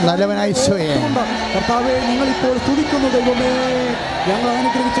എല്ലാ നല്ലവനായ ഈശോയെ, കർത്താവേ ഞങ്ങൾ ഇപ്പോൾ സ്തുതിക്കുന്നു ദൈവമേ, ഞങ്ങൾ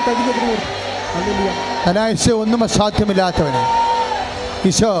അനുഗ്രഹിച്ച് കഴിഞ്ഞതിന് ഹല്ലേലൂയ. ഈശോ ഒന്നും അസാധ്യമില്ലാത്തവനെ,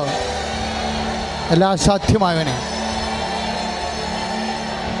 ഈശോ എല്ലാം സാധ്യമായവനെ.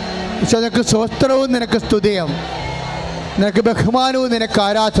 ഈശോ നിനക്ക് സ്വസ്ത്രവും നിനക്ക് സ്തുതിയും നിനക്ക് ബഹുമാനവും നിനക്ക്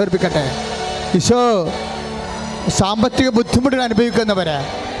ആരാധർപ്പിക്കട്ടെ. ഈശോ സാമ്പത്തിക ബുദ്ധിമുട്ടുകൾ അനുഭവിക്കുന്നവര്,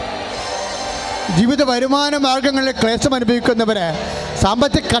 ജീവിത വരുമാന മാർഗങ്ങളിൽ ക്ലേശം അനുഭവിക്കുന്നവര്,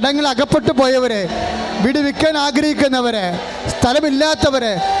 സാമ്പത്തിക കടങ്ങളിൽ അകപ്പെട്ടു പോയവര്, വീട് വിൽക്കാൻ ആഗ്രഹിക്കുന്നവര്,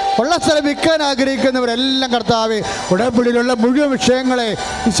 സ്ഥലമില്ലാത്തവര്, ഉള്ള സ്ഥലം വിൽക്കാൻ ആഗ്രഹിക്കുന്നവരെല്ലാം കർത്താവേ ഉടമ്പടിയിലുള്ള മുഴുവൻ വിഷയങ്ങളെ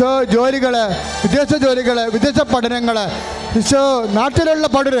ഈശോ, ജോലികള്, വിദേശ ജോലികള്, വിദേശ പഠനങ്ങള്, ഈശോ നാട്ടിലുള്ള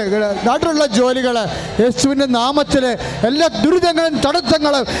പഠനങ്ങൾ, നാട്ടിലുള്ള ജോലികള്, യേശുവിൻ്റെ നാമത്തിൽ എല്ലാ ദുരിതങ്ങളും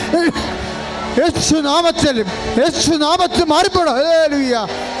തടസ്സങ്ങളും യേശു നാമത്തിൽ മാറിപ്പോണം. ഹല്ലേലൂയ,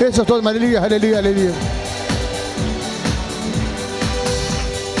 യേശു ഹല്ലേലൂയ, ഹല്ലേലൂയ, ഹല്ലേലൂയ.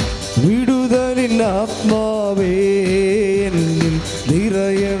 വിടുതലിൻ ആത്മാവേ എന്നിൽ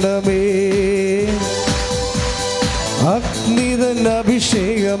നിറയണമേ, അഗ്നിതൻ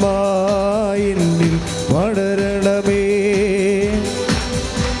അഭിഷേകമായി എന്നിൽ പടരണമേ.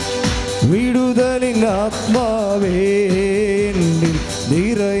 വിടുതലിൻ ആത്മാവേ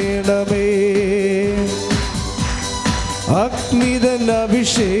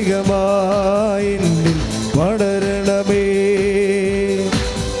അഭിഷേകമായി എന്നിൽ വളരണമേ.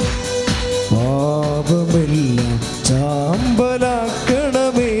 പാപമെല്ലാം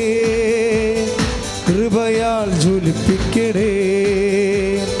ചാമ്പലാക്കണമേ, കൃപയാൽ ജ്വലിപ്പിക്കണേ.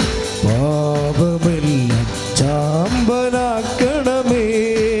 പാപമെല്ലാം ചാമ്പലാക്കണമേ,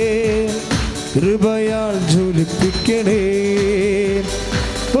 കൃപയാൽ ജ്വലിപ്പിക്കണേ.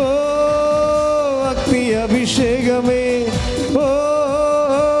 ഓ അഗ്നി അഭിഷേകമേ, ഓ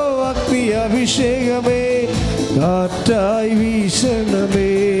അഗ്നി അഭിഷേകമേ, കാറ്റായി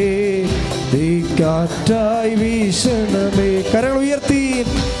വീശണമേ, തീ കാറ്റായി വീശണമേ. കരങ്ങൾ ഉയർത്തി.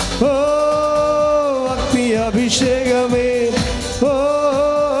 ഓ അഗ്നി അഭിഷേകമേ, ഓ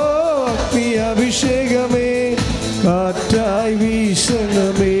അഗ്നി അഭിഷേകമേ, കാറ്റായി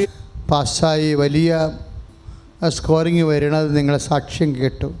വീശണമേ. പാസ്സായി വലിയ സ്കോറിങ് വരുന്നത് നിങ്ങൾ സാക്ഷ്യം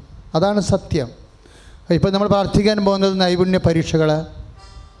കേട്ടു. അതാണ് സത്യം. ഇപ്പം നമ്മൾ പ്രാർത്ഥിക്കാൻ പോകുന്നത് നൈപുണ്യ പരീക്ഷകൾ,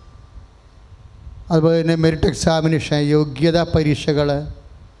 അതുപോലെ തന്നെ മെറിറ്റ് എക്സാമിനേഷൻ, യോഗ്യതാ പരീക്ഷകൾ,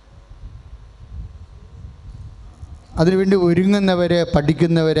 അതിനുവേണ്ടി ഒരുങ്ങുന്നവർ,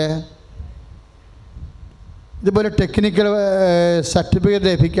 പഠിക്കുന്നവർ, ഇതുപോലെ ടെക്നിക്കൽ സർട്ടിഫിക്കറ്റ്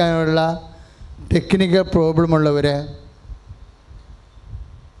ലഭിക്കാനുള്ള ടെക്നിക്കൽ പ്രോബ്ലം ഉള്ളവർ,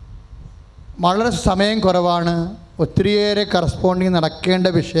 വളരെ സമയം കുറവാണ്, ഒത്തിരിയേറെ കറസ്പോണ്ടിങ് നടക്കേണ്ട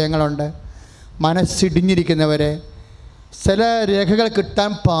വിഷയങ്ങളുണ്ട്, മനസ്സിടിഞ്ഞിരിക്കുന്നവർ, ചില രേഖകൾ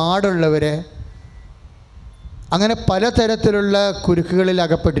കിട്ടാൻ പാടുള്ളവർ, അങ്ങനെ പലതരത്തിലുള്ള കുരുക്കുകളിൽ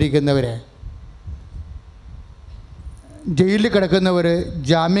അകപ്പെട്ടിരിക്കുന്നവർ, ജയിലിൽ കിടക്കുന്നവർ,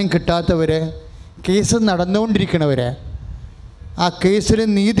 ജാമ്യം കിട്ടാത്തവർ, കേസ് നടന്നുകൊണ്ടിരിക്കുന്നവർ, ആ കേസിൽ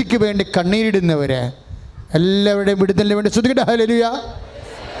നീതിക്ക് വേണ്ടി കണ്ണീരിടുന്നവർ, എല്ലാവരുടെയും വിടുതലിന് വേണ്ടി സ്തുതിക്കട്ടെ. ഹല്ലേലൂയ.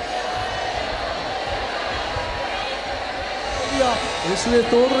 യേശുവേ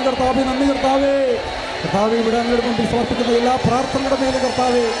സ്തോത്രം കർത്താവേ, നന്ദി കർത്താവേ. കർത്താവേ, ഇവിടെ അങ്ങയുടെ മുമ്പിൽ സമർപ്പിക്കുന്ന എല്ലാ പ്രാർത്ഥനകളുടെ മേലെ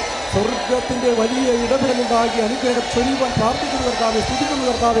കർത്താവേ സ്വർഗത്തിന്റെ വലിയ ഇടപെടലുണ്ടാക്കി അനുഗ്രഹം ചൊരിയുവാൻ പ്രാർത്ഥിക്കുന്നു കർത്താവേ, സ്തുതിക്കുന്നു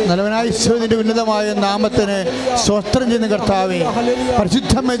കർത്താവേ. നല്ലവനായ ഈശോയുടെ ഉന്നതമായ നാമത്തിന് സ്വസ്ത്രം ചെയ്യുന്ന കർത്താവേ,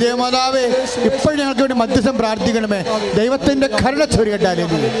 പരിശുദ്ധമായ ദേവമാതാവേ, ഇപ്പോഴും ഞങ്ങൾക്ക് വേണ്ടി മധ്യസ്ഥം പ്രാർത്ഥിക്കണമേ. ദൈവത്തിന്റെ കരുണ ചൊരിയട്ടെ.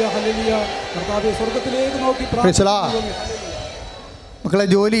 കർത്താവേ, സ്വർഗത്തിലേക്ക് നോക്കി മക്കളെ,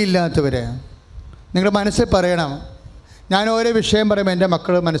 ജോലിയില്ലാത്തവര് നിങ്ങളുടെ മനസ്സിൽ പറയണം. ഞാൻ ഓരോ വിഷയം പറയുമ്പോൾ എൻ്റെ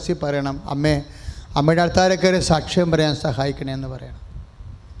മക്കൾ മനസ്സിൽ പറയണം, അമ്മയുടെ ആൾക്കാരൊക്കെ സാക്ഷ്യം പറയാൻ സഹായിക്കണേ എന്ന് പറയണം.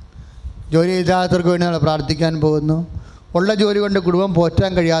 ജോലി ഇല്ലാത്തവർക്ക് വേണ്ടി നമ്മൾ പ്രാർത്ഥിക്കാൻ പോകുന്നു. ഉള്ള ജോലി കൊണ്ട് കുടുംബം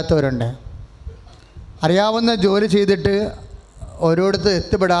പോറ്റാൻ കഴിയാത്തവരുണ്ട്. അറിയാവുന്ന ജോലി ചെയ്തിട്ട് ഓരോരുത്തർ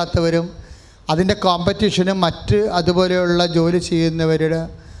എത്തിപ്പെടാത്തവരും അതിൻ്റെ കോമ്പറ്റീഷനും മറ്റ് അതുപോലെയുള്ള ജോലി ചെയ്യുന്നവരുടെ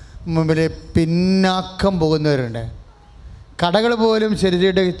മുമ്പിൽ പിന്നാക്കം പോകുന്നവരുണ്ട്. കടകൾ പോലും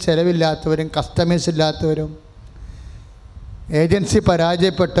ശരിയായിട്ട് ചിലവില്ലാത്തവരും, കസ്റ്റമേഴ്സ് ഇല്ലാത്തവരും, ഏജൻസി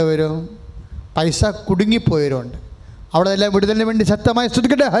പരാജയപ്പെട്ടവരും, പൈസ കുടുങ്ങിപ്പോയവരുണ്ട്. അവിടെ എല്ലാം വിടുതലിന് വേണ്ടി ശക്തമായി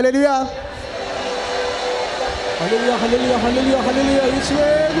സ്തുതിക്കട്ടെ. ഹല്ലേലൂയ. ഹല്ലേലൂയ, ഹല്ലേലൂയ, ഹല്ലേലൂയ, ഹല്ലേലൂയ. യേശുവേ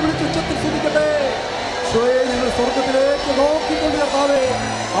വിളിച്ച് ഉച്ചത്തിൽ സ്തുതിക്കട്ടെ. യേശുവേ, ഞങ്ങൾ സ്വർഗ്ഗത്തിലേക്ക് നോക്കിക്കൊണ്ട് കർത്താവേ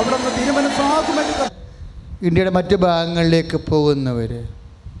അവിടുന്ന് തിരുമനസ്സാകുമെന്ന്. ഇന്ത്യയുടെ മറ്റ് ഭാഗങ്ങളിലേക്ക് പോകുന്നവർ,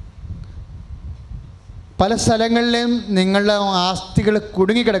 പല സ്ഥലങ്ങളിലും നിങ്ങളുടെ ആസ്തികൾ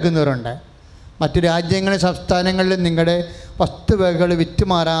കുടുങ്ങിക്കിടക്കുന്നവരുണ്ട്. മറ്റു രാജ്യങ്ങളിലും സംസ്ഥാനങ്ങളിലും നിങ്ങളുടെ വസ്തുവകകൾ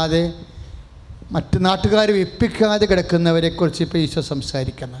വിറ്റുമാറാതെ മറ്റ് നാട്ടുകാർ വിപ്പിക്കാതെ കിടക്കുന്നവരെക്കുറിച്ച് ഇപ്പോൾ ഈശോ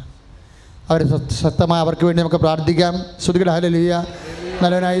സംസാരിക്കുന്നത്. അവരെ ശക്തമായി അവർക്ക് വേണ്ടി നമുക്ക് പ്രാർത്ഥിക്കാം. സ്തുതിക്കട്ടെ. ഹല്ലേലൂയ.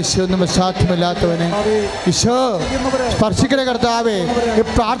 നല്ലവനായ ഈശോ, ഒന്നും സാധ്യമല്ലാത്തവനെ ഈശോ സ്പർശിക്കണേ കർത്താവേ. ഈ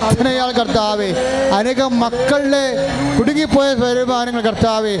പ്രാർത്ഥനയാൽ കർത്താവേ അനേകം മക്കളുടെ കുടുങ്ങിപ്പോയ വരുമാനങ്ങൾ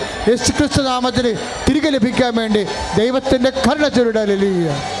കർത്താവേ യേശുക്രിസ്തു നാമത്തിൽ തിരികെ ലഭിക്കാൻ വേണ്ടി ദൈവത്തിൻ്റെ കരുണ ചൊരിയട്ടെ.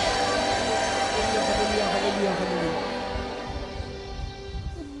 ഹല്ലേലൂയ.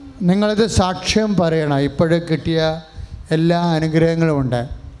 നിങ്ങളിത് സാക്ഷ്യം പറയണം. ഇപ്പോഴും കിട്ടിയ എല്ലാ അനുഗ്രഹങ്ങളുമുണ്ട്.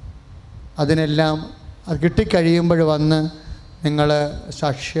 അതിനെല്ലാം അത് കിട്ടിക്കഴിയുമ്പോൾ വന്ന് നിങ്ങൾ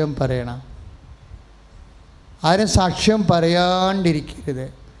സാക്ഷ്യം പറയണം. ആരും സാക്ഷ്യം പറയാണ്ടിരിക്കരുത്.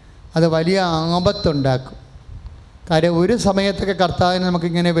 അത് വലിയ ആപത്തുണ്ടാക്കും. കാര്യം ഒരു സമയത്തൊക്കെ കർത്താവിനെ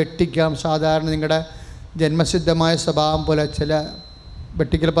നമുക്കിങ്ങനെ വെട്ടിക്കാം. സാധാരണ നിങ്ങളുടെ ജന്മസിദ്ധമായ സ്വഭാവം പോലെ ചില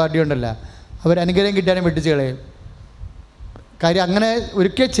വെട്ടിക്കൽ പാർട്ടി ഉണ്ടല്ലോ, അവർ അനുഗ്രഹം കിട്ടാനും വെട്ടിച്ച് കളയും. കാര്യം അങ്ങനെ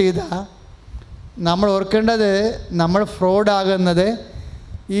ഒരിക്കൽ ചെയ്താൽ നമ്മൾ ഓർക്കേണ്ടത്, നമ്മൾ ഫ്രോഡാകുന്നത്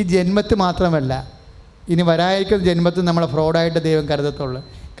ഈ ജന്മത്തിൽ മാത്രമല്ല, ഇനി വരാതിരിക്കുന്ന ജന്മത്തിൽ നമ്മളെ ഫ്രോഡായിട്ട് ദൈവം കരുതത്തുള്ളൂ.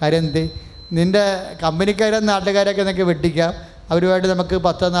 കാര്യം നിൻ്റെ കമ്പനിക്കാരും നാട്ടുകാരൊക്കെ നമുക്ക് വെട്ടിക്കാം, അവരുമായിട്ട് നമുക്ക്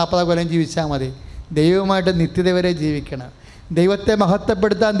 10-40 കൊല്ലം ജീവിച്ചാൽ മതി. ദൈവവുമായിട്ട് നിത്യത വരെ ജീവിക്കണം. ദൈവത്തെ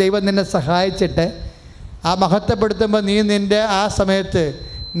മഹത്വപ്പെടുത്താൻ ദൈവം നിന്നെ സഹായിച്ചിട്ട് ആ മഹത്വപ്പെടുത്തുമ്പോൾ നീ നിൻ്റെ ആ സമയത്ത്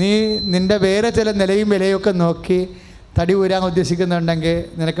നിൻ്റെ വേറെ ചില നിലയും വിലയൊക്കെ നോക്കി തടി ഊരാൻ ഉദ്ദേശിക്കുന്നുണ്ടെങ്കിൽ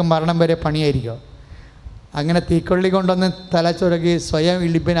നിനക്ക് മരണം വരെ പണിയായിരിക്കും. അങ്ങനെ തീക്കൊള്ളി കൊണ്ടൊന്ന് തലച്ചുരകി സ്വയം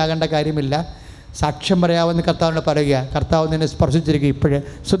ഇളിപ്പനാകേണ്ട കാര്യമില്ല. സാക്ഷ്യം പറയാമെന്ന് കർത്താവിനോട് പറയുക. കർത്താവ് നിന്നെ സ്പർശിച്ചിരിക്കുക ഇപ്പോഴേ.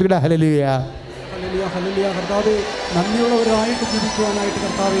 ശ്രുതിയുടെ ഹല്ലേലൂയ. ഹല്ലേലൂയ, ഹല്ലേലൂയ. കർത്താവേ, നന്ദിയുള്ളവരായിട്ട് ജീവിക്കുവാനായിട്ട്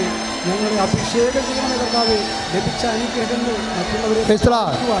കർത്താവേ ഞങ്ങളെ അഭിഷേകം ചെയ്യണമേ കർത്താവേ. ലഭിച്ച അനുഗ്രഹങ്ങൾ മറ്റുള്ളവരെ ക്രൈസ്തവ.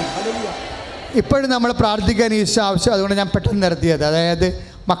 ഇപ്പോഴും നമ്മൾ പ്രാർത്ഥിക്കാൻ ഈശോ ആവശ്യം. അതുകൊണ്ട് ഞാൻ പെട്ടെന്ന് നിർത്തിയത്. അതായത്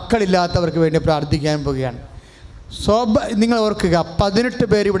മക്കളില്ലാത്തവർക്ക് വേണ്ടി പ്രാർത്ഥിക്കാൻ പോവുകയാണ്. നിങ്ങൾ ഓർക്കുക, 18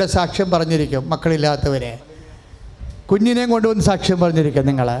 പേര് ഇവിടെ സാക്ഷ്യം പറഞ്ഞിരിക്കും. മക്കളില്ലാത്തവരെ കുഞ്ഞിനെയും കൊണ്ടുവന്ന് സാക്ഷ്യം പറഞ്ഞിരിക്കും.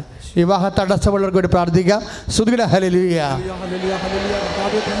 നിങ്ങൾ വിവാഹ തടസ്സമുള്ളവർക്ക് വേണ്ടി പ്രാർത്ഥിക്കാം. ശ്രുതിയുടെ ഹല്ലേലൂയ.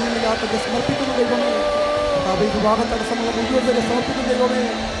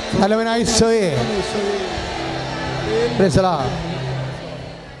 നല്ലവനായ ഈശോയേ,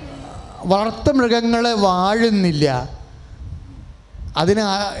 വളർത്തുമൃഗങ്ങൾ വാഴുന്നില്ല. അതിന്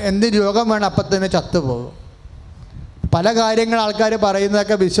എന്ത് രോഗം വേണം അപ്പം തന്നെ ചത്തുപോകും. പല കാര്യങ്ങൾ ആൾക്കാർ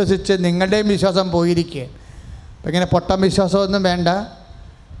പറയുന്നതൊക്കെ വിശ്വസിച്ച് നിങ്ങളുടെയും വിശ്വാസം പോയിരിക്കുക. അപ്പം ഇങ്ങനെ പൊട്ടം വിശ്വാസമൊന്നും വേണ്ട.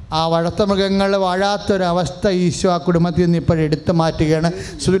 ആ വളർത്തുമൃഗങ്ങൾ വാഴാത്തൊരവസ്ഥ ഈശോ ആ കുടുംബത്തിൽ നിന്ന് ഇപ്പോഴും എടുത്തു മാറ്റുകയാണ്.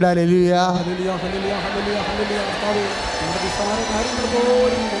 ഹല്ലേലൂയ.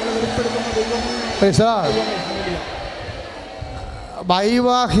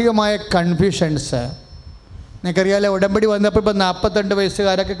 വൈവാഹികമായ കൺഫ്യൂഷൻസ് നിങ്ങൾക്കറിയാലോ. ഉടമ്പടി വന്നപ്പോൾ ഇപ്പോൾ 42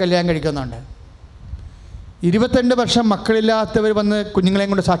 വയസ്സുകാരൊക്കെ കല്യാണം കഴിക്കുന്നുണ്ട്. 22 വർഷം മക്കളില്ലാത്തവർ വന്ന് കുഞ്ഞുങ്ങളെയും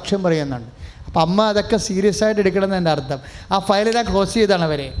കൊണ്ട് സാക്ഷ്യം പറയുന്നുണ്ട്. അപ്പം അമ്മ അതൊക്കെ സീരിയസ് ആയിട്ട് എടുക്കണമെന്ന് എൻ്റെ അർത്ഥം. ആ ഫയലെല്ലാം ക്ലോസ് ചെയ്താണ്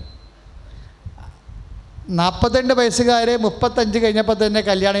അവരെ. 42 വയസ്സുകാർ 35 കഴിഞ്ഞപ്പോൾ തന്നെ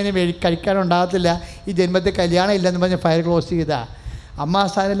കല്യാണം ഇനി കഴിക്കാനുണ്ടാകത്തില്ല, ഈ ജന്മത്തിൽ കല്യാണം ഇല്ലെന്ന് പറഞ്ഞ് ഫയൽ ക്ലോസ് ചെയ്താൽ അമ്മ ആ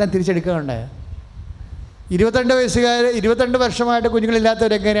സ്ഥാനമെല്ലാം തിരിച്ചെടുക്കുന്നുണ്ട്. 22 വയസ്സുകാർ 22 വർഷമായിട്ട്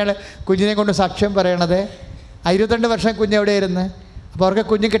കുഞ്ഞുങ്ങളില്ലാത്തവരെങ്ങനെയാണ് കുഞ്ഞിനെ കൊണ്ട് സാക്ഷ്യം പറയണത്? ആ 22 വർഷം കുഞ്ഞ് എവിടെയായിരുന്നു? അപ്പോൾ അവർക്ക്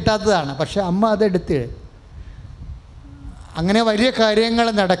കുഞ്ഞ് കിട്ടാത്തതാണ്. പക്ഷേ അമ്മ അതെടുത്ത് അങ്ങനെ വലിയ കാര്യങ്ങൾ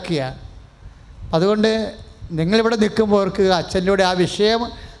നടക്കുക. അതുകൊണ്ട് നിങ്ങളിവിടെ നിൽക്കുമ്പോൾ ഓർക്കുക, അച്ഛൻ്റെ ആ വിഷയം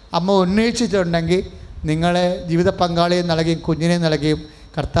അമ്മ ഉന്നയിച്ചിട്ടുണ്ടെങ്കിൽ നിങ്ങളെ ജീവിത പങ്കാളിയെ നൽകിയും കുഞ്ഞിനെ നൽകിയും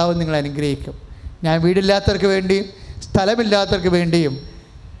കർത്താവ് നിങ്ങളെ അനുഗ്രഹിക്കും. ഞാൻ വീടില്ലാത്തവർക്ക് വേണ്ടിയും സ്ഥലമില്ലാത്തവർക്ക് വേണ്ടിയും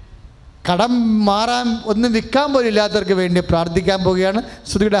കടം മാറാൻ ഒന്നും വിൽക്കാൻ പോലും ഇല്ലാത്തവർക്ക് വേണ്ടി പ്രാർത്ഥിക്കാൻ പോവുകയാണ്.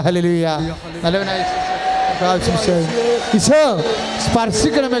 ശ്രുതിയുടെ ഹല്ലേലൂയ. നല്ലവനായ ഈശോ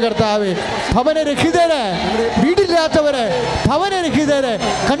സ്പർശിക്കണമേ കർത്താവേ. ഭവനരഹിതരെ, വീടില്ലാത്തവരെ, ഭവനരഹിതരെ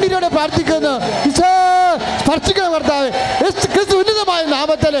കണ്ണീരോടെ പ്രാർത്ഥിക്കുന്നു. ഈശോ സ്പർശിക്കണം കർത്താവേ. ക്രിസ്തു ഉന്നതമായ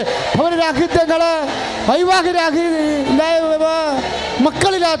നാമത്തിൽ ഭവനരാഹിത്യങ്ങള്,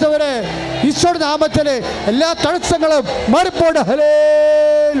 മക്കളില്ലാത്തവരെ ഈശോയുടെ നാമത്തിൽ എല്ലാ തടസ്സങ്ങളും മാറിപ്പോട്ടെ.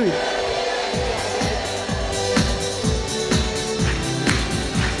 ഹല്ലേലൂയ.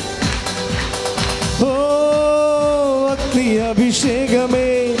 ഓ അഗ്നി അഭിഷേകമേ,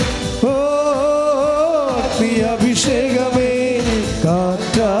 ഓ അഗ്നി അഭിഷേകമേ,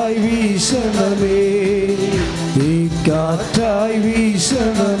 കാറ്റായി വീശണമേ, ഈ കാറ്റായി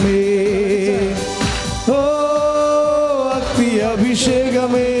വീശണമേ. ഓ അഗ്നി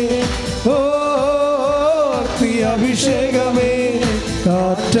അഭിഷേകമേ, ഓ അഗ്നി അഭിഷേകമേ,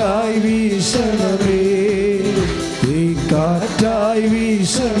 കാറ്റായി വീശണമേ, ഈ കാറ്റായി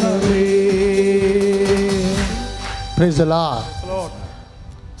വീശണമേ. Praise the lord.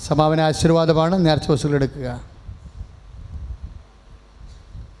 സമാപന ആശീർവാദമാണ്. നേർച്ച വസ്തുക്കൾ എടുക്കുക.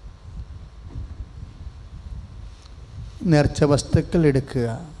 നേർച്ച വസ്തുക്കൾ എടുക്കുക.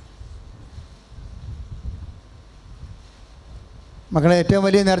 മക്കളെ, ഏറ്റവും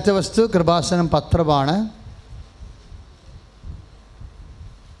വലിയ നേർച്ച വസ്തു കൃപാസനം പത്രമാണ്.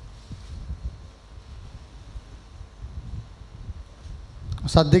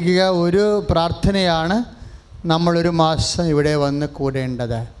 ശ്രദ്ധിക്കുക, ഒരു പ്രാർത്ഥനയാണ് നമ്മളൊരു മാസം ഇവിടെ വന്ന്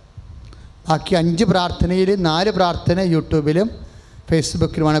കൂടേണ്ടത്. ബാക്കി 5 പ്രാർത്ഥനയിൽ 4 പ്രാർത്ഥന യൂട്യൂബിലും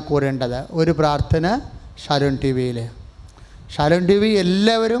ഫേസ്ബുക്കിലുമാണ് കൂടേണ്ടത്. ഒരു പ്രാർത്ഥന ഷാലോൺ ടി വിയിൽ. ഷാലോൺ ടി വി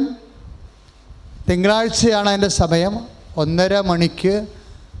എല്ലാവരും തിങ്കളാഴ്ചയാണ് അതിൻ്റെ സമയം. 1:30 മണിക്ക്,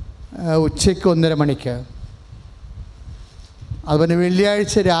 ഉച്ചയ്ക്ക് 1:30 മണിക്ക്. അതുപോലെ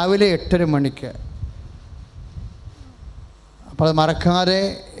വെള്ളിയാഴ്ച രാവിലെ 8:30 മണിക്ക്. അപ്പോൾ അത് മറക്കാതെ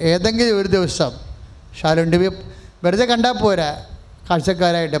ഏതെങ്കിലും ഒരു ദിവസം ഷാലോൺ ടി വി വെറുതെ കണ്ടാൽ പോരാ,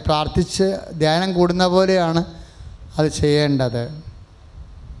 കാഴ്ചക്കാരായിട്ട് പ്രാർത്ഥിച്ച് ധ്യാനം കൂടുന്ന പോലെയാണ് അത് ചെയ്യേണ്ടത്.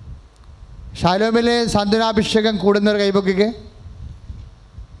 ഷാലോമിലെ സാന്ത്വനാഭിഷേകം കൂടുന്നവർ കൈപൊക്കിക്ക്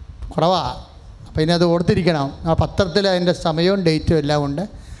കുറവാണ്. അപ്പോൾ ഇനി അത് ഓർത്തിരിക്കണം. ആ പത്രത്തിൽ അതിൻ്റെ സമയവും ഡേറ്റും എല്ലാം ഉണ്ട്.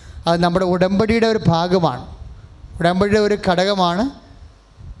 അത് നമ്മുടെ ഉടമ്പടിയുടെ ഒരു ഭാഗമാണ്, ഉടമ്പടിയുടെ ഒരു ഘടകമാണ്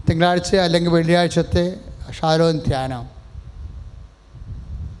തിങ്കളാഴ്ച അല്ലെങ്കിൽ വെള്ളിയാഴ്ചത്തെ ഷാലോം ധ്യാനം.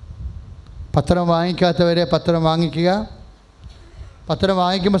 പത്രം വാങ്ങിക്കാത്തവരെ പത്രം വാങ്ങിക്കുക. പത്രം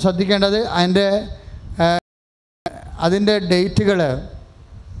വാങ്ങിക്കുമ്പോൾ ശ്രദ്ധിക്കേണ്ടത് അതിൻ്റെ ഡേറ്റുകൾ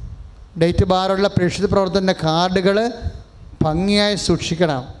ഡേറ്റ് ബാറുള്ള പ്രേക്ഷിത പ്രവർത്തന കാർഡുകൾ ഭംഗിയായി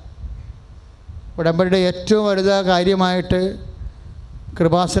സൂക്ഷിക്കണം. ഉടമ്പടിയുടെ ഏറ്റവും വലുത കാര്യമായിട്ട്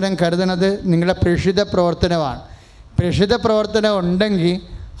കൃപാസനം കരുതുന്നത് നിങ്ങളുടെ പ്രേക്ഷിത പ്രവർത്തനമാണ്. പ്രേക്ഷിത പ്രവർത്തനം ഉണ്ടെങ്കിൽ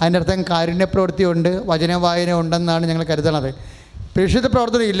അതിൻ്റെ അർത്ഥം കാരുണ്യപ്രവൃത്തി ഉണ്ട്, വചനവായന ഉണ്ടെന്നാണ് ഞങ്ങൾ കരുതണത്. പ്രേക്ഷിത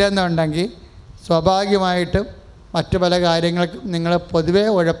പ്രവർത്തനം ഇല്ലെന്നുണ്ടെങ്കിൽ സ്വാഭാവികമായിട്ടും മറ്റു പല കാര്യങ്ങൾക്കും നിങ്ങൾ പൊതുവേ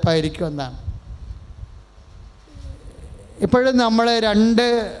ഉഴപ്പായിരിക്കും എന്നാണ്. ഇപ്പോഴും നമ്മൾ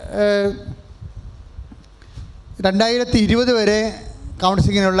 2020 വരെ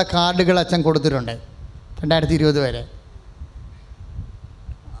കൗൺസിലിങ്ങിനുള്ള കാർഡുകൾ അച്ഛൻ കൊടുത്തിട്ടുണ്ട്. 2020 വരെ.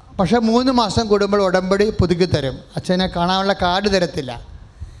 പക്ഷേ 3 മാസം കൂടുമ്പോൾ ഉടമ്പടി പുതുക്കി തരും. അച്ഛനെ കാണാനുള്ള കാർഡ് തരത്തില്ല.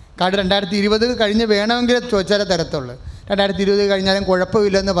 കാർഡ് 2020 കഴിഞ്ഞ് വേണമെങ്കിൽ ചോദിച്ചാലേ തരത്തുള്ളൂ. 2020 കഴിഞ്ഞാലും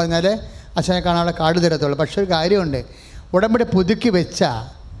കുഴപ്പമില്ലെന്ന് പറഞ്ഞാൽ അച്ഛനെ കാണാനുള്ള കാർഡ് തരത്തുള്ളൂ. പക്ഷേ ഒരു കാര്യമുണ്ട്, ഉടമ്പടി പുതുക്കി വെച്ചാൽ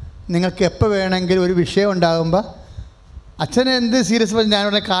നിങ്ങൾക്ക് എപ്പോൾ വേണമെങ്കിലും ഒരു വിഷയം ഉണ്ടാകുമ്പോൾ അച്ഛനെ എന്ത് സീരിയസ് പറഞ്ഞാൽ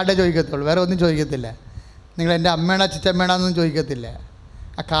ഞാനുടനെ കാർഡേ ചോദിക്കത്തുള്ളൂ, വേറെ ഒന്നും ചോദിക്കത്തില്ല. നിങ്ങൾ എൻ്റെ അമ്മയാണോ ചിറ്റമ്മയാണോന്നും ചോദിക്കത്തില്ല.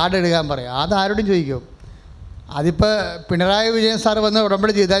 ആ കാർഡ് എടുക്കാൻ പറയും. അതാരോടും ചോദിക്കും. അതിപ്പോൾ പിണറായി വിജയൻ സാർ വന്ന്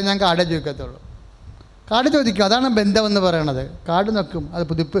ഉടമ്പടി ചെയ്താൽ ഞാൻ കാർഡേ ചോദിക്കത്തുള്ളൂ. കാർഡ് ചോദിക്കും. അതാണ് ബന്ധമെന്ന് പറയണത്. കാർഡ് നോക്കും, അത്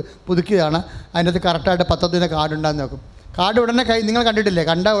പുതുക്കിയതാണ്, അതിൻ്റെ അകത്ത് കറക്റ്റായിട്ട് 10 കാർഡ് ഉണ്ടാകുന്ന നോക്കും. കാർഡ് ഉടനെ നിങ്ങൾ കണ്ടിട്ടില്ലേ,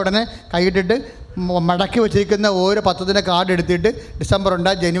 കണ്ട ഉടനെ കൈയിട്ടിട്ട് മടക്കി വെച്ചിരിക്കുന്ന ഓരോ 10 കാർഡ് എടുത്തിട്ട് ഡിസംബർ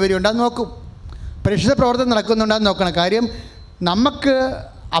ഉണ്ടാ ജനുവരി ഉണ്ടാ നോക്കും. പ്രേക്ഷിത പ്രവർത്തനം നടക്കുന്നുണ്ടാന്ന് നോക്കണം. കാര്യം നമുക്ക്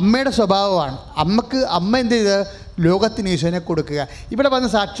അമ്മയുടെ സ്വഭാവമാണ്. അമ്മ എന്ത് ചെയ്ത് ലോകത്തിന് ഈശോനെ കൊടുക്കുക. ഇവിടെ വന്ന്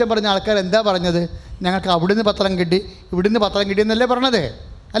സാക്ഷ്യം പറഞ്ഞ ആൾക്കാർ എന്താ പറഞ്ഞത്? ഞങ്ങൾക്ക് അവിടുന്ന് പത്രം കിട്ടി, ഇവിടുന്ന് പത്രം കിട്ടിയെന്നല്ലേ പറഞ്ഞത്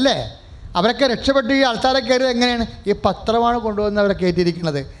അല്ലേ? അവരൊക്കെ രക്ഷപ്പെട്ട് ഈ ആൾക്കാരെ കയറിയത് എങ്ങനെയാണ്? ഈ പത്രമാണ് കൊണ്ടുവന്ന് അവരെ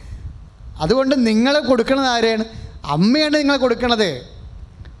കയറ്റിയിരിക്കുന്നത്. അതുകൊണ്ട് നിങ്ങൾ കൊടുക്കുന്നത് ആരെയാണ്? അമ്മയാണ് നിങ്ങൾ കൊടുക്കണത്.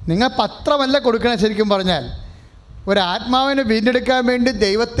 നിങ്ങൾ പത്രമല്ല കൊടുക്കണത്. ശരിക്കും പറഞ്ഞാൽ ഒരാത്മാവിനെ വീണ്ടെടുക്കാൻ വേണ്ടി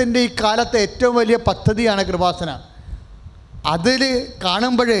ദൈവത്തിൻ്റെ ഈ കാലത്തെ ഏറ്റവും വലിയ പദ്ധതിയാണ് കൃപാസനം. അതിൽ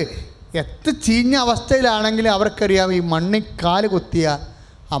കാണുമ്പോൾ എത്ര ചീഞ്ഞ അവസ്ഥയിലാണെങ്കിലും അവർക്കറിയാം ഈ മണ്ണിൽ കാല് കുത്തിയ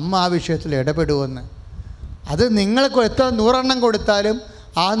അമ്മ ആ വിഷയത്തിൽ ഇടപെടുമെന്ന്. അത് നിങ്ങൾക്ക് എത്ര 100 കൊടുത്താലും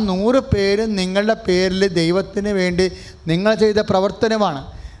ആ 100 പേരും നിങ്ങളുടെ പേരിൽ ദൈവത്തിന് വേണ്ടി നിങ്ങൾ ചെയ്ത പ്രവർത്തനമാണ്.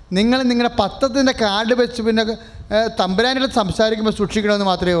 നിങ്ങളുടെ പത്രത്തിൻ്റെ കാർഡ് വെച്ച് പിന്നെ തമ്പുരാനായിട്ട് സംസാരിക്കുമ്പോൾ സൂക്ഷിക്കണമെന്ന്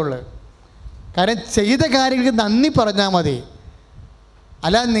മാത്രമേ ഉള്ളൂ. കാരണം ചെയ്ത കാര്യങ്ങൾക്ക് നന്ദി പറഞ്ഞാൽ മതി.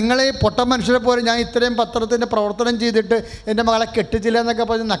 അല്ല നിങ്ങളെ പൊട്ട മനുഷ്യരെ പോലെ ഞാൻ ഇത്രയും പത്രത്തിൻ്റെ പ്രവർത്തനം ചെയ്തിട്ട് എൻ്റെ മകളെ കെട്ടിച്ചില്ല എന്നൊക്കെ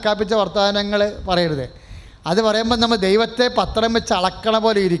പറഞ്ഞ് നക്കാപ്പിച്ച വർത്തമാനങ്ങൾ പറയരുത്. അത് പറയുമ്പോൾ നമ്മൾ ദൈവത്തെ പത്രം വെച്ച് അളക്കണ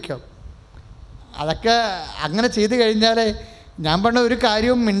പോലെ ഇരിക്കും. അതൊക്കെ അങ്ങനെ ചെയ്ത് കഴിഞ്ഞാൽ ഞാൻ പറഞ്ഞ ഒരു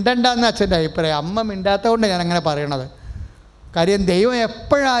കാര്യവും മിണ്ടണ്ടെന്ന് അച്ഛൻ്റെ അഭിപ്രായം. അമ്മ മിണ്ടാത്തത് കൊണ്ട് ഞാൻ അങ്ങനെ പറയണത്. കാര്യം ദൈവം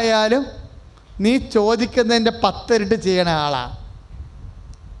എപ്പോഴായാലും നീ ചോദിക്കുന്നതിൻ്റെ 10 ഇരട്ടി ചെയ്യണ ആളാണ്.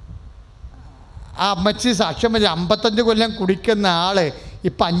 ആ അമ്മച്ചി സാക്ഷ്യം വെച്ച് 55 കൊല്ലം കുടിക്കുന്ന ആൾ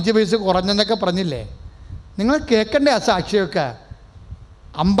ഇപ്പം 5 പൈസ കുറഞ്ഞെന്നൊക്കെ പറഞ്ഞില്ലേ? നിങ്ങൾ കേൾക്കണ്ടേ ആ സാക്ഷിയൊക്കെ?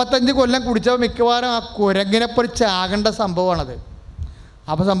 55 കൊല്ലം കുടിച്ചപ്പോൾ മിക്കവാറും ആ കുരങ്ങിനെപ്പോലെ ചാകേണ്ട സംഭവമാണത്.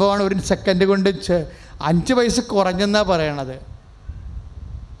 അപ്പോൾ സംഭവമാണ് 1 സെക്കൻഡ് കൊണ്ട് 5 പൈസ കുറഞ്ഞെന്നാണ് പറയണത്.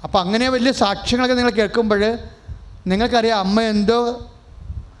 അപ്പോൾ അങ്ങനെ വലിയ സാക്ഷ്യങ്ങളൊക്കെ നിങ്ങൾ കേൾക്കുമ്പോൾ നിങ്ങൾക്കറിയാം അമ്മ എന്തോ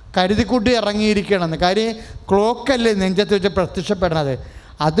കരുതിക്കൂട്ടി ഇറങ്ങിയിരിക്കണമെന്ന്. കാര്യം ക്ലോക്കല്ലേ നെഞ്ചത്ത് വെച്ച് പ്രത്യക്ഷപ്പെടണത്.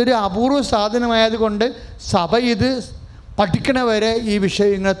 അതൊരു അപൂർവ സാധനമായതുകൊണ്ട് സഭ ഇത് പഠിക്കണവരെ ഈ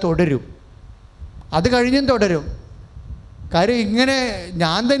വിഷയം ഇങ്ങനെ തുടരും. അത് കഴിഞ്ഞും തുടരും. കാര്യം ഇങ്ങനെ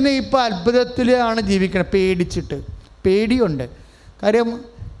ഞാൻ തന്നെ ഇപ്പോൾ അത്ഭുതത്തിലാണ് ജീവിക്കുന്നത്. പേടിച്ചിട്ട് പേടിയുണ്ട്. കാര്യം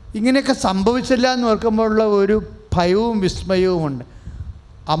ഇങ്ങനെയൊക്കെ സംഭവിച്ചില്ല എന്ന് ഓർക്കുമ്പോഴുള്ള ഒരു ഭയവും വിസ്മയവുമുണ്ട്.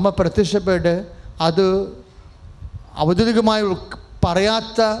 അമ്മ പ്രത്യക്ഷപ്പെട്ട് അത് ഔദ്യോഗികമായി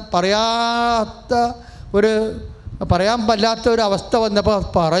പറയാൻ പറ്റാത്ത ഒരു അവസ്ഥ വന്നപ്പോൾ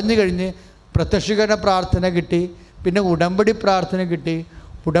പറഞ്ഞു കഴിഞ്ഞ് പ്രത്യക്ഷീകരണ പ്രാർത്ഥന കിട്ടി, പിന്നെ ഉടമ്പടി പ്രാർത്ഥന കിട്ടി.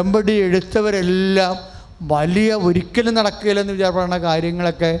 ഉടമ്പടി എടുത്തവരെല്ലാം വലിയ ഒരിക്കലും നടക്കില്ലെന്ന് വിചാരിക്കുന്ന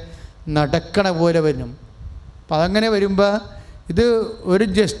കാര്യങ്ങളൊക്കെ നടക്കണ പോലെ വരും. അപ്പം അതങ്ങനെ വരുമ്പോൾ ഇത് ഒരു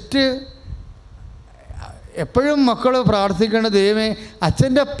ജസ്റ്റ് എപ്പോഴും മക്കൾ പ്രാർത്ഥിക്കേണ്ട ദൈവമേ,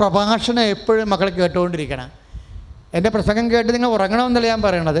 അച്ഛൻ്റെ പ്രഭാഷണം എപ്പോഴും മക്കൾ കേട്ടുകൊണ്ടിരിക്കണം. എൻ്റെ പ്രസംഗം കേട്ട് നിങ്ങൾ ഉറങ്ങണമെന്നല്ല ഞാൻ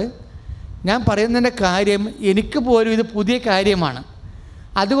പറയണത്. ഞാൻ പറയുന്നതിൻ്റെ കാര്യം എനിക്ക് പോലും ഇത് പുതിയ കാര്യമാണ്.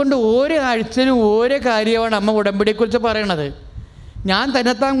 അതുകൊണ്ട് ഓരോ ആഴ്ചയിലും ഓരോ കാര്യമാണ് അമ്മ ഉടമ്പടിയെക്കുറിച്ച് പറയണത്. ഞാൻ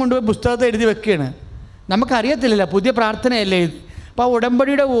തന്നെത്താൻ കൊണ്ടുപോയി പുസ്തകത്തെ എഴുതി വെക്കുകയാണ്. നമുക്കറിയത്തില്ലല്ലോ, പുതിയ പ്രാർത്ഥനയല്ലേ ഇത്. അപ്പോൾ ആ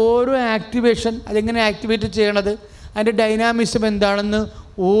ഉടമ്പടിയുടെ ഓരോ ആക്ടിവേഷൻ, അതെങ്ങനെ ആക്ടിവേറ്റ് ചെയ്യണത്, അതിൻ്റെ ഡൈനാമിസം എന്താണെന്ന്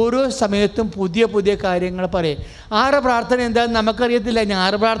ഓരോ സമയത്തും പുതിയ പുതിയ കാര്യങ്ങൾ പറയും. 6 പ്രാർത്ഥന എന്താണെന്ന് നമുക്കറിയത്തില്ല. ഞാൻ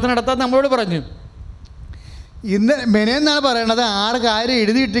 6 പ്രാർത്ഥന നടത്താൻ നമ്മളോട് പറഞ്ഞു. ഇന്ന് മെനയെന്നാണ് പറയണത് 6 കാര്യം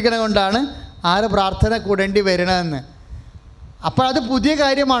എഴുതിയിട്ടിരിക്കണ കൊണ്ടാണ് 6 പ്രാർത്ഥന കൂടേണ്ടി വരണതെന്ന്. അപ്പോൾ അത് പുതിയ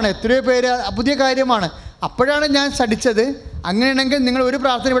കാര്യമാണ്. എത്രയോ പേര് പുതിയ കാര്യമാണ്. അപ്പോഴാണ് ഞാൻ പഠിച്ചത്. അങ്ങനെയാണെങ്കിൽ നിങ്ങൾ ഒരു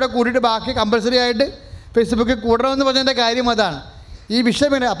പ്രാർത്ഥന ഇവിടെ കൂടിയിട്ട് ബാക്കി കമ്പൽസറി ആയിട്ട് ഫേസ്ബുക്കിൽ കൂടണമെന്ന് പറഞ്ഞതിൻ്റെ കാര്യം അതാണ്. ഈ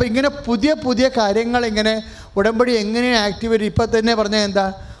വിഷയം എങ്ങനെ? അപ്പോൾ ഇങ്ങനെ പുതിയ പുതിയ കാര്യങ്ങൾ ഇങ്ങനെ ഉടമ്പടി എങ്ങനെയാണ് ആക്ടിവേറ്റ്? ഇപ്പം തന്നെ പറഞ്ഞാൽ എന്താ?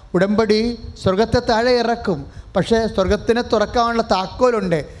 ഉടമ്പടി സ്വർഗത്തെ താഴെ ഇറക്കും, പക്ഷേ സ്വർഗത്തിനെ തുറക്കാനുള്ള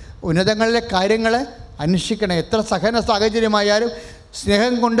താക്കോലുണ്ട്. ഉന്നതങ്ങളിലെ കാര്യങ്ങൾ അന്വേഷിക്കണം. എത്ര സഹന സാഹചര്യമായാലും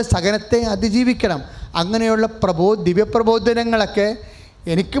സ്നേഹം കൊണ്ട് സഹനത്തെ അതിജീവിക്കണം. അങ്ങനെയുള്ള ദിവ്യപ്രബോധനങ്ങളൊക്കെ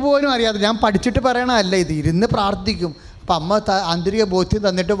എനിക്ക് പോലും അറിയാതെ, ഞാൻ പഠിച്ചിട്ട് പറയണമല്ല, ഇത് ഇരുന്ന് പ്രാർത്ഥിക്കും. അപ്പം അമ്മ ആന്തരിക ബോധ്യം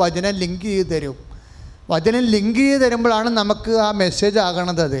തന്നിട്ട് വചനം ലിങ്ക് ചെയ്ത് തരും. വചനം ലിങ്ക് ചെയ്ത് തരുമ്പോഴാണ് നമുക്ക് ആ മെസ്സേജ്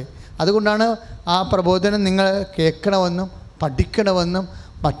ആകണത്. അതുകൊണ്ടാണ് ആ പ്രബോധനം നിങ്ങൾ കേൾക്കണമെന്നും പഠിക്കണമെന്നും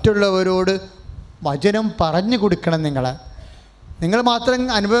മറ്റുള്ളവരോട് വചനം പറഞ്ഞു കൊടുക്കണം. നിങ്ങൾ മാത്രം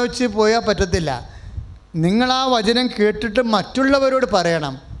അനുഭവിച്ച് പോയാൽ പറ്റത്തില്ല. നിങ്ങൾ ആ വചനം കേട്ടിട്ട് മറ്റുള്ളവരോട്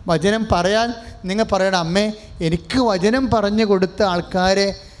പറയണം. വചനം പറയാൻ നിങ്ങൾ പറയണം, അമ്മേ എനിക്ക് വചനം പറഞ്ഞു കൊടുത്ത ആൾക്കാരെ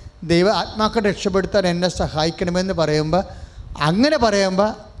ദൈവ ആത്മാക്കളെ രക്ഷപ്പെടുത്താൻ എന്നെ സഹായിക്കണമെന്ന് പറയുമ്പോൾ, അങ്ങനെ പറയുമ്പോൾ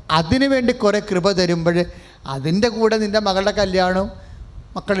അതിനു വേണ്ടി കുറേ കൃപ തരുമ്പോൾ അതിൻ്റെ കൂടെ നിൻ്റെ മകളുടെ കല്യാണവും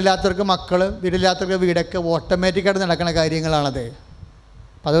മക്കളില്ലാത്തവർക്ക് മക്കൾ, വീടില്ലാത്തവർക്ക് വീടൊക്കെ ഓട്ടോമാറ്റിക്കായിട്ട് നടക്കുന്ന കാര്യങ്ങളാണത്.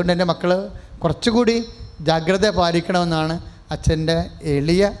 അപ്പം അതുകൊണ്ട് എൻ്റെ മക്കൾ കുറച്ചുകൂടി ജാഗ്രത പാലിക്കണമെന്നാണ് അച്ഛൻ്റെ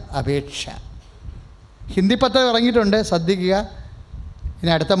എളിയ അപേക്ഷ. ഹിന്ദി പത്രം ഇറങ്ങിയിട്ടുണ്ട്, ശ്രദ്ധിക്കുക.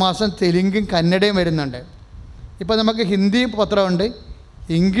 ഇനി അടുത്ത മാസം തെലുങ്കും കന്നഡയും വരുന്നുണ്ട്. ഇപ്പോൾ നമുക്ക് ഹിന്ദി പത്രമുണ്ട്,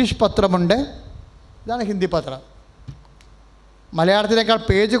 ഇംഗ്ലീഷ് പത്രമുണ്ട്. ഇതാണ് ഹിന്ദി പത്രം. മലയാളത്തിനേക്കാൾ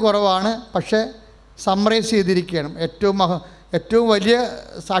പേജ് കുറവാണ്, പക്ഷേ സമ്മറൈസ് ചെയ്തിരിക്കുകയാണ്. ഏറ്റവും വലിയ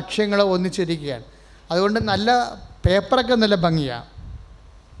സാക്ഷ്യങ്ങൾ ഒന്നിച്ചിരിക്കുകയാണ്. അതുകൊണ്ട് നല്ല പേപ്പറൊക്കെ നല്ല ഭംഗിയാണ്.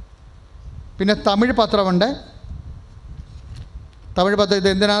 പിന്നെ തമിഴ് പത്രമുണ്ട്. തമിഴ് പത്രം ഇത്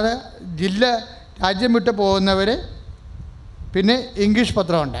എന്തിനാണ്? രാജ്യം വിട്ട് പോകുന്നവർ. പിന്നെ ഇംഗ്ലീഷ്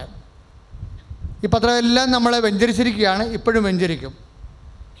പത്രമുണ്ട്. ഈ പത്രമെല്ലാം നമ്മളെ വെഞ്ചരിച്ചിരിക്കുകയാണ്, ഇപ്പോഴും വെഞ്ചരിക്കും.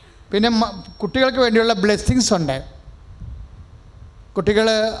 പിന്നെ കുട്ടികൾക്ക് വേണ്ടിയുള്ള ബ്ലെസ്സിങ്സ് ഉണ്ട്. കുട്ടികൾ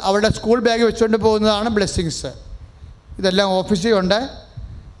അവരുടെ സ്കൂൾ ബാഗ് വെച്ചുകൊണ്ട് പോകുന്നതാണ് ബ്ലെസ്സിങ്സ്. ഇതെല്ലാം ഓഫീസിൽ ഉണ്ട്.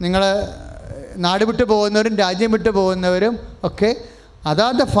 നിങ്ങൾ നാട് വിട്ട് പോകുന്നവരും രാജ്യം വിട്ട് പോകുന്നവരും ഒക്കെ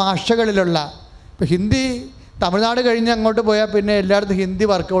അതാത് ഭാഷകളിലുള്ള, ഇപ്പോൾ ഹിന്ദി തമിഴ്നാട് കഴിഞ്ഞ് അങ്ങോട്ട് പോയാൽ പിന്നെ എല്ലായിടത്തും ഹിന്ദി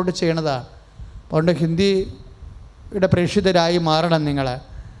വർക്കൗട്ട് ചെയ്യണതാണ്. അതുകൊണ്ട് ഹിന്ദിയുടെ പ്രേക്ഷിതരായി മാറണം നിങ്ങൾ.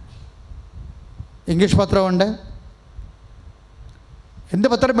 ഇംഗ്ലീഷ് പത്രമുണ്ട്. എന്ത്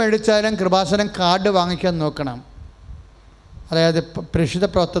പത്രം മേടിച്ചാലും കൃപാസനം കാർഡ് വാങ്ങിക്കാൻ നോക്കണം. അതായത് പ്രേക്ഷിത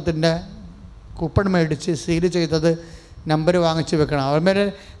പ്രവർത്തനത്തിൻ്റെ കൂപ്പൺ മേടിച്ച് സീൽ ചെയ്തത് നമ്പർ വാങ്ങിച്ച് വെക്കണം. അതുപോലെ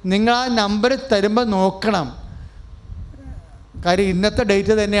നിങ്ങൾ ആ നമ്പർ തരുമ്പോൾ നോക്കണം. കാര്യം ഇന്നത്തെ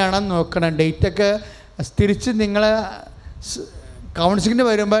ഡേറ്റ് തന്നെയാണെന്ന് നോക്കണം. ഡേറ്റൊക്കെ തിരിച്ച് നിങ്ങൾ കൗൺസിലിങ്ങിന്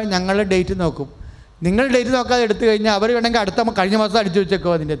വരുമ്പോൾ ഞങ്ങൾ ഡേറ്റ് നോക്കും. നിങ്ങൾ ഡേറ്റ് നോക്കാതെ എടുത്തു കഴിഞ്ഞാൽ അവർ വേണമെങ്കിൽ കഴിഞ്ഞ മാസം അടിച്ചു വെച്ചേക്കോ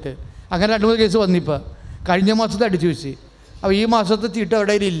അതിൻ്റെ അകത്ത്. അങ്ങനെ 2-3 കേസ് വന്നിപ്പോൾ കഴിഞ്ഞ മാസത്തെ അടിച്ചു വെച്ച്. അപ്പോൾ ഈ മാസത്തെ ചീട്ട്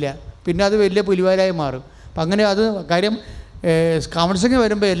അവിടെ ഇല്ല, പിന്നെ അത് വലിയ പുലിവാലായി മാറും. അപ്പം അങ്ങനെ അത് കാര്യം കൗൺസിലിംഗ്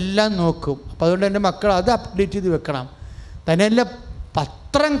വരുമ്പോൾ എല്ലാം നോക്കും. അപ്പോൾ അതുകൊണ്ട് എൻ്റെ മക്കൾ അത് അപ്ഡേറ്റ് ചെയ്ത് വെക്കണം. തന്നെയല്ല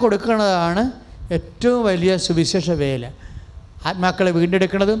പത്രം കൊടുക്കുന്നതാണ് ഏറ്റവും വലിയ സുവിശേഷ വേല. ആത്മാക്കളെ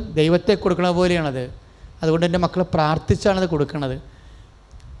വീണ്ടെടുക്കുന്നതും ദൈവത്തെ കൊടുക്കണ പോലെയാണത്. അതുകൊണ്ട് എൻ്റെ മക്കൾ പ്രാർത്ഥിച്ചാണത് കൊടുക്കുന്നത്.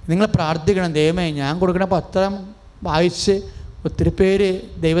 നിങ്ങൾ പ്രാർത്ഥിക്കണം, ദൈവമേ ഞാൻ കൊടുക്കുന്ന പത്രം വായിച്ച് ഒത്തിരി പേര്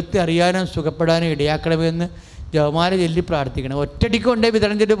ദൈവത്തെ അറിയാനും സുഖപ്പെടാനും ഇടയാക്കണമെന്ന് ജപമാല ചൊല്ലി പ്രാർത്ഥിക്കണം. ഒറ്റടിക്ക് കൊണ്ടുപോയി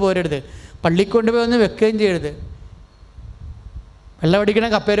വിതരണം ചെയ്ത് പോരരുത്. പള്ളിക്ക് കൊണ്ടുപോയി ഒന്ന് വെക്കുകയും ചെയ്യരുത്. വെള്ളം അടിക്കണ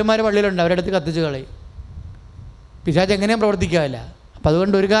കപ്പേരന്മാർ പള്ളിയിലുണ്ട്, അവരുടെ അടുത്ത് കത്തിച്ച് കളയും. പിശാച് എങ്ങനെയും പ്രവർത്തിക്കാമല്ല. അപ്പം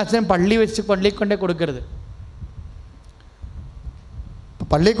അതുകൊണ്ട് ഒരു കാശം പള്ളിയിൽ കൊണ്ടേ കൊടുക്കരുത്.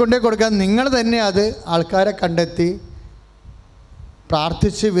 പള്ളിയിൽ കൊണ്ടേ കൊടുക്കാൻ നിങ്ങൾ തന്നെ അത് ആൾക്കാരെ കണ്ടെത്തി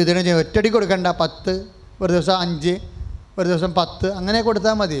പ്രാർത്ഥിച്ച് വിതരണം ചെയ്യും. ഒറ്റടി കൊടുക്കണ്ട. 10, ഒരു ദിവസം 5, ഒരു ദിവസം 10 അങ്ങനെ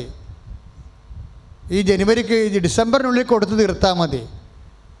കൊടുത്താൽ മതി. ഈ ഡിസംബറിനുള്ളിൽ കൊടുത്ത് തീർത്താൽ മതി.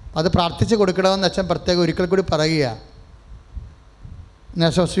 അത് പ്രാർത്ഥിച്ച് കൊടുക്കണമെന്ന് അച്ഛൻ പ്രത്യേകം ഒരിക്കൽ കൂടി പറയുക.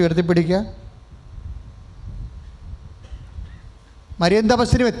 നേശ്വാസം ഉയർത്തിപ്പിടിക്കുക. മരിയൻ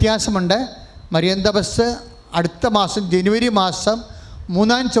തപസ്സിന് വ്യത്യാസമുണ്ട്. മരിയൻ തപസ് അടുത്ത മാസം ജനുവരി മാസം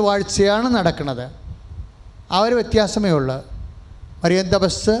 3-ാം ചൊവ്വാഴ്ചയാണ് നടക്കുന്നത്. ആ ഒരു വ്യത്യാസമേ ഉള്ളൂ. മരിയൻ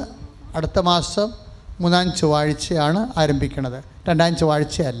തപസ് അടുത്ത മാസം 3-ാം ചൊവ്വാഴ്ചയാണ് ആരംഭിക്കുന്നത്, 2-ാം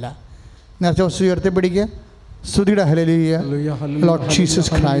ചൊവ്വാഴ്ചയല്ല. നേരത്തെ ഉയർത്തിപ്പിടിക്കുക. സ്തുതിയുടെ hallelujah. Lord Jesus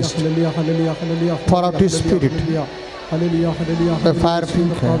Christ, pour out His Spirit, the fire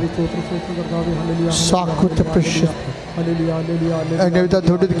soak with the precious and with the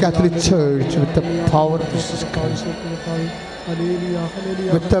authority of the Catholic Church, with the power of Jesus Christ,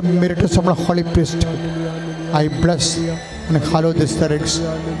 with the miracles of the Holy Priesthood. I bless and hallow this service,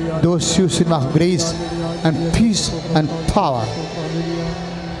 those using of grace and peace and power.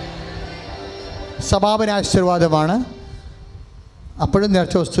 സമാപന ആശീർവാദമാണ്. അപ്പോഴും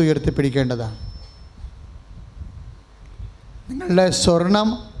നേർച്ച വസ്തു ഉയർത്തിപ്പിടിക്കേണ്ടതാണ്. നിങ്ങളുടെ സ്വർണം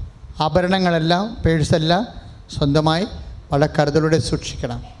ആഭരണങ്ങളെല്ലാം പേഴ്സെല്ലാം സ്വന്തമായി വളരെ കരുതലോടെ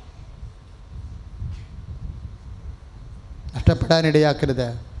സൂക്ഷിക്കണം.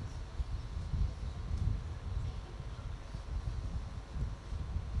 നഷ്ടപ്പെടാനിടയാക്കരുത്.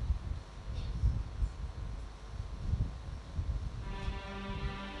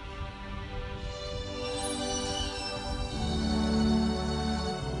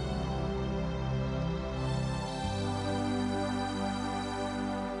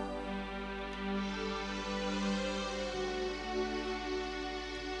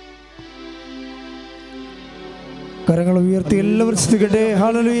 കരങ്ങൾ ഉയർത്തി എല്ലാവരും സ്തുതിക്കട്ടെ.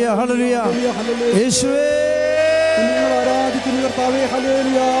 ഹല്ലേലൂയ ഹല്ലേലൂയ. യേശുവേ നിങ്ങൾ ആരാധിക്കുന്നു കർത്താവേ.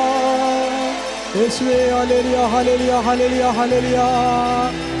 ഹല്ലേലൂയ യേശുവേ. ഹല്ലേലൂയ ഹല്ലേലൂയ ഹല്ലേലൂയ ഹല്ലേലൂയ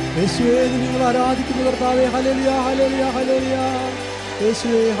യേശുവേ. നിങ്ങൾ ആരാധിക്കുന്നു കർത്താവേ. ഹല്ലേലൂയ ഹല്ലേലൂയ ഹല്ലേലൂയ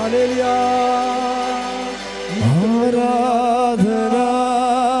യേശുവേ. ഹല്ലേലൂയ. ആരാധന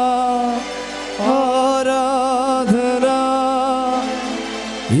ആരാധന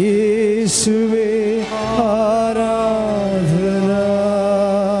യേശുവേ. ആരാധന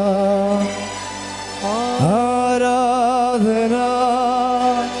ആരാധന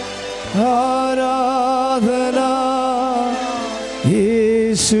ആരാധന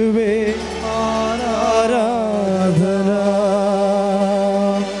യേശുവേ. ആരാധന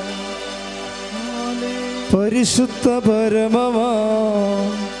പരിശുദ്ധ പരമമാ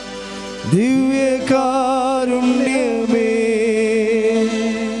ദിവ്യകാരുണ്യമേ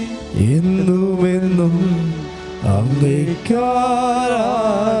എന്നുമെന്നും അങ്ങേക്കാരാധന.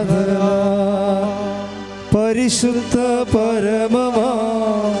 പരിശുദ്ധ പരമമാ